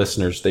one of our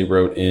listeners. They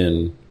wrote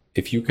in,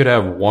 if you could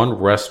have one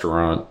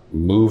restaurant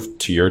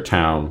moved to your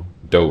town,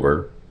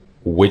 Dover,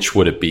 which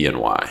would it be and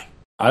why?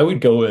 I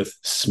would go with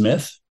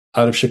Smith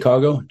out of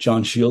Chicago,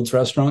 John Shields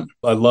restaurant.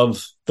 I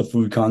love the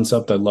food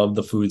concept. I love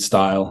the food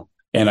style.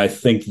 And I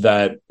think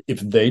that if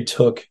they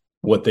took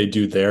what they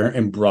do there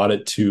and brought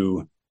it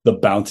to the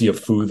bounty of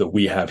food that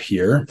we have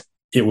here,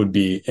 it would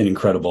be an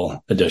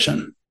incredible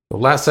addition. The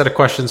last set of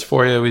questions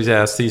for you. We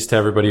ask these to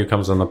everybody who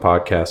comes on the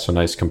podcast. So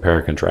nice compare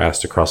and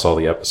contrast across all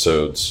the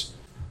episodes.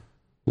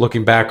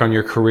 Looking back on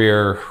your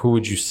career, who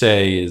would you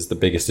say is the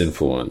biggest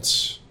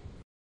influence?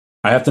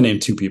 I have to name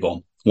two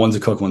people. One's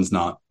a cook, one's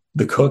not.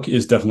 The cook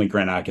is definitely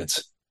Grant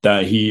Achatz.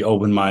 That he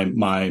opened my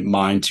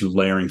mind to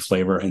layering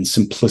flavor and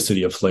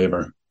simplicity of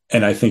flavor.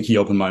 And I think he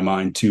opened my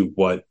mind to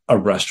what a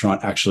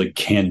restaurant actually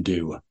can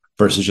do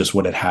versus just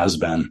what it has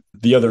been.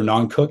 The other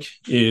non-cook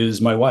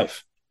is my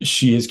wife.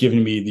 She has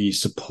given me the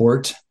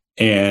support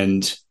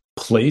and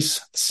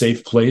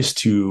safe place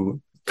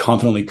to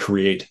confidently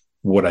create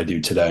what I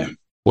do today.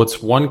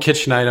 What's one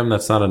kitchen item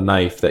that's not a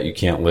knife that you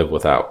can't live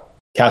without?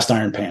 Cast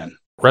iron pan.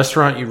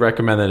 Restaurant you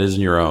recommend that isn't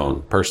your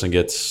own. Person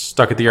gets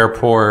stuck at the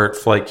airport,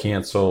 flight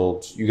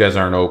canceled, you guys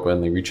aren't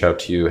open, they reach out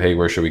to you, hey,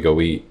 where should we go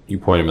eat? You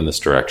point them in this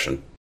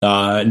direction.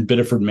 In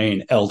Biddeford,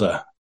 Maine,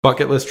 Elda.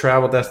 Bucket list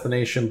travel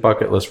destination,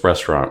 bucket list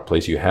restaurant,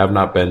 place you have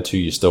not been to,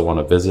 you still want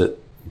to visit,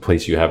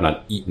 place you have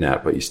not eaten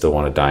at, but you still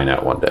want to dine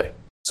at one day.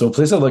 So a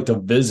place I'd like to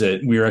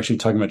visit, we were actually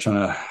talking about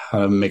trying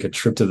to make a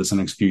trip to this in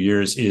the next few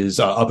years,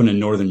 is up in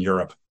Northern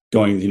Europe,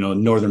 going,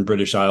 Northern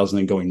British Isles and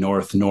then going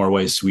north,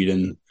 Norway,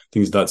 Sweden,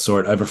 things of that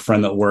sort. I have a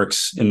friend that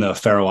works in the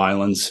Faroe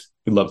Islands.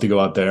 We'd love to go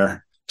out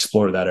there,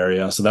 explore that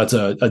area. So that's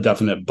a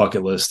definite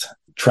bucket list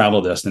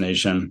travel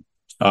destination.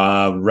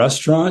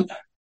 Restaurant,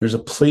 there's a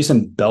place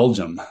in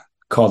Belgium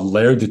called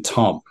L'Air du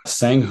Temps.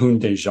 Sang-Hoon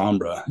de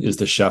Jambre is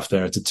the chef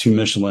there. It's a 2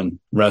 Michelin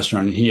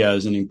restaurant. And he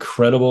has an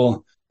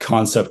incredible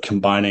concept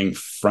combining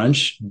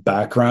French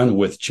background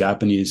with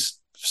Japanese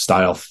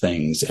style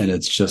things. And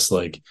it's just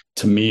like,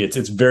 to me,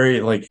 it's very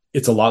like,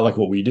 it's a lot like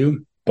what we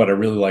do, but I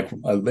really like,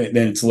 and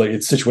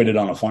it's situated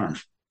on a farm.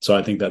 So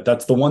I think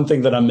that's the one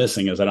thing that I'm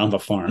missing is I don't have a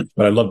farm,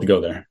 but I'd love to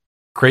go there.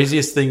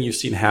 Craziest thing you've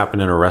seen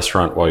happen in a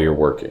restaurant while you're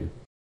working?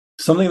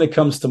 Something that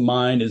comes to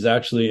mind is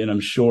actually, and I'm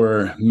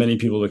sure many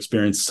people have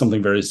experienced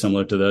something very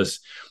similar to this,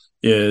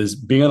 is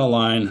being on a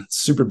line,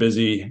 super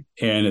busy,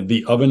 and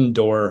the oven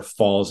door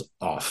falls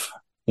off.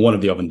 One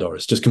of the oven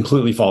doors just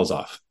completely falls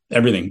off.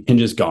 Everything,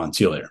 hinges gone,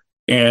 see you later.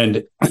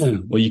 And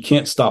well, you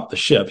can't stop the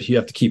ship. You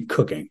have to keep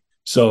cooking.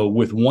 So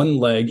with one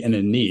leg and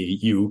a knee,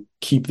 you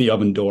keep the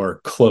oven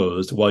door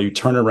closed while you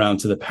turn around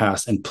to the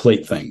pass and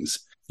plate things.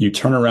 You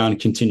turn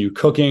around, continue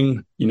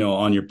cooking,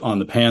 on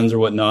the pans or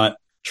whatnot,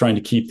 trying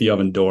to keep the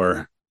oven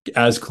door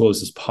as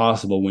close as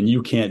possible. When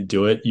you can't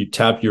do it, you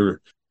tap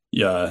your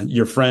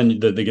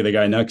friend, the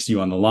guy next to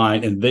you on the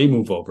line, and they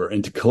move over.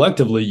 And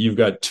collectively, you've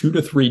got 2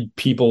 to 3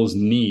 people's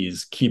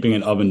knees keeping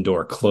an oven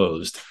door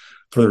closed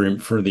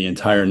for the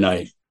entire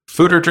night.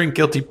 Food or drink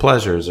guilty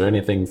pleasures, or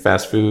anything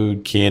fast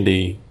food,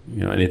 candy,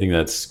 anything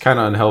that's kind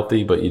of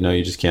unhealthy, but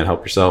you just can't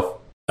help yourself.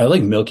 I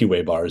like Milky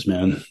Way bars,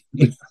 man.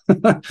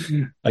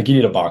 I can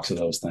eat a box of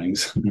those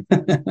things.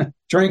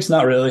 Drinks,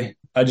 not really.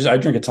 I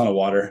drink a ton of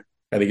water.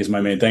 I think is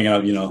my main thing.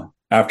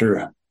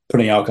 After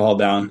putting alcohol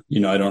down,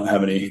 I don't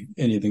have any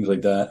things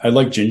like that. I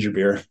like ginger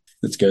beer.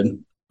 It's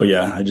good. But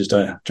yeah, I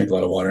drink a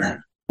lot of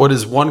water. What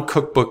is one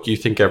cookbook you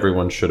think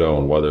everyone should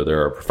own, whether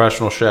they're a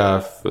professional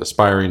chef,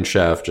 aspiring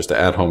chef, just an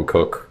at-home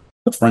cook?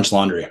 The French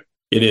Laundry.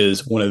 It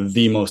is one of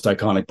the most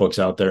iconic books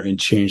out there and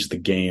changed the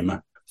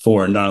game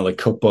for not only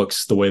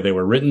cookbooks, the way they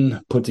were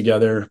written, put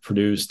together,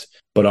 produced,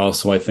 but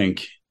also I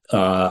think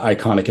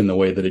iconic in the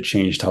way that it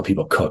changed how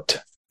people cooked.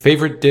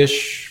 Favorite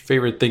dish,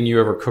 favorite thing you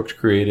ever cooked,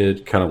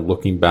 created, kind of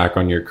looking back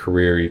on your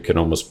career, you can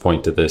almost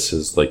point to this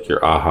as like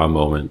your aha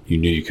moment. You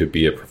knew you could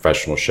be a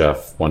professional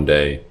chef one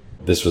day.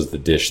 This was the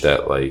dish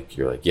that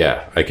you're like,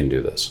 yeah, I can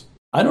do this.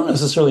 I don't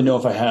necessarily know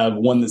if I have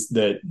one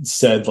that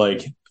said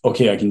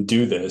okay, I can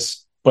do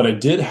this, but I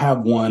did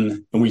have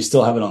one, and we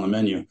still have it on the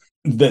menu,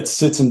 that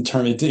sits in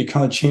terms, it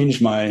kind of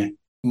changed my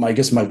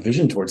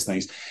vision towards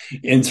things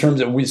in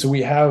terms of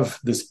we have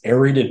this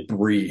aerated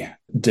brie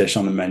dish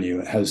on the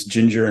menu. It has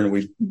ginger, and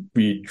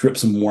we drip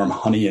some warm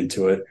honey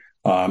into it.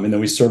 And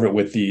then we serve it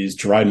with these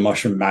dried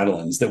mushroom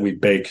madeleines that we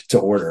bake to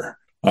order,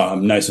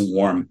 nice and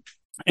warm.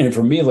 And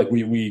for me,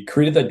 we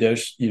created that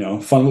dish,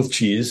 fun with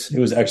cheese. It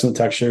was excellent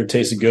texture,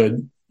 tasted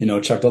good,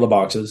 checked all the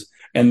boxes.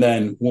 And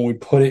then when we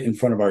put it in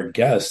front of our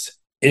guests,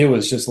 it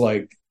was just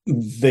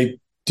they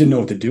didn't know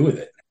what to do with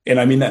it.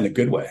 And I mean that in a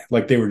good way.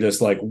 They were just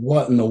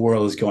what in the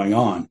world is going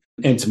on?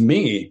 And to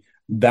me,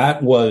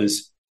 that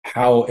was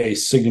how a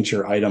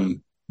signature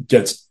item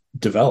gets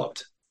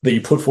developed, that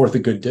you put forth a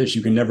good dish.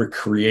 You can never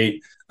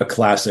create a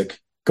classic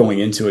going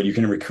into it. You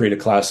can never create a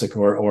classic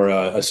or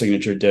a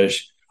signature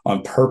dish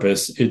on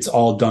purpose. It's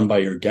all done by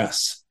your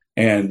guests.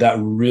 And that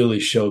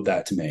really showed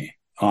that to me.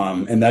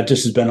 And that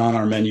dish has been on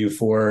our menu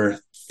for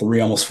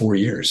almost 4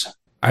 years.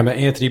 I'm an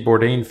Anthony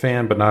Bourdain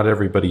fan, but not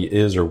everybody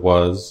is or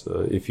was.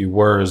 If you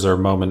were, is there a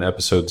moment,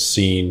 episode,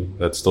 scene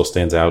that still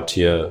stands out to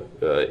you?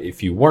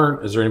 If you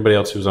weren't, is there anybody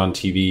else who's on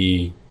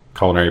TV,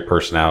 culinary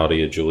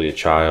personality, a Julia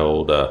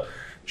Child,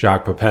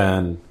 Jacques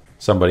Pepin,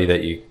 somebody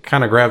that you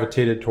kind of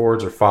gravitated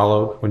towards or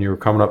followed when you were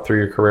coming up through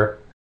your career?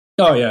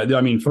 Oh yeah,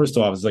 I mean, first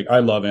off, it's like I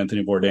love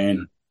Anthony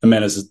Bourdain. The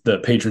man is the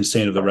patron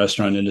saint of the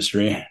restaurant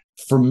industry.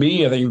 For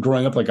me, I think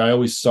growing up, like I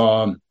always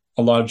saw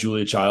a lot of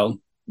Julia Child.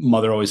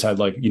 Mother always had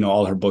like,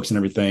 all her books and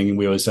everything. And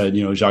we always had,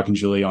 Jacques and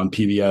Julie on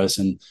PBS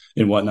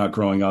and whatnot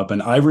growing up.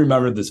 And I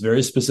remember this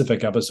very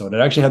specific episode.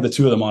 It actually had the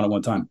two of them on at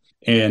one time.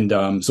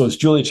 And so it's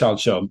Julia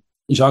Child's show.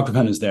 Jacques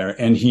Pepin is there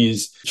and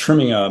he's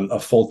trimming a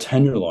full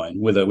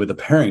tenderloin with a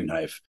paring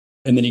knife.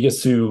 And then he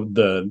gets to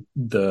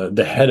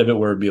the head of it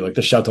where it'd be like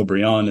the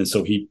Chateaubriand. And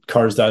so he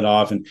carves that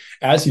off. And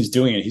as he's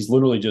doing it, he's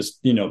literally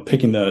just,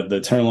 picking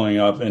the tenderloin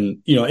up. And,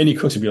 any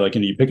cooks would be like,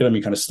 you pick it up,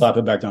 you kind of slap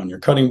it back down on your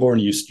cutting board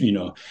and you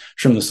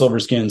trim the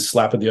silver skin,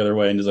 slap it the other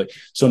way. And it's like,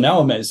 so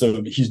now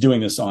so he's doing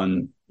this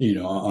on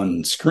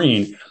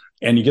screen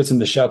and he gets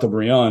into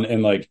Chateaubriand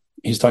and like,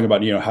 he's talking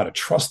about, how to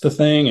trust the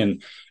thing.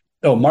 And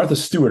oh, Martha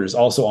Stewart is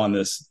also on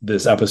this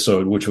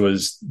episode,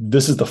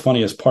 this is the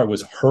funniest part,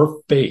 was her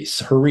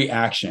face, her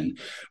reaction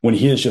when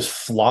he is just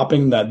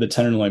flopping the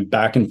tenderloin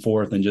back and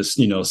forth and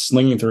just,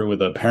 slinging through it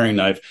with a paring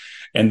knife.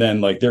 And then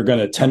like, they're going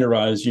to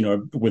tenderize,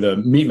 with a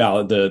meat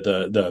mallet,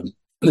 the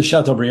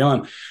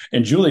Chateaubriand.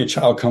 And Julia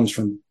Child comes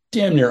from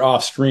damn near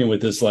off screen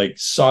with this like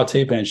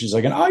saute pan. She's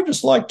like, and I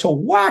just like to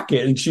whack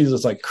it. And she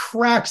just like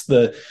cracks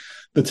the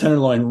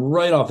tenderloin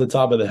right off the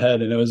top of the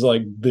head. And it was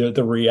like the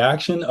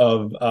reaction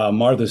of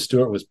Martha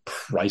Stewart was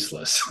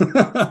priceless.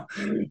 For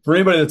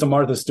anybody that's a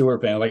Martha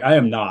Stewart fan, like I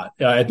am not.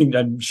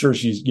 I'm sure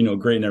she's,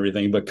 great and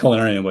everything, but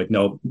culinary, I'm like,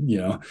 nope,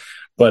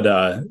 But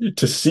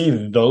to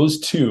see those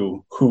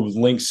two who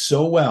link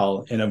so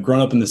well and have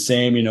grown up in the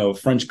same,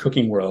 French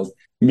cooking world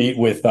meet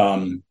with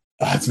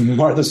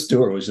Martha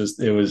Stewart was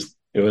just, it was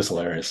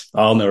hilarious.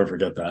 I'll never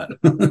forget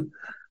that.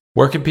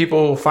 Where can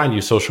people find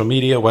you? Social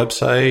media,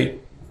 website,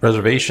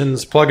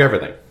 reservations, plug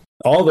everything.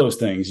 All those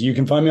things. You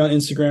can find me on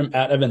Instagram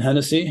at Evan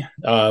Hennessey.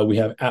 We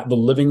have at the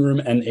Living Room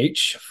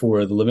NH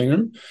for the living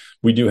room.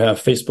 We do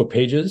have Facebook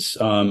pages.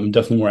 I'm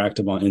definitely more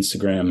active on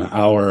Instagram.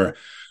 Our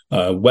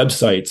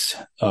websites,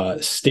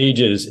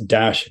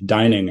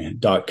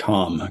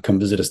 stages-dining.com. Come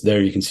visit us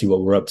there. You can see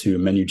what we're up to,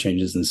 menu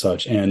changes and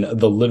such. And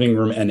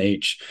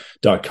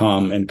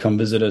thelivingroomnh.com. And come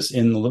visit us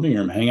in the living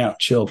room. Hang out,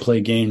 chill,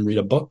 play game, read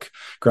a book,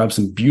 grab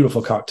some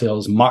beautiful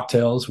cocktails,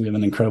 mocktails. We have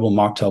an incredible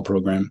mocktail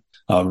program.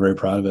 I'm very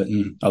proud of it,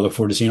 and I look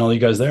forward to seeing all you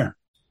guys there.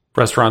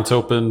 Restaurant's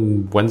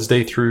open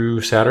Wednesday through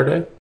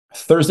Saturday?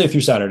 Thursday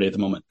through Saturday at the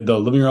moment. The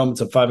living room,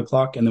 it's at 5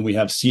 o'clock, and then we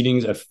have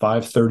seatings at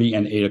 5:30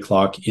 and 8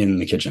 o'clock in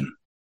the kitchen.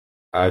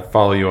 I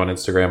follow you on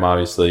Instagram,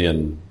 obviously,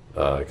 and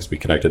because we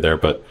connected there,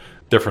 but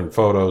different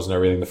photos and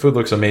everything. The food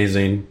looks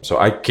amazing, so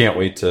I can't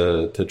wait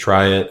to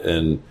try it.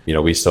 And,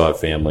 we still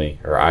have family,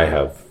 or I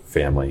have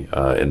family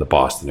in the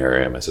Boston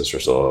area. My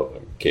sister's still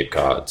in Cape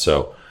Cod,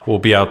 so we'll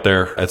be out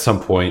there at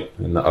some point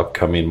in the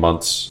upcoming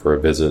months for a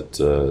visit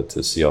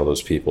to see all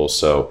those people.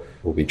 So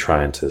we'll be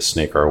trying to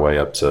snake our way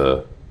up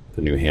to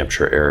the New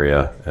Hampshire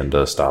area and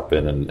stop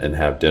in and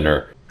have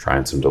dinner,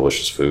 trying some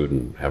delicious food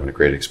and having a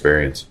great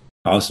experience.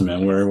 Awesome,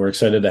 man. We're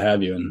excited to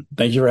have you. And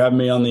thank you for having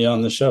me on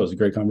the show. It was a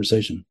great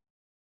conversation.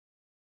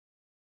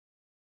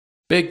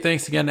 Big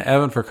thanks again to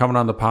Evan for coming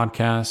on the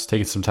podcast,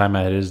 taking some time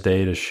out of his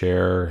day to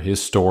share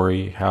his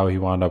story, how he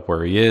wound up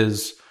where he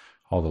is,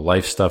 all the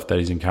life stuff that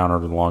he's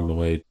encountered along the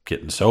way,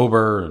 getting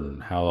sober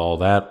and how all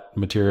that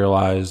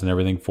materialized and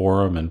everything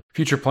for him, and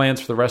future plans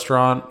for the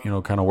restaurant,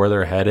 kind of where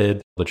they're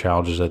headed, the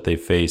challenges that they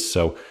face.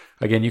 So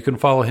again, you can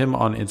follow him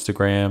on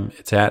Instagram.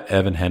 It's at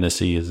Evan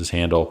Hennessey is his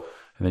handle.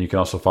 And then you can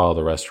also follow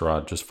the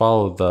restaurant. Just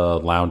follow the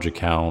lounge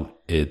account.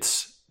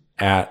 It's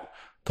at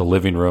the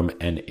Living Room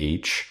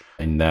NH,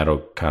 and that'll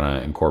kind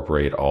of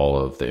incorporate all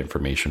of the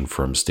information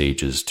from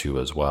Stages too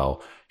as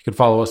well. You can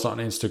follow us on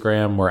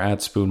Instagram. We're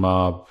at Spoon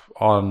Mob,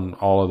 on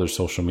all other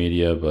social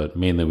media, but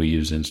mainly we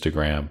use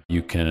Instagram.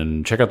 You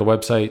can check out the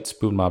website,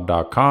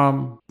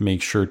 spoonmob.com.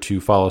 Make sure to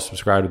follow,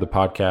 subscribe to the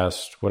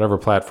podcast, whatever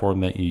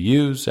platform that you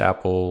use,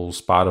 Apple,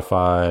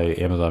 Spotify,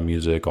 Amazon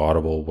Music,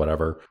 Audible,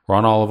 whatever. We're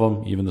on all of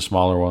them, even the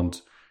smaller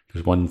ones.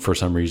 There's one for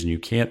some reason you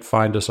can't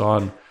find us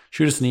on.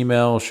 Shoot us an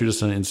email, shoot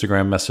us an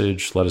Instagram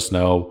message, let us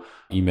know.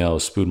 Email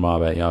is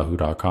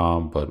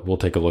spoonmob@yahoo.com, but we'll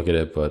take a look at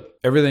it. But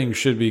everything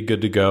should be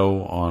good to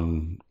go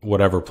on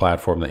whatever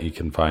platform that you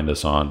can find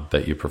us on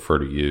that you prefer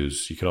to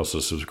use. You can also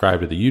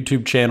subscribe to the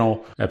YouTube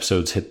channel.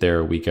 Episodes hit there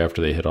a week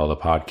after they hit all the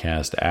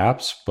podcast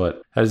apps.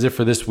 But that is it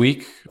for this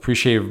week.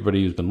 Appreciate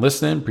everybody who's been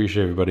listening.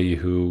 Appreciate everybody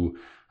who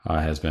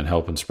has been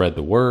helping spread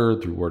the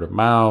word through word of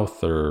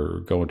mouth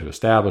or going to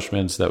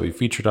establishments that we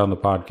featured on the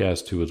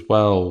podcast too as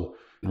well.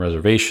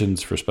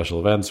 Reservations for special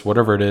events,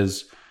 whatever it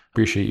is.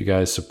 Appreciate you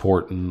guys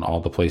supporting all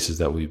the places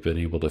that we've been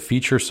able to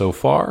feature so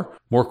far.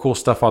 More cool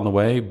stuff on the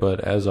way, but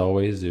as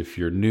always, if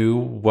you're new,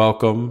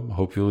 welcome.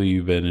 Hopefully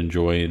you've been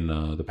enjoying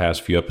the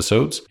past few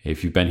episodes.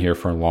 If you've been here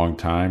for a long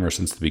time or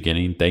since the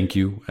beginning, thank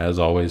you, as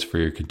always, for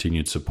your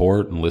continued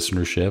support and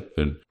listenership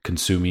and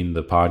consuming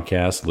the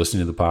podcast,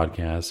 listening to the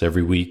podcast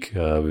every week.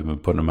 We've been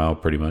putting them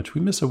out pretty much.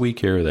 We miss a week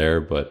here or there,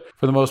 but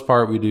for the most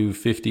part, we do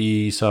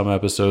 50 some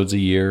episodes a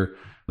year.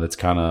 That's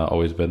kind of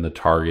always been the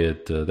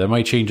target. That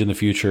might change in the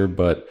future,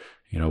 but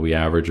we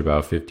average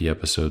about 50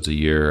 episodes a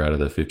year out of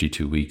the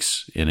 52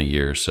 weeks in a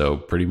year. So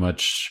pretty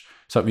much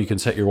something you can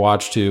set your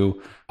watch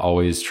to.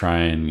 Always try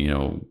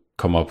and,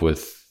 come up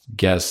with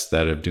guests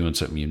that are doing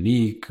something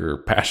unique or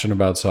passionate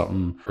about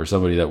something, or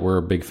somebody that we're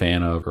a big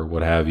fan of or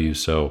what have you.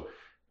 So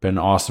been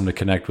awesome to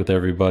connect with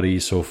everybody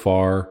so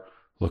far.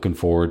 Looking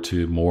forward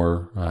to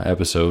more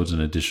episodes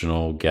and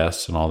additional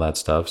guests and all that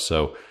stuff.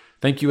 So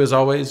thank you as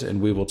always,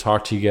 and we will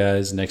talk to you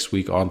guys next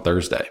week on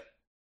Thursday.